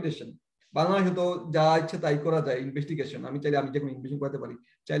ধরে পালপিটেশন, বাংলাদেশে তো যা ইচ্ছে তাই করা যায় ইনভেস্টিগেশন, আমি চাইলে আমি যে কোনো ইনভেস্টিগেশন করতে পারি,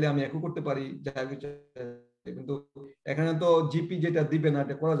 চাইলে আমি একো করতে পারি, কিন্তু এখানে তো জিপি যেটা দিবে না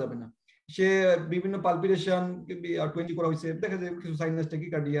এটা করা যাবে না। সে বিভিন্ন পালপিটেশন 20 করা হয়েছে, দেখা যায় কিছু সাইনাস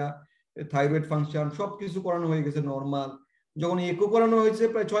ট্যাকিকার্ডিয়া, থাইরয়েড ফাংশন সবকিছু করানো হয়ে গেছে নরমাল। যখন ইকো করানো হয়েছে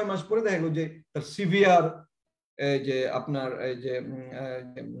প্রায় 6 মাস পরে দেখা গেল যে তার সিভিয়ার যে আপনার এই যে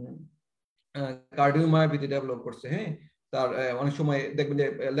কার্ডিওমায়োপ্যাথি ডেভেলপ করছে। হ্যাঁ, তার অনেক সময় দেখবেন যে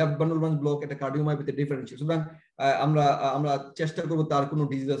লেফট বান্ডল ব্রাঞ্চ ব্লক এটা কার্ডিওমায়োপ্যাথি ডিফারেন্সিয়েট। সুতরাং আমরা চেষ্টা করবো তার কোনো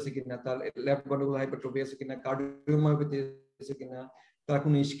ডিজিজ আছে কিনা, তার লেফট বান্ডল হাইপারট্রফি আছে কিনা, কার্ডিওমায়োপ্যাথি আছে কিনা, তার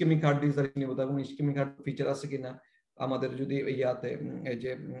কোনো ইসকেমিক হার্ট ডিজিজ আছে কিনা, তার কোনো ইসকেমিক হার্ট ফিচার আছে কিনা। আমাদের যদি ইয়াতে এই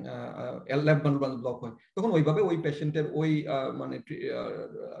যে লেফট বান্ডল ব্রাঞ্চ ব্লক হয় তখন ওইভাবে ওই পেশেন্টের ওই মানে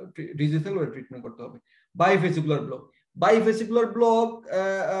ডিজিজ থাকলে ট্রিটমেন্ট করতে হবে। বাইফেসিকুলার ব্লক, বাইফেসিকুলার ব্লক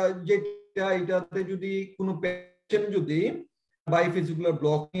যেটা, এটাতে যদি কোনো পেশেন্ট যদি বাইফেসিকুলার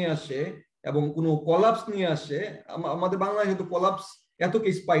ব্লক নিয়ে আসে এবং কোনো কোলাপস নিয়ে আসে, আমাদের বাংলাদেশে তো কোলাপস এত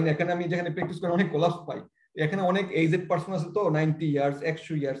কেস পাই না, এখানে আমি যেখানে প্র্যাকটিস করি অনেক কোলাপস পাই। এখানে অনেক এজেড পার্সন আছে তো 90 ইয়ার্স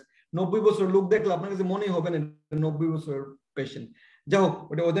 100 ইয়ার্স 90 বছর লোক দেখলে আপনার কাছে মনেই হবে না 90 বছরের পেশেন্ট। যাই হোক,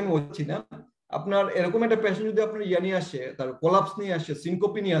 ওটা আমি বলছি না। আপনার এরকম একটা পেশেন্ট যদি আপনার ইয়া নিয়ে আসে, তার কোলাপস নিয়ে আসে,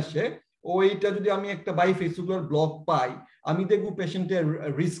 সিনকোপি নিয়ে আসে, ওইটা যদি আমি একটা বাইফেসিকুলার ব্লক পাই, আমি দেখবো পেশেন্টের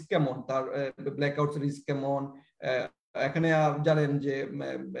রিস্ক কেমন, তার ব্ল্যাকআউটস রিস্ক কেমন। এখানে জানেন যে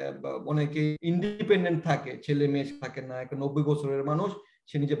অনেকে ইন্ডিপেন্ডেন্ট থাকে, ছেলে মেয়ে থাকে না, একটা 90 বছরের মানুষ,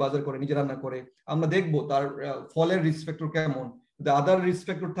 সে নিজে বাজার করে, নিজে রান্না করে। আমরা দেখবো তার ফলের রিস্ক ফ্যাক্টর কেমন। যদি আদার রিস্ক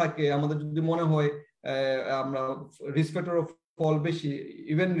ফ্যাক্টর থাকে, আমাদের যদি মনে হয় আমরা রিস্ক ফ্যাক্টর অফ ফল বেশি,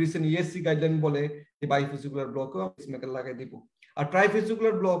 ইভেন রিসেন্ট ইএসসি গাইডলাইন বলে যে বাইফেসিকুলার ব্লকও পেসমেকার লাগাই দিব। আর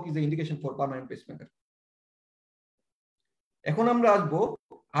ট্রাইফেসিকুলার block is a indication for permanent pacemaker. এখন আমরা আসবো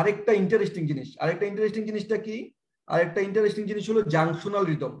আরেকটা ইন্টারেস্টিং জিনিস। আরেকটা ইন্টারেস্টিং জিনিসটা কি? আরেকটা ইন্টারেস্টিং জিনিস হলো জাংশনাল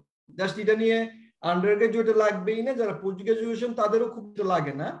রিদম। জাস্ট এটা নিয়ে আন্ডার গ্রাজুয়েটে লাগবেই না, যারা পোস্ট গ্রাজুয়েশন তাদেরও খুব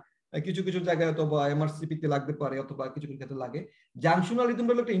লাগে না, কিছু কিছু জায়গায় অথবা এমআরসিপি তে লাগতে পারে অথবা কিছু কিছু ক্ষেত্রে লাগে। জাংশনাল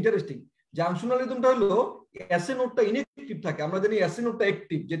রিদমটা হলো একটা ইন্টারেস্টিং। জাংশনাল রিদমটা হলো এসএ নোটটা ইনঅ্যাক্টিভ থাকে। আমরা জানি এসএ নোটটা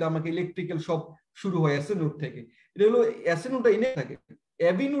অ্যাক্টিভ, যেটা আমাকে ইলেকট্রিক্যাল সব শুরু হয় এসএ নোট থেকে। এটা হলো এসএ নোটটা ইনঅ্যাক্টিভ থাকে,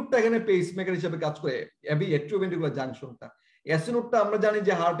 এবি নোটটা এখানে পেসমেকার হিসেবে কাজ করে, এবি অ্যাট্রিওভেন্ট্রিকুলার জাংশনটা। এসএ নোটটা আমরা জানি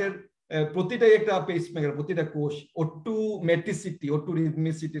যে হার্টের প্রতিটাই একটা পেসমেকার, প্রতিটা কোষ অটোমেটিসিটি, অটো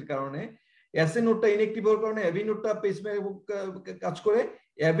রিদমিসিটির কারণে এসএ নোটটা ইনঅ্যাক্টিভ হওয়ার কারণে এবি নোটটা পেসমেকার কাজ করে।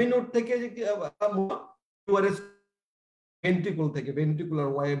 এবি নোট থেকে ভেন্ট্রিকল থেকে ভেন্ট্রিকুলার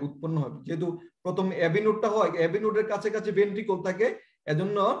ওয়েভ উৎপন্ন হয়, যেহেতু প্রথম অ্যাভিনোডটা হয়, অ্যাভিনোডের কাছে কাছে ভেন্ট্রিকল থাকে,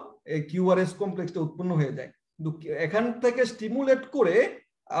 এজন্য কিউআরএস কমপ্লেক্সটা উৎপন্ন হয়ে যায়। কিন্তু এখান থেকে স্টিমুলেট করে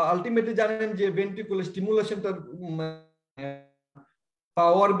আলটিমেটলি জানেন যে ভেন্ট্রিকুলার স্টিমুলেশনটার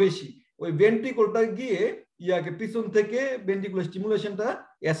পাওয়ার বেশি, ওই ভেন্ট্রিকলটা গিয়ে ইয়াকে পিছন থেকে ভেন্ট্রিকুলার স্টিমুলেশনটা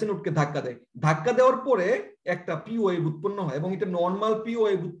অ্যাসিনোডকে ধাক্কা দেয়, ধাক্কা দেওয়ার পরে একটা পি ওয়েভ উৎপন্ন হয়, এবং এটা নর্মাল পি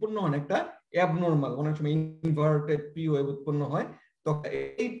ওয়েভ উৎপন্ন হয় না, একটা অ্যাবনর্মাল, অনেক সময় ইনভার্টেড পি ওয়েভ উৎপন্ন হয়। তো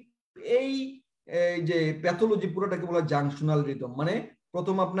এই যে প্যাথোলজি পুরোটাকে বলা জাংশনাল রিদম, মানে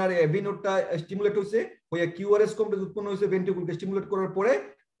প্রথম আপনার অ্যাভিনোডটা স্টিমুলেট হয়েছে, ওই কিউআরএস কমপ্লেক্স উৎপন্ন হয়েছে ভেন্ট্রিকুলকে স্টিমুলেট করার পরে,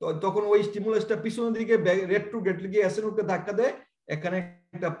 তখন ওই স্টিমুলাসটা পিছনের দিকে রেট্রোগ্রেড গিয়ে অ্যাসিনোডকে ধাক্কা দেয়, এখানে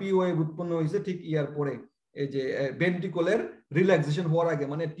একটা পি ওয়েভ উৎপন্ন হয়েছে। ঠিক ইয়ার পরে এই যে ভেন্ট্রিকলের রিল্যাক্সেশন হওয়ার আগে,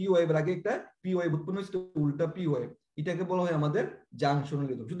 মানে টি ওয়েভের আগে একটা পি ওয়েভ উৎপন্ন হয়েছে, উল্টা পি ওয়েভ, এটাকে বলা হয় আমাদের জাংশনাল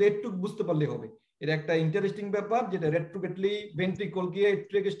রিদম। শুধু একটু বুঝতে পারলে হবে, এটা একটা ইন্টারেস্টিং ব্যাপার, যেটা রেট্রোগ্রেডলি ভেন্ট্রিকল গিয়ে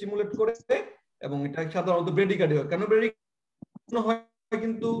এট্রিয়াকে স্টিমুলেট করে, এবং এটা সাধারণত ব্রেডিকার্ডে হয়। কেন ব্রেডিকার্ড হয়?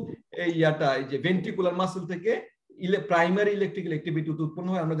 কিন্তু এই ইয়াটা, এই যে ভেন্ট্রিকুলার মাসল থেকে প্রাইমারি ইলেকট্রিক্যাল অ্যাক্টিভিটি উৎপন্ন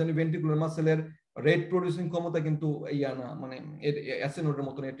হয়। আমরা জানি ভেন্ট্রিকুলার মাসেলের রেট প্রোডিউসিং ক্ষমতা কিন্তু ইয়া না, মানে অ্যাসিনোডের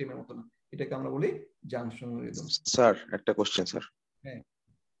মতো না, এটিএম এর মতো না, এটাকে আমরা বলি জাংশনাল রিদম। স্যার একটা কোশ্চেন স্যার। হ্যাঁ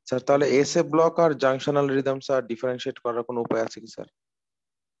স্যার, তাহলে এসএ ব্লক আর জাংশনাল রিদম স্যার ডিফারেন্সিয়েট করার কোনো উপায় আছে কি স্যার?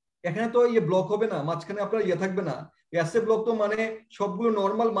 এখানে তো ইয়ে ব্লক হবে না, মাঝখানে আপনার ইয়ে থাকবে না। এসএ ব্লক তো মানে সবগুলো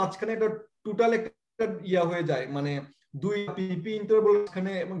নরমাল, মাঝখানে একটা টোটাল একটা ইয়া হয়ে যায়, মানে দুই পিপি ইন্টারভাল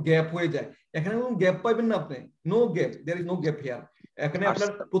মাঝখানে গ্যাপ হয়ে যায়। এখানে কোনো গ্যাপ পাবেন না আপনি, no gap, there is no gap here. এখানে আপনার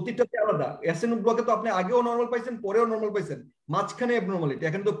প্রতিটাতে আলাদা। এসএন ব্লকে তো আপনি আগেও নরমাল পাইছেন, পরেও নরমাল পাইছেন, মাঝখানে অ্যাবনরমালিটি।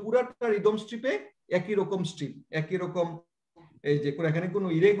 এখানে তো পুরাটা রিদম স্ট্রিপে একই রকম স্ট্রিপ, একই রকম, এই যে এখানে কোনো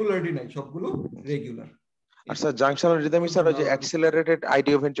ইরেগুলারিটি নাই, সবগুলো রেগুলার। আর স্যার জাংশনাল রিদম স্যার ওই যে অ্যাক্সিলারেটেড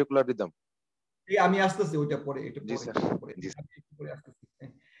আইডিওভেন্ট্রিকুলার রিদম। আমি আসতেছি ওইটা পরে, এটা পরে আসতেছি।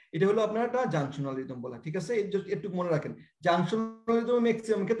 এটা হলো আপনার একটা জাংশনাল রিদম বলা, ঠিক আছে? একটু মনে রাখেন, জাংশনাল রিদম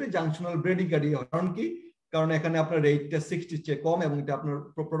ম্যাক্সিমাম ক্ষেত্রে জাংশনাল ব্রেডিকার্ডিয়া হয়। কারণ কি? কারণ এখানে আপনার রেটটা 60 চেয়ে কম, এবং এটা আপনার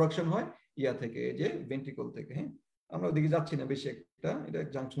প্রোডাকশন হয় ইয়া থেকে, এই যে ভেন্ট্রিকল থেকে। হ্যাঁ, আমরা ওদিকে যাচ্ছি না বেশি একটা। এটা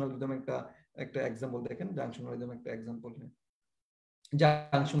জাংশনাল রিদম একটা এক্সাম্পল দেখেন, জাংশনাল রিদম একটা এক্সাম্পল। হ্যাঁ,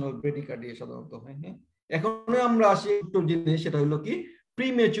 জাংশনাল ব্রেডিকার্ডিয়া সাধারণত হয়। হ্যাঁ, এখন আমরা আসি একটু জিনিস, সেটা হলো কি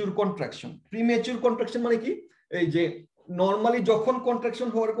প্রিমেচুর কন্ট্রাকশন। প্রিমেচুর কন্ট্রাকশন মানে কি? এই যে নরমালি যখন কন্ট্রাকশন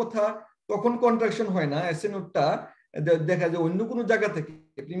হওয়ার কথা তখন কন্ট্রাকশন হয় না, অ্যাসিনোডটা দেখা যায় অন্য কোনো জায়গা থেকে।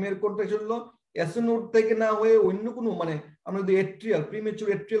 প্রিমের কন্ট্রাকশন হলো অ্যাসিনোড থেকে না হয়ে অন্য কোনো, মানে আমরা যদি এট্রিয়াল প্রিমেচুর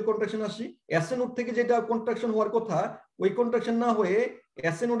এট্রিয়াল কন্ট্রাকশন আসি, অ্যাসিনোড থেকে যেটা কন্ট্রাকশন হওয়ার কথা ওই কন্ট্রাকশন না হয়ে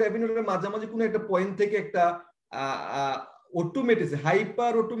অ্যাসিনোড অ্যাভিনোডের মাঝামাঝি কোনো একটা পয়েন্ট থেকে একটা অটোমেটিসি,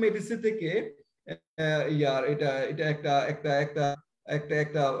 হাইপার অটোমেটিসি থেকে ইয়ার এটা এটা একটা একটা একটা একটা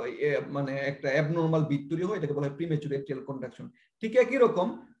একটা মানে একটা অ্যাবনরমাল বিট তৈরি হয়, এটাকে বলা হয় প্রিমেচুর এট্রিয়াল কন্ট্রাকশন। ঠিক একই রকম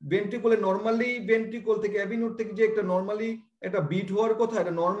ভেন্ট্রিকলে নরমালি ভেন্ট্রিকল থেকে অ্যাভিনোড থেকে যে একটা নরমালি একটা বিট হওয়ার কথা,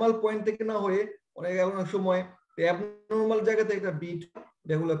 এটা নরমাল পয়েন্ট থেকে না হয়ে অনেক সময় অ্যাবনরমাল জায়গা থেকে একটা বিট,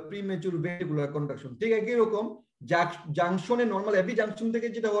 এটা হলো প্রিমেচুর ভেন্ট্রিকুলার কন্ট্রাকশন। ঠিক একই রকম জাংশনে নরমাল অ্যাভি জাংশন থেকে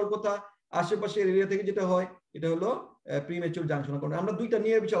যেটা হওয়ার কথা, আশেপাশের এরিয়া থেকে যেটা হয়, এটা হলো প্রিমেচুর জাংশনাল কন্ট্রাকশন। আমরা দুইটা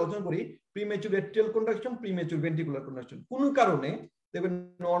নিয়ে বেশি আলোচনা করি, premature atrial contraction, premature ventricular contraction. কোনো কারণে দেখবেন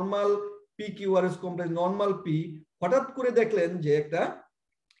normal P QRS complex normal P, হঠাৎ করে দেখলেন যে একটা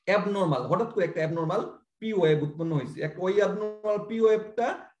অ্যাবনরমাল, হঠাৎ করে একটা অ্যাবনরমাল পি ওয়েভ উৎপন্ন হয়েছে। একটা ওই অ্যাবনরমাল পি ওয়েভটা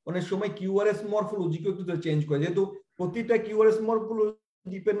অনেক সময় কিউআরএস মরফোলজিকে একটু চেঞ্জ করে, যেহেতু প্রতিটা কিউআরএস মরফোলজি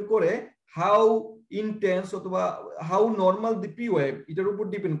ডিপেন্ড করে হাউ ইন্টেন্স অথবা how normal the P wave, এটার উপর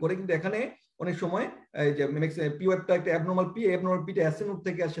ডিপেন্ড করে। কিন্তু এখানে অনেক সময় এই যে পি ওয়েভটা একটা অ্যাবনরমাল পিটা অ্যাসিনোড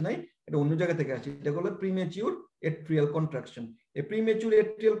থেকে আসে নাই, এটা অন্য জায়গা থেকে আসে। এটা হলো প্রিমেচিউর এট্রিয়াল কন্ট্রাকশন। এই প্রিমেচিউর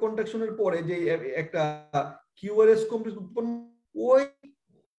এট্রিয়াল কন্ট্রাকশনের পরে যে একটা কিউআরএস কমপ্লেক্স উৎপন্ন,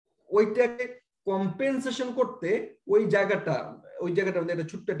 ওইটাকে কম্পেনসেশন করতে ওই জায়গাটা মধ্যে একটা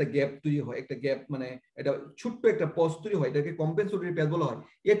ছোট্ট একটা গ্যাপ তৈরি হয়, একটা গ্যাপ মানে এটা ছোট্ট একটা পজ তৈরি হয়, এটাকে কম্পেনসেটরি প্যাচ বলা হয়।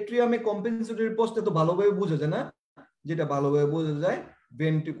 এট্রিয়ামে কম্পেনসেটরি পজটা তো ভালোভাবে বোঝা যায় না, যেটা ভালোভাবে বোঝা যায়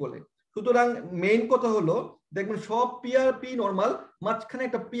ভেন্ট্রিকলে। সুতরাং মেইন কথা হলো দেখবেন সব পি নরমাল, মাঝখানে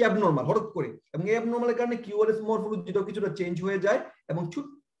একটা পি অ্যাবনরমাল হঠাৎ করে, এবং এই অ্যাবনরমালের কারণে কিউআরএস মরফোলজিটাও কিছুটা চেঞ্জ হয়ে যায়, এবং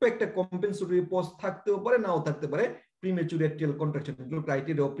ছোট্ট একটা কম্পেনসেটরি পজ থাকতেও পারে, নাও থাকতে পারে। Premature atrial contraction,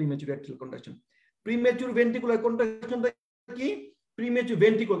 criteria of premature atrial contraction. Premature ventricular কন্ট্রাকশনটা কি? প্রিমেচুর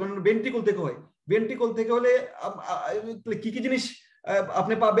ভেন্ট্রিকল, কারণ ভেন্ট্রিকল থেকে হয়। ভেন্ট্রিকল থেকে হলে কি কি জিনিস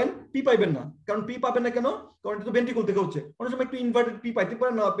আপনি পাবেন? পি পাইবেন না। কারণ পি পাবেন না কেন? কারণ এটা তো ভেন্ট্রিকল থেকে হচ্ছে। অনেক সময় একটু ইনভার্টেড পি পাইতে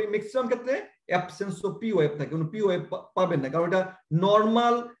পারেন না, ম্যাক্সিমাম ক্ষেত্রে অ্যাবসেন্স অফ পি ওয়েভ থাকে, পি ওয়েভ পাবেন না, কারণ এটা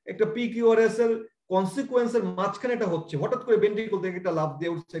নরমাল একটা পি কিউআরএস এর কনসিকুয়েন্সের মাঝখানে এটা হচ্ছে, হঠাৎ করে ভেন্ট্রিকল থেকে একটা লাভ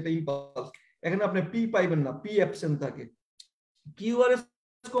দিয়ে উঠছে একটা ইম্পালস, এখানে আপনি পি পাইবেন না, পি অ্যাবসেন্ট থাকে। কিউআরএস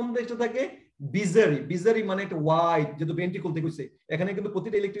কমপ্লেক্সটা থাকে বিজারি মানে একটা ওয়াইড, যেহেতু ভেন্ট্রিকল থেকে হইছে, এখানে কিন্তু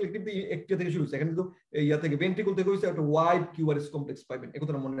প্রতিটা ইলেকট্রিক অ্যাক্টিভিটি একটা থেকে শুরু হচ্ছে, এখানে কিন্তু ইয়া থেকে ভেন্ট্রিকল থেকে হইছে, একটা ওয়াইড কিউআরএস কমপ্লেক্স পাবেন, এই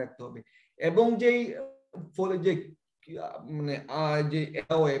কথাটা মনে রাখতে হবে। এবং যেই ফলে যে মানে যে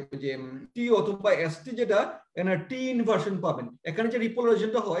টি অথবা এসটি, যেটা এখানে টি ইনভার্সন পাবেন। এখানে যে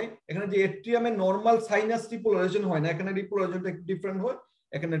রিপোলারাইজেশনটা হয়, এখানে যে এট্রিয়ামের নরমাল সাইনাস রিপোলারাইজেশন হয় না, এখানে রিপোলারাইজেশনটা একটু ডিফারেন্ট হয়।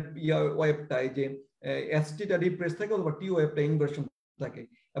 এখানে ওয়েভটা এই যে এসটিটা রিপ্রেস থাকে অথবা টি ওয়েভটা ইনভার্সন থাকে,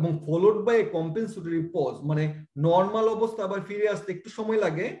 এবং ফলোড বাই কম্পেনসেটরি পজ, মানে নরমাল অবস্থা আবার ফিরে আসতে একটু সময়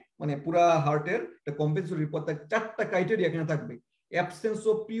লাগে, মানে পুরা হার্টের একটা কম্পেনসেটরি পজ। চারটা ক্রাইটেরিয়া এখানে থাকবে, অ্যাবসেন্স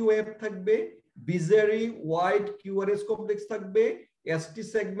অফ পি ওয়েভ থাকবে, বিজারি ওয়াইড কিউআরএস কমপ্লেক্স থাকবে, এসটি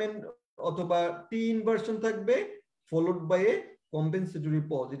সেগমেন্ট অথবা টি ইনভার্সন থাকবে, followed by A compensatory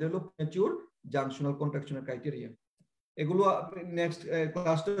pause. এটা হলো ম্যাচিউর জাংশনাল কন্ট্রাকশনের ক্রাইটেরিয়া। এগুলো নেক্সট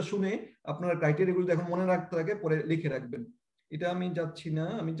ক্লাসটা শুনে আপনার ক্রাইটেরিয়াগুলো এখন মনে রাখতে থাকে, পরে লিখে রাখবেন। এটা আমি যাচ্ছি না,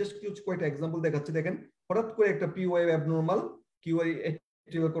 আমি জাস্ট কিছু কয়েকটা এক্সাম্পল দেখাচ্ছি। দেখেন, হঠাৎ করে একটা P wave abnormal, কিউআরই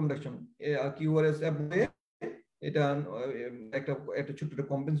atrial conduction, QRS এটা একটা ছোট্ট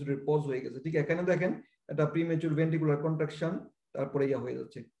কম্পেনসেটরি পজ হয়ে গেছে, ঠিক। এখানে দেখেন একটা প্রিমেচুর ভেন্ট্রিকুলার কন্ট্রাকশন, তারপরে ইয়া হয়ে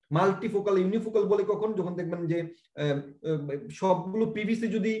যাচ্ছে। মাল্টিফোকাল ইউনিফোকাল বলে কখন, যখন দেখবেন যে সবগুলো পিভিসি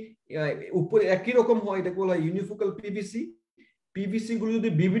যদি উপরে একই রকম হয়, এটা বলা হয় ইউনিফোকাল পিভিসি। পিভিসি গুলো যদি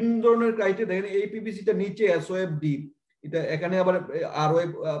বিভিন্ন ধরনের ক্রাইটেরিয়া, দেখেন এই পিভিসিটা নিচে এসওএফ ডিপ, এটা এখানে আবার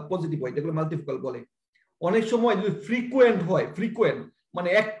আরওএফ পজিটিভ হয়, যেগুলো মাল্টিফোকাল বলে। অনেক সময় যদি ফ্রিকুয়েন্ট হয়, ফ্রিকুয়েন্ট মানে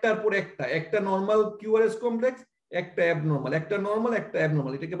একটার পর একটা নরমাল কিউআরএস কমপ্লেক্স, একটা অ্যাবনরমাল, একটা নরমাল, একটা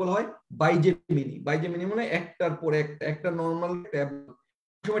অ্যাবনরমাল, এটাকে বলা হয় বাইজেমিনি। বাইজেমিনি মানে একটার পর একটা নরমাল, একটা অ্যাবনরমাল।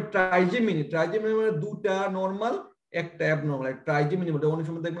 সময় ট্রাইজেমিনি মানে দুটা নরমাল, একটা অ্যাবনরমাল। ট্রাইজেমিনি মানে অনেক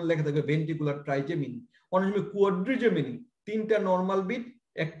সময় দেখবেন লেখা থাকবে ভেন্ট্রিকুলার ট্রাইজেমিনি। অনেক সময় কোয়াড্রিজেমিনি, তিনটা নরমাল বিট,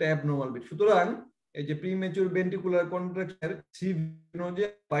 একটা অ্যাবনরমাল বিট। সুতরাং এই যে প্রিমেচুর ভেন্ট্রিকুলার কন্ট্রাকশন সিভিনোজে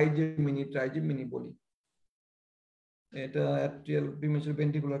বাইজেমিনি ট্রাইজেমিনি বলি। এটা অ্যাট্রিয়াল প্রিমেচুর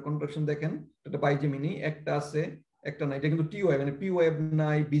ভেন্ট্রিকুলার কন্ট্রাকশন দেখেন, এটা বাইজেমিনি, একটা আছে একটা নাই। এটা কিন্তু টি ওয়েভ, মানে পি ওয়েভ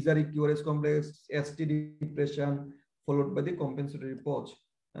নাই, বিজারি QRS complex, ST depression followed by the compensatory pause.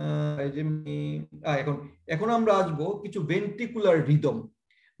 এখন আমরা আসবো কিছু ভেন্ট্রিকুলার রিদম।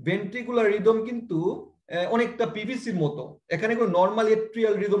 ভেন্ট্রিকুলার রিদম কিন্তু অনেকটা পিভিসির মতো, এখানে কোনো নরমাল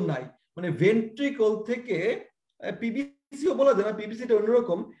এট্রিয়াল রিদম নাই, মানে ভেন্ট্রিকল থেকে পিভিসিও বলা যায় না, পিভিসিটা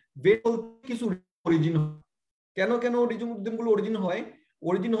অন্যরকম, ভেন্ট্রিকল কিছু অরিজিন। কেন রিদমগুলো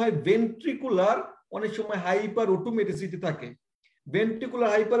অরিজিন হয় ভেন্ট্রিকুলার অনেক সময় হাইপার অটোমেটিসিটি থাকে।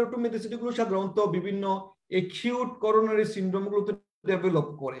 ভেন্ট্রিকুলার হাইপার অটোমেটিসিটি গুলো সাধারণত বিভিন্ন একিউট করোনারি সিনড্রোম গুলোতে ডেভেলপ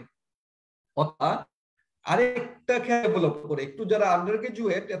করে, অর্থাৎ আরেকটা ক্ষেত্রে ডেভেলপ করে। একটু যারা আন্ডার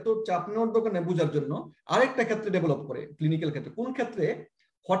গ্রাজুয়েট, এত চাপ নেওয়ার দোকানে বোঝার জন্য, আরেকটা ক্ষেত্রে ডেভেলপ করে ক্লিনিক্যাল ক্ষেত্রে। কোন ক্ষেত্রে?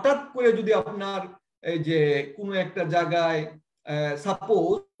 হঠাৎ করে যদি আপনার এই যে কোনো একটা জায়গায়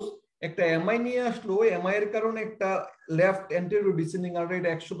সাপোজ একটা এমআই নিয়ে আসলো, এমআই এর কারণে একটা left anterior descending artery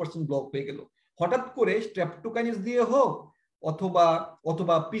 100% block হয়ে গেল, হঠাৎ করে স্ট্রেপ্টোকাইনিস দিয়ে হোক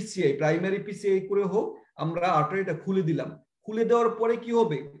অথবা পিসিআই, প্রাইমারি পিসিআই করে হোক, আমরা আর্টারিটা খুলে দিলাম। খুলে দেওয়ার পরে কি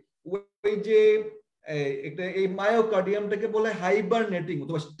হবে, ওই যে এই মায়োকার্ডিয়ামটাকে বলে হাইবারনেটিং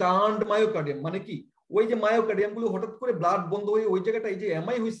অথবা স্টান্ড মায়োকার্ডিয়াম। মানে কি, ওই যে মায়োকার্ডিয়াম গুলো হঠাৎ করে ব্লাড বন্ধ হয়ে ওই জায়গাটা, এই যে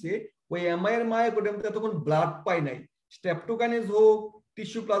এমআই হয়েছে, ওই এমআই এর মায়োকার্ডিয়ামটা তখন ব্লাড পায় নাই, স্ট্রেপ্টোকাইনেজ হোক,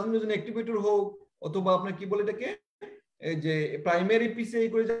 টিস্যু প্লাজমোজেন অ্যাক্টিভেটর হোক, অথবা আপনার কি বলে এটাকে, এই যে প্রাইমারি পিসিআই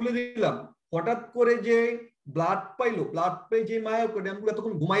করে খুলে দিলাম, হঠাৎ করে যে ব্লাড পাইলো, ব্লাড পেয়ে যে মায়োকার্ডিয়াম গুলো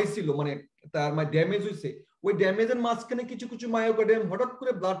তখন ঘুমাইছিল, মানে তার ড্যামেজ হয়েছে, ওই ড্যামেজের মাঝখানে কিছু কিছু মায়োকার্ডিয়াম হঠাৎ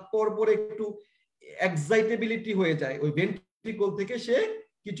করে ব্লাড পাওয়ার পরে একটু এক্সাইটেবিলিটি হয়ে যায়, ওই ভেন্ট্রিকল থেকে সে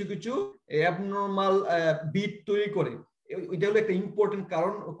কিছু কিছু অ্যাবনরমাল বিট তৈরি করে। এটা হলো একটা ইম্পর্টেন্ট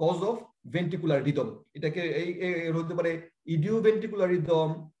কারণ, কজ অফ ভেন্ট্রিকুলার রিদম। এটাকে হতে পারে ইডিওভেন্ট্রিকুলার রিদম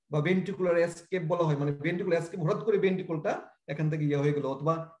বা ভেন্ট্রিকুলার এসকেপ বলা হয়, মানে ভেন্ট্রিকুলার এসকেপ, হঠাৎ করে ভেন্ট্রিকলটা এখান থেকে ইয়ে হয়ে গেল,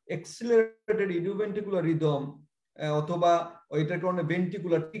 অথবা এক্সিলারেটেড ইডিওভেন্ট্রিকুলার রিদম, অথবা ওইটার কারণে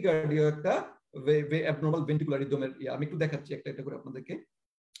ভেন্ট্রিকুলার টিকার্ডিও একটা অ্যাবনরমাল ভেন্ট্রিকুলার রিদমের। আমি একটু দেখাচ্ছি একটা একটা করে আপনাদেরকে।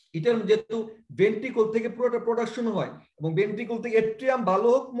 এটার যেহেতু ভেন্ট্রিকল থেকে পুরোটা প্রোডাকশন হয়, এবং ভেন্ট্রিকল থেকে এট্রিয়াম ভালো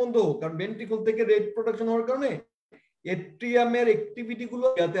হোক মন্দ হোক, কারণ ভেন্ট্রিকল থেকে রেড প্রোডাকশন হওয়ার কারণে এট্রিয়ামের অ্যাক্টিভিটি গুলো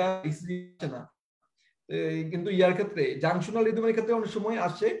আসে না। কিন্তু ইয়ার ক্ষেত্রে, জাংশনাল রিদমের ক্ষেত্রে অনেক সময়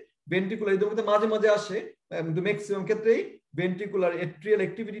আসে, ভেন্ট্রিকুলার রিদমের ক্ষেত্রে মাঝে মাঝে আসে, কিন্তু ম্যাক্সিমাম ক্ষেত্রেই ভেন্ট্রিকুলার এট্রিয়াল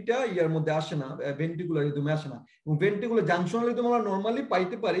অ্যাক্টিভিটিটা ইয়ার মধ্যে আসে না, ভেন্ট্রিকুলার রিদমে আসে না। এবং ভেন্ট্রিকুলার জাংশনাল রিদম আমরা নরমালি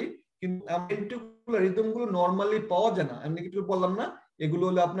পাইতে পারি, কিন্তু ভেন্ট্রিকুলার রিদম গুলো নরমালি পাওয়া যায় না। আমি কিছু বললাম না, এগুলো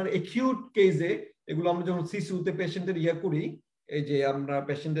হলো আপনার একিউট কেসে, এগুলো আমরা যখন সিসিউতে পেশেন্টের ইয়া করি, এই যে আমরা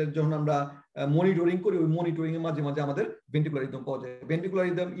পেশেন্টের যখন আমরা মনিটরিং করি, ওই মনিটরিং এর মাঝে মাঝে আমাদের ভেন্ট্রিকুলার রিদম পাওয়া যায়। Ventricular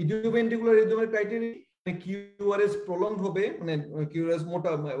rhythm, idioventricular রিদমের criteria QRS prolong হবে, মানে কিউআরএস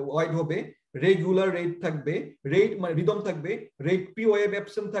মোটা ওয়াইড হবে, রেগুলার রেট থাকবে, রেট মানে রিদম থাকবে, রেট পি ওয়েভ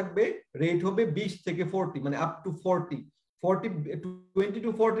অ্যাবসেন্ট থাকবে, রেট হবে 20 থেকে 40, মানে আপ টু 40 20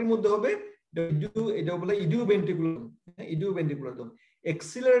 টু 40 এর মধ্যে হবে। এটা বলে idioventricular rhythm.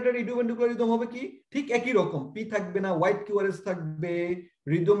 Accelerated idioventricular rhythm হবে কি ঠিক একই রকম, পি থাকবে না, ওয়াইড কিউআরএস থাকবে,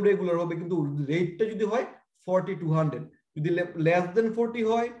 রিদম রেগুলার হবে, কিন্তু রেটটা যদি হয় 40 to 100, যদি লেস দেন 40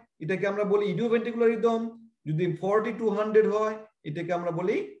 হয় এটাকে আমরা বলি ইডিওভেন্ট্রিকুলার রিদম, যদি 40 to 100 হয় এটাকে আমরা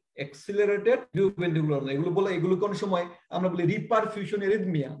বলি অ্যাক্সিলারেটেড ইডিওভেন্ট্রিকুলার। এগুলো কোন সময় আমরা বলি রিপারফিউশন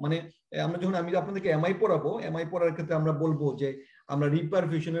এরিথমিয়া। মানে আমরা যখন আমি আপনাদেরকে এমআই পড়াবো, এমআই পড়ার ক্ষেত্রে আমরা বলবো যে আমরা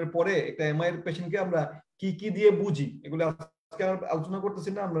রিপারফিউশনের পরে একটা এমআই এর পেশেন্টকে আমরা কি কি দিয়ে বুঝি, এগুলো আজকে আলোচনা করতেছি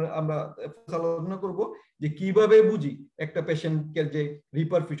না, আমরা আলোচনা করব যে কিভাবে বুঝি একটা পেশেন্টকে যে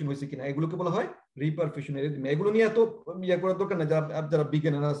রিপারফিউশন হয়েছে কিনা, এগুলোকে বলা হয় রিপারফিউশন এরিথমিয়া। এগুলো নিয়ে এত করার দরকার নাই, যারা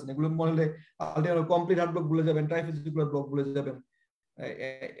বিজ্ঞানীরা আছেন এগুলো মনে হলে কমপ্লিট হার্ট ব্লক ভুলে যাবেন, ট্রাইফেসিকুলার ব্লক ভুলে যাবেন।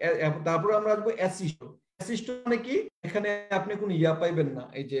 তারপরে আমরা আসবো অ্যাসিস্টো। অ্যাসিস্টো মানে কি, এখানে আপনি কোনো ইয়া পাইবেন না,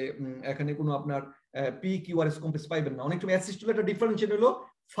 এই যে এখানে কোনো আপনার পি কিউআরএস কমপ্লেক্স পাইবেন না। অনেক সময় অ্যাসিস্টোর একটা ডিফারেন্সিয়েশন হলো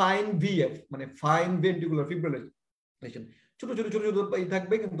ফাইন ভিএফ, মানে ফাইন ভেন্ট্রিকুলার ফিব্রিলেশন, ছোট ছোট ছোট ছোট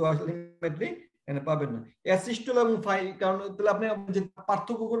থাকবে, কিন্তু আলটিমেটলি এখানে পাবেন না অ্যাসিস্টোল এবং ফাইন। কারণ তাহলে আপনি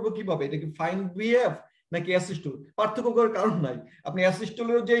পার্থক্য করবো কিভাবে, এটা কি ফাইন ভিএফ নাকি অ্যাসিস্টোল? পার্থক্য করার কারণ নাই, আপনি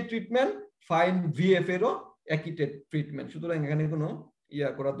অ্যাসিস্টোলের যে ট্রিটমেন্ট ফাইন ভিএফ এরও একই ট্রিটমেন্ট, সুতরাং এখানে কোনো ইয়া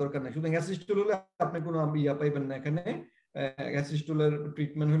করার দরকার নাই। সুতরাং অ্যাসিস্টোল হলে আপনি কোনো ইয়া পাইবেন না এখানে। অ্যাসিস্টোলের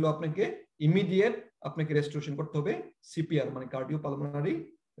ট্রিটমেন্ট হলো আপনাকে ইমিডিয়েট, আপনাকে রেস্টোরেশন করতে হবে সিপিআর, মানে কার্ডিওপালমোনারি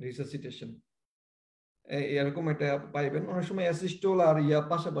রিসাসিটেশন, এরকম এটা পাইবেন। অনেক সময় অ্যাসিস্টোল আর ইয়া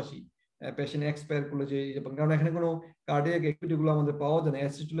পাশাপাশি পেশেন্ট এক্সপায়ার করলে যে, কারণ এখানে কোনো কার্ডিয়াক অ্যাক্টিভিটি গুলো আমাদের পাওয়া যায় না,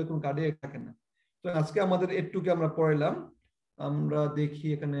 অ্যাসিস্টোলে কোনো কার্ডিয়াক থাকে না। তো আজকে আমাদের এটুকু আমরা পড়াইলাম। আমরা দেখি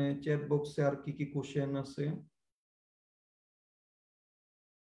এখানে চ্যাট বক্সে আর কি কি কোশ্চেন আছে।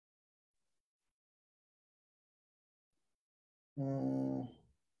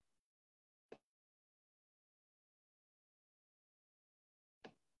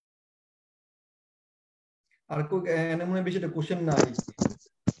 আর এনে মনে বেশি একটা কোশ্চেন নাই।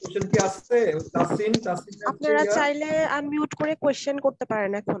 কোশ্চেন কি আছে? তাসিন আপনারা চাইলে আনমিউট করে কোশ্চেন করতে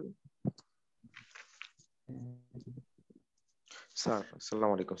পারেন এখন। স্যার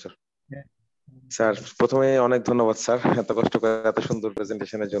আসসালামু আলাইকুম স্যার। স্যার প্রথমে অনেক ধন্যবাদ স্যার এত কষ্ট করে এত সুন্দর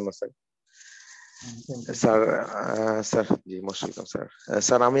প্রেজেন্টেশনের জন্য স্যার। স্যার জি মোস্ট ওয়েলকাম স্যার।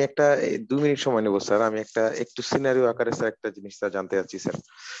 স্যার আমি একটা 2 মিনিট সময় নেব স্যার, আমি একটা একটু সিনারিও আকারে স্যার একটা জিনিস স্যার জানতে চাচ্ছি স্যার।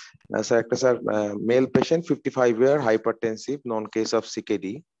 স্যার একটা sir male patient 55 year hypertensive non case of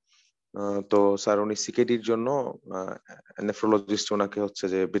CKD. তো স্যার উনি সিকেডির জন্য নেফ্রোলজিস্ট ওনাকে হচ্ছে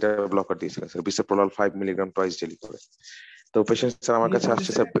যে বিটা ব্লকার দিয়েছিলেন স্যার, বিসেপ্রোলাল 5 মিলিগ্রাম টুয়াইস ডেইলি করে। তো পেশেন্ট স্যার আমার কাছে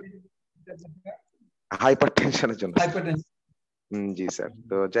আসছে স্যার হাইপারটেনশনের জন্য। জি স্যার।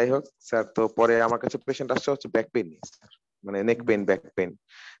 তো যাই হোক স্যার, তো পরে আমার কাছে পেশেন্ট আসছে হচ্ছে ব্যাক পেইন নিয়ে স্যার, মানে নেক পেইন ব্যাক পেইন।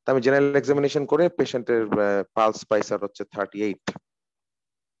 তো আমি জেনারেল এক্সামিনেশন করে পেশেন্টের পালস পাই স্যার হচ্ছে 38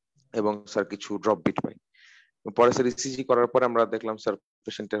 এবং স্যার কিছু ড্রপ বিট পাই। পরে স্যার ইসিজি করার পরে আমরা দেখলাম স্যার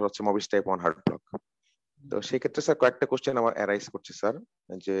পেশেন্টের হচ্ছে মবিস টাইপ 1 হার্ট ব্লক। তো সেই ক্ষেত্রে স্যার কয়েকটা কোশ্চেন আমার অ্যারাইজ করছে স্যার।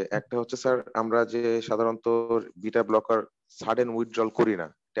 যে একটা হচ্ছে স্যার আমরা যে সাধারণত বিটা ব্লকার সাডেন উইথড্রল করি না,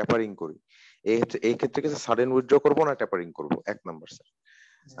 ট্যাপারিং করি, এই ক্ষেত্রে কি সাডেন উইথড্র করবো না ট্যাপারিং করবো? এক নাম্বার স্যার।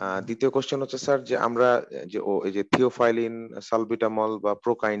 দ্বিতীয় কোশ্চেন হচ্ছে স্যার যে আমরা যে এই যে থিওফাইলিন, সালবিটামল বা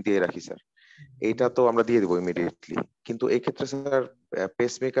প্রোকাইন দিয়ে রাখি স্যার, এইটা তো আমরা দিয়ে দেবো ইমিডিয়েটলি, কিন্তু এই ক্ষেত্রে স্যার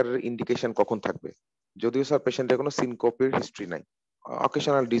পেসমেকারের ইন্ডিকেশন কখন থাকবে? যদিও স্যার পেশেন্টের কোনো সিনকোপের হিস্ট্রি নাই,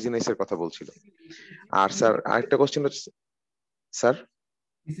 অকেশনাল ডিজিনেসের কথা বলছিল। আর স্যার আরেকটা কোশ্চেন হচ্ছে স্যার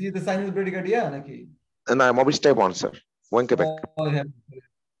ইসিজিতে সাইনাস ব্রেডিকার্ডিয়া নাকি? না, মবিস টাইপ 1 স্যার, ওয়েনকেবেক।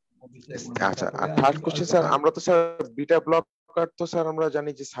 আচ্ছা, আর থার্ড কোশ্চেন স্যার, আমরা তো স্যার বিটা ব্লকার তো স্যার আমরা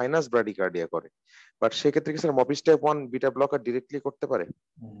জানি যে সাইনাস ব্রেডিকার্ডিয়া করে, বাট সেই ক্ষেত্রে কি sir Moby's type 1 beta blocker directly করতে পারে?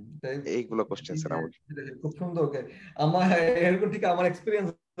 এইগুলো কোশ্চেন স্যার আমার। খুব সুন্দর। আমার এরকম ঠিক আমার এক্সপেরিয়েন্স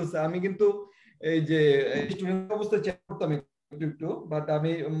আছে। আমি কিন্তু এই যে স্টুডেন্ট অবস্থায় চেক করতাম একটু, বাট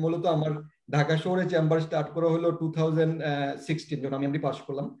আমি মূলত আমার ঢাকা শহরে চেম্বার স্টার্ট করা হলো 2016 যখন আমি এমডি পাস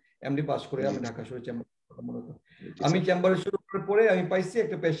করলাম। এমডি পাস করে আমি ঢাকা শহরে চেম্বার মূলত আমি চেম্বারে শুরু করার পরে আমি পাইছি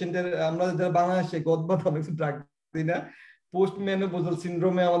একটা পেশেন্টের, আমরা যারা বাংলাদেশে গদবাদ অনেক ড্রাগ দিই না, পোস্ট মেনোপজাল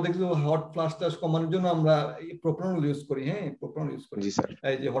সিনড্রোমে আমাদের কিছু হট ফ্লাশ কমানোর জন্য আমরা প্রোপ্রানল ইউজ করি। হ্যাঁ, প্রোপ্রানল ইউজ করি,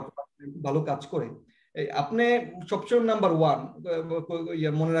 এই যে হট ভালো কাজ করে। আপনি সবসময় নাম্বার 1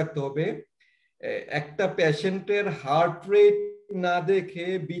 মনে রাখতে হবে, একটা পেশেন্টের হার্ট রেট না দেখে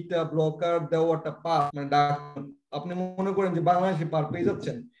বিটা ব্লকার দেওয়াটা পাপ। মানে আপনি মনে করেন যে বাংলাদেশে পার পেয়ে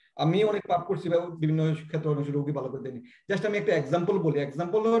যাচ্ছেন, আমি অনেক পাপ করছি বিভিন্ন ক্ষেত্রে, অনেক রোগী ভালো করে দেয়নি। জাস্ট আমি একটা এক্সাম্পল বলি।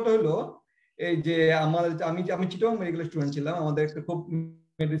 এক্সাম্পল হলো এই যে আমি চিটাগং মেডিকেল স্টুডেন্ট ছিলাম, আমাদের একটা খুব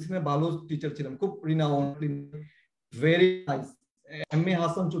মেডিসিনের ভালো টিচার ছিলাম, খুব renowned, very nice, MA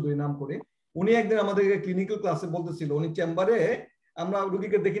Hasan Chowdhury নাম করে। উনি একদিন আমাদেরকে ক্লিনিক্যাল ক্লাসে বলতেছিল, উনি চেম্বারে আমরা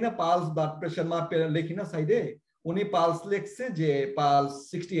রোগীকে দেখি না পালস ব্লাড প্রেশার মাপ লেখি না সাইডে, উনি পালস লেখছে যে পালস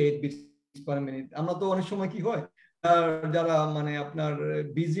 68 বিটস পার মিনিট। আমরা তো অনেক সময় কি হয় যারা মানে আপনার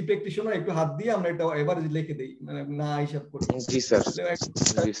বিজি প্র্যাকটিশনার একটু হাত দিয়ে আমরা এটা এভারেজ লিখে দেই, মানে না হিসাব করি। জি স্যার,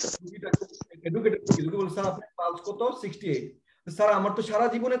 জি স্যার। এডুকেটেড স্যার আপনার পালস কত? 68। স্যার আমার তো সারা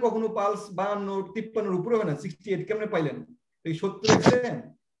জীবনে কখনো পালস 52 53 উপরে হয় না, 68 কেমনে পাইলেন? এই 70 লিখছেন?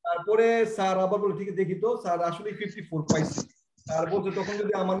 তারপরে স্যার আবার বলে ঠিক দেখি তো, স্যার আসলে 54 পাইছি। স্যার বলছে তখন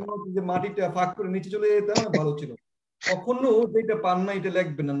যদি আমার মনে হচ্ছে যে মাটিটা ফাঁক করে নিচে চলে যেতাম ভালো ছিল। কখনো যেটা পান না এটা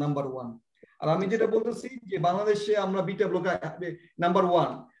লিখবেন না, নাম্বার 1। আর আমি যেটা বলতেছি যে বাংলাদেশে আমরা beta blocker, number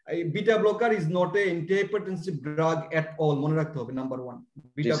 1, beta blocker is not a antihypertensive drug at all, মনে রাখতে হবে। Number 1,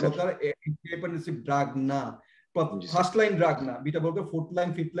 beta blocker antihypertensive drug না, ফার্স্ট লাইন ড্রাগ না। Beta blocker fourth line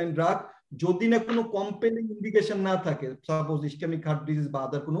fifth line drug, যদি না কোনো কম্পেলিং ইন্ডিকেশন না থাকে, সাপোজ ইসকেমিক হার্ট ডিজিজ বা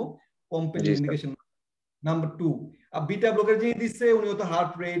আদার কোনো compelling indication. Number 2, beta blocker যিনি দিচ্ছে উনি হয়তো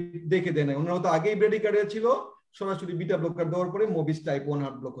হার্ট রেট দেখে দেয় না, উনি হয়তো আগেই ব্রেডিকার্ডিয়া ছিল, সরাসরি বিটা ব্লকার দেওয়ার পরে মোবিস টাইপ 1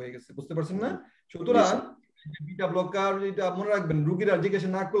 হার্ট ব্লক হয়ে গেছে, বুঝতে পারছেন না? সুতরাং বিটা ব্লকার এটা মনে রাখবেন, রোগীরা জিজ্ঞাসা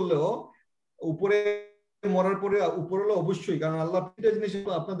না করলেও উপরে মরার পরে উপরে হলো অবশ্যই, কারণ আল্লাহ প্রতিটা জিনিস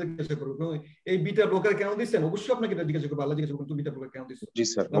আপনাদের জিজ্ঞাসা করবে, এই বিটা ব্লকার কেন দিচ্ছেন, অবশ্যই আপনাকে এটা জিজ্ঞাসা করবে, আল্লাহ জিজ্ঞাসা করবে তুমি বিটা ব্লকার কেন দিচ্ছ। জি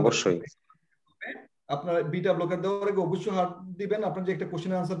স্যার, অবশ্যই। আপনার বিটা ব্লকার দেওয়ার আগে অবশ্যই হার্ট দিবেন। আপনার যে একটা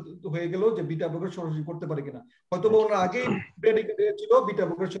কোশ্চেন আনসার হয়ে গেল যে বিটা ব্লকার সরাসরি করতে পারে কিনা, হয়তো ওনার আগেই প্রেডিকেটেড ছিল বিটা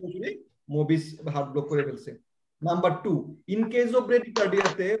ব্লকার সরাসরি মোবিস হার্ট ব্লক করে ফেলছে। নাম্বার 2, ইন কেস অফ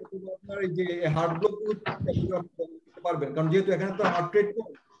ব্রেডিকার্ডিয়াতে আপনার এই যে হার্ট ব্লক করতে পারবেন, কারণ যেহেতু এখানে তো হার্ট রেট কম,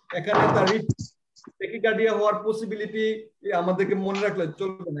 এখানে তার ব্রেডিকার্ডিয়া হওয়ার পসিবিলিটি আমাদেরকে মনে রাখলে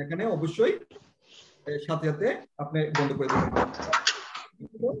চলবে না, এখানে অবশ্যই সাথে সাথে আপনি বন্ধ করে দেবেন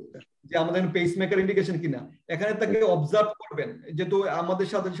যে আমাদের পেসমেকার ইন্ডিকেশন কিনা, এখানে তাকে অবজার্ভ করবেন। যেহেতু আমাদের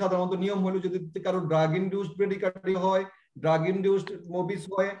সাথে সাধারণত নিয়ম হলো যদি কারো ড্রাগ ইনডিউসড ব্রেডিকার্ডিয়া হয়, ড্রাগ ইনডিউসড মোবিস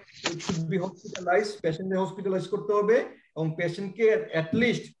হয়, ইট শুড বি হসপিটালাইজড, পেশেন্টকে হসপিটালাইজ করতে হবে এবং পেশেন্টকে অ্যাট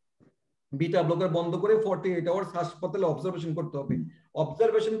লিস্ট বিটা ব্লকার বন্ধ করে 48 আওয়ার্স হাসপাতালে অবজারভেশন করতে হবে।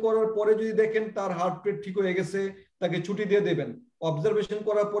 অবজারভেশন করার পরে যদি দেখেন তার হার্ট রেট ঠিক হয়ে গেছে, তাকে ছুটি দিয়ে দেবেন। অবজারভেশন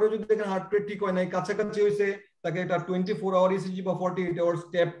করার পরে যদি দেখেন হার্ট রেট ঠিক হয় নাই, কাছাকাছি হয়েছে, তাকে এটা 24 আওয়ার ইসিজি বা 48 আওয়ার্স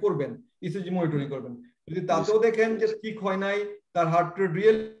ট্যাপ করবেন, ইসিজি মনিটরিং করবেন। যদি তাতেও দেখেন যে ঠিক হয় নাই, তার হার্ট রেট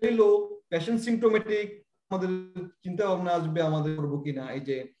রিয়েলি লো, পেশেন্ট সিম্পটোমেটিক, আমাদের চিন্তা ভাবনা আসবে আমাদের করবো কিনা, এই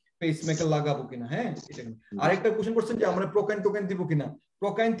যে পেসমেকার লাগাবো কিনা। হ্যাঁ, এটা আরেকটা কোশ্চেন করছেন যে আমরা প্রোকাইন টোকেন দিব কিনা।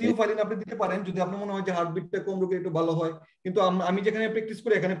 প্রোকাইন থিওফাইলিন আপনি দিতে পারেন যদি আপনার মনে হয় যে হার্টবিটটা কম রোগী একটু ভালো হয়, কিন্তু আমি যেখানে প্র্যাকটিস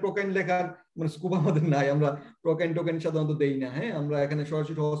করি এখানে প্রোকাইন লেখার মানে স্কোপ আমাদের নাই, আমরা প্রোকাইন টোকেন সাধারণত দেই না। হ্যাঁ, আমরা এখানে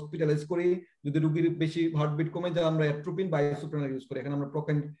সরাসরি হসপিটালাইজ করি, যদি রোগীর বেশি হার্টবিট কমে যায় আমরা অ্যাট্রোপিন বা আইসোপ্রেনল ইউজ করি। এখানে আমরা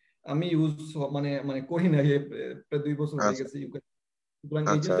প্রোকাইন আমি ইউজ মানে করি না, প্রায় 2 বছর হয়ে গেছে ইউকে। সুতরাং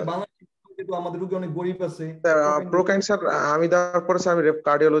এই যে বাংলাদেশে আমাদের রোগী অনেক গরিব আছে। প্রোকাইন স্যার আমি দেওয়ার পরে স্যার আমি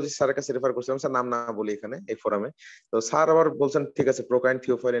কার্ডিওলজিস্ট স্যারের কাছে রেফার করছিলাম, স্যার নাম না বলি এখানে এই ফোরামে, তো স্যার আবার বলছেন ঠিক আছে প্রোকাইন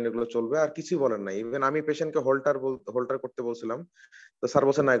থিওফাইলিন এগুলো চলবে, আর কিছুই বলেন না। ইভেন আমি পেশেন্টকে হোল্টার করতে বলছিলাম, তো স্যার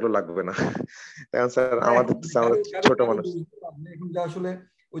বলছেন না এগুলো লাগবে না। এখন স্যার আমাদের ছোট মানুষ আসলে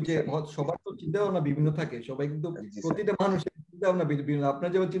ওই যে সবার তো চিন্তা ভাবনা বিভিন্ন থাকে, সবাই কিন্তু প্রতিটা মানুষের চিন্তা ভাবনা বিভিন্ন।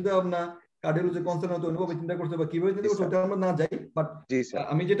 আপনার যেমন চিন্তা ভাবনা কার্ডিওলজি কনসার্ন হতো অনুভবে চিন্তা করতে বা কিভাবে চিন্তা করতে, ওটা আমরা না যাই। বাট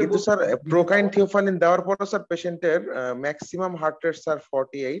আমি যেটা বলছি স্যার প্রোকাইন থিওফাইলিন দেওয়ার পর স্যার পেশেন্টের ম্যাক্সিমাম হার্ট রেট স্যার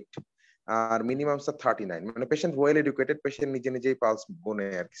 48 আর মিনিমাম স্যার 39, মানে পেশেন্ট ওয়েল এডুকেটেড, পেশেন্ট নিজে নিজেই পালস গুনে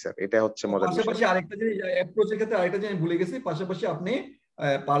আর কি স্যার, এটা হচ্ছে মজার বিষয়। পাশাপাশি আরেকটা জিনিস অ্যাপ্রোচের ক্ষেত্রে আরেকটা জিনিস ভুলে গেছি, পাশাপাশি আপনি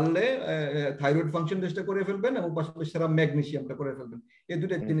পারলে থাইরয়েড ফাংশন টেস্টটা করে ফেলবেন এবং পাশাপাশি সেরাম ম্যাগনেসিয়ামটা করে ফেলবেন। এই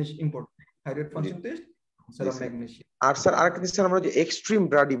দুটো জিনিস ইম্পর্টেন্ট, থাইরয়েড ফাংশন টেস্ট, সেরাম ম্যাগনেসিয়াম। আর স্যার আরেকটা জিনিস স্যার আমরা যে এক্সট্রিম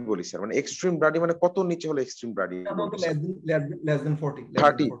ব্রাডি বলি স্যার, মানে এক্সট্রিম ব্রাডি মানে কত নিচে হলো এক্সট্রিম ব্রাডি? Less than 40।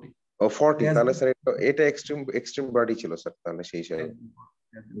 30 ও 40, তাহলে স্যার এটা এক্সট্রিম ব্রাডি ছিল স্যার, তাহলে সেই হিসাবে।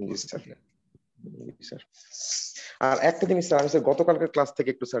 স্যার আর একটা জিনিস স্যার আমি স্যার গতকালকের ক্লাস থেকে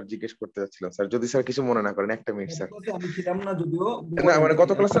একটু স্যার জিজ্ঞেস করতে যাচ্ছিলাম স্যার, যদি স্যার কিছু মনে না করেন, একটা মিনিট স্যার। আমি ছিলাম না যদিও, না মানে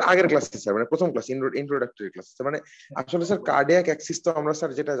গত ক্লাসের আগের ক্লাসে স্যার, মানে প্রথম ক্লাস ইন্ট্রোডাক্টরি ক্লাস, মানে আসলে স্যার কার্ডিয়াক অ্যাক্সিস তো আমরা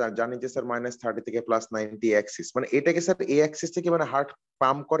স্যার যেটা জানি যে স্যার -30 থেকে +90 অ্যাক্সিস, মানে এটাকে স্যার এই অ্যাক্সিস থেকে মানে হার্ট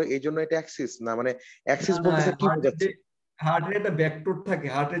পাম্প করে এই জন্য এটা অ্যাক্সিস না, মানে অ্যাক্সিস বলতে স্যার কি বোঝাচ্ছে? হার্টের একটা ভেক্টর থাকে,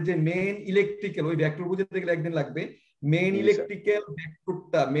 হার্টের যে মেইন ইলেকট্রিক্যাল, ওই ভেক্টর বুঝতে গেলে একদিন লাগবে। মেইন ইলেকট্রিক্যাল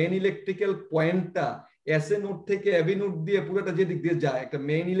ভেক্টরটা, মেইন ইলেকট্রিক্যাল পয়েন্টটা এসএ নোড থেকে এবি নোড দিয়ে পুরোটা যে দিক দিয়ে যায়, একটা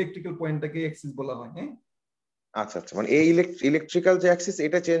মেইন ইলেকট্রিক্যাল পয়েন্টটাকে অ্যাক্সিস বলা হয়। হ্যাঁ, আচ্ছা আচ্ছা, মানে এই ইলেকট্রিক্যাল যে অ্যাক্সিস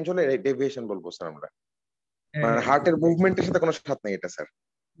এটা চেঞ্জ হলে ডেভিয়েশন বলবো স্যার আমরা, মানে হার্টের মুভমেন্টের সাথে কোনো সাথে নেই এটা স্যার?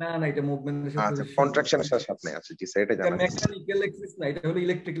 না না, এটা মুভমেন্টের সাথে আচ্ছা, কন্ট্রাকশনের সাথে আছে। জি স্যার, এটা জানা। মেকানিক্যাল এক্সিস না, এটা হলো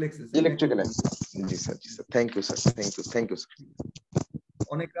electrical axis. Electrical axis. G sir, G sir, thank you sir, thank you sir.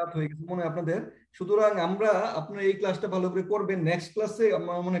 অনেক রাত হয়ে গেছে মনে হয় আপনাদের, সুতরাং আমরা আপনারা এই ক্লাসটা ভালো করে করবেন। নেক্সট ক্লাসে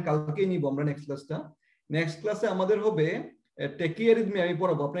আমরা মনে হয় কালকেই নিব আমরা নেক্সট ক্লাসটা। নেক্সট ক্লাসে আমাদের হবে টেকিয়ারিদমি আমি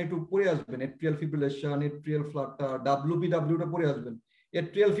পড়াবো, আপনি একটু পড়ে আসবেন। এট্রিয়াল ফিব্রিলেশন, এট্রিয়াল ফ্লাটার, ডাব্লিউপিডব্লিউ টা পড়ে আসবেন।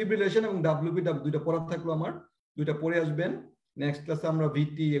 এট্রিয়াল ফিব্রিলেশন এবং ডাব্লিউপিডব্লিউ দুইটা পড়া থাকলো আমার, দুইটা পড়ে আসবেন। নেক্সট ক্লাসে আমরা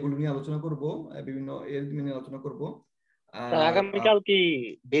ভিটি এগুলো নিয়ে আলোচনা করব, বিভিন্ন এরিদমি নিয়ে আলোচনা করব। আগামীকাল কি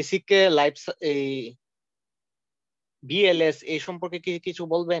বেসিক লাইফ এই বিএলএস এই সম্পর্কে কিছু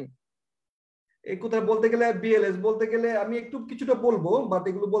বলবেন? এই কথা বলতে গেলে বিএলএস বলতে গেলে আমি একটু কিছুটা বলবো, বাট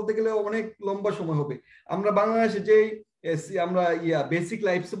এগুলো বলতে গেলে অনেক লম্বা সময় হবে। আমরা বাংলাদেশে যে আমরা বেসিক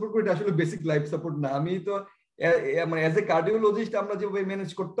লাইফ সাপোর্ট করি, আসলে বেসিক লাইফ সাপোর্ট না। আমি তো মানে অ্যাজ এ কার্ডিওলজিস্ট আমরা যেভাবে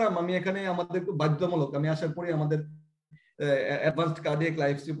ম্যানেজ করতাম, আমি এখানে আমাদের বাধ্যতামূলক, আমি আসার পরে আমাদের অ্যাডভান্সড কার্ডিয়াক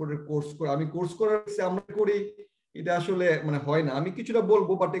লাইফ সাপোর্টের কোর্স করে আমি কোর্স করার আমরা করি, এটা আসলে মানে হয় না। আমি কিছুটা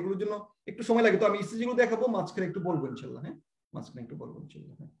বলবো, বাট এগুলোর জন্য একটু সময় লাগে। তো আমি ইসিজি গুলো দেখাবো, মাঝখানে একটু বলবো ইনশাল্লাহ। হ্যাঁ, মাঝখানে একটু বলবো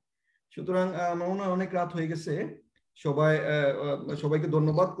ইনশাল্লাহ। হ্যাঁ, সুতরাং আমার মনে হয় অনেক রাত হয়ে গেছে। সবাইকে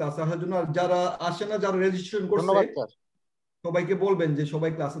ধন্যবাদ ক্লাসে আসার জন্য। আর যারা আসে না, যারা রেজিস্ট্রেশন করছে, সবাইকে বলবেন যে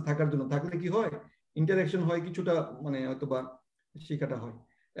সবাই ক্লাসে থাকার জন্য। থাকলে কি হয়, ইন্টারঅ্যাকশন হয়, কিছুটা মানে হয়তোবা শেখাটা হয়।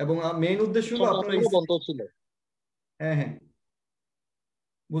 এবং মেইন উদ্দেশ্য হলো আপনার বন্ধ ছিল। হ্যাঁ হ্যাঁ,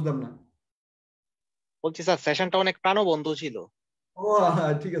 বুঝলাম না। বলছি স্যার সেশনটা অনেক প্রাণবন্ত ছিল। ও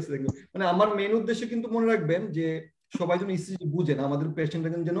ঠিক আছে, মানে আমার মেইন উদ্দেশ্য কিন্তু মনে রাখবেন যে সবাই যেন ইসিজি বুঝেন, আমাদের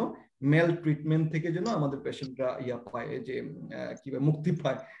পেশেন্টরা যেন মেল ট্রিটমেন্ট থেকে যেন আমাদের পেশেন্টরা পায়, যে কিভাবে মুক্তি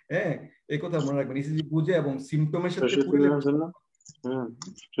পায়। হ্যাঁ, এই কথা মনে রাখবেন, ইসিজি বুঝে এবং সিম্পটমের সাথে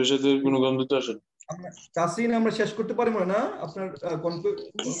গুণগন্ধ আসে। তাসিন, আমরা শেষ করতে পারি মনে না আপনার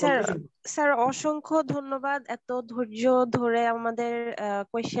স্যার অসংখ্য ধন্যবাদ এত ধৈর্য ধরে আমাদের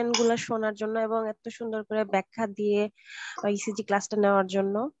কোয়েশ্চেন গুলো শোনার জন্য এবং এত সুন্দর করে ব্যাখ্যা দিয়ে ইসিজি ক্লাসটা নেওয়ার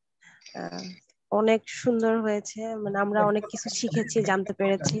জন্য। অনেক সুন্দর হয়েছে, মানে আমরা অনেক কিছু শিখেছি, জানতে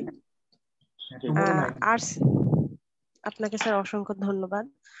পেরেছি। আর আপনাকে স্যার অসংখ্য ধন্যবাদ।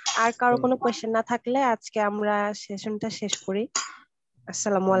 আর কারো কোনো কোয়েশ্চেন না থাকলে আজকে আমরা সেশনটা শেষ করি।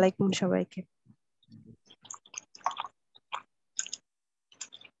 আসসালামু আলাইকুম সবাইকে।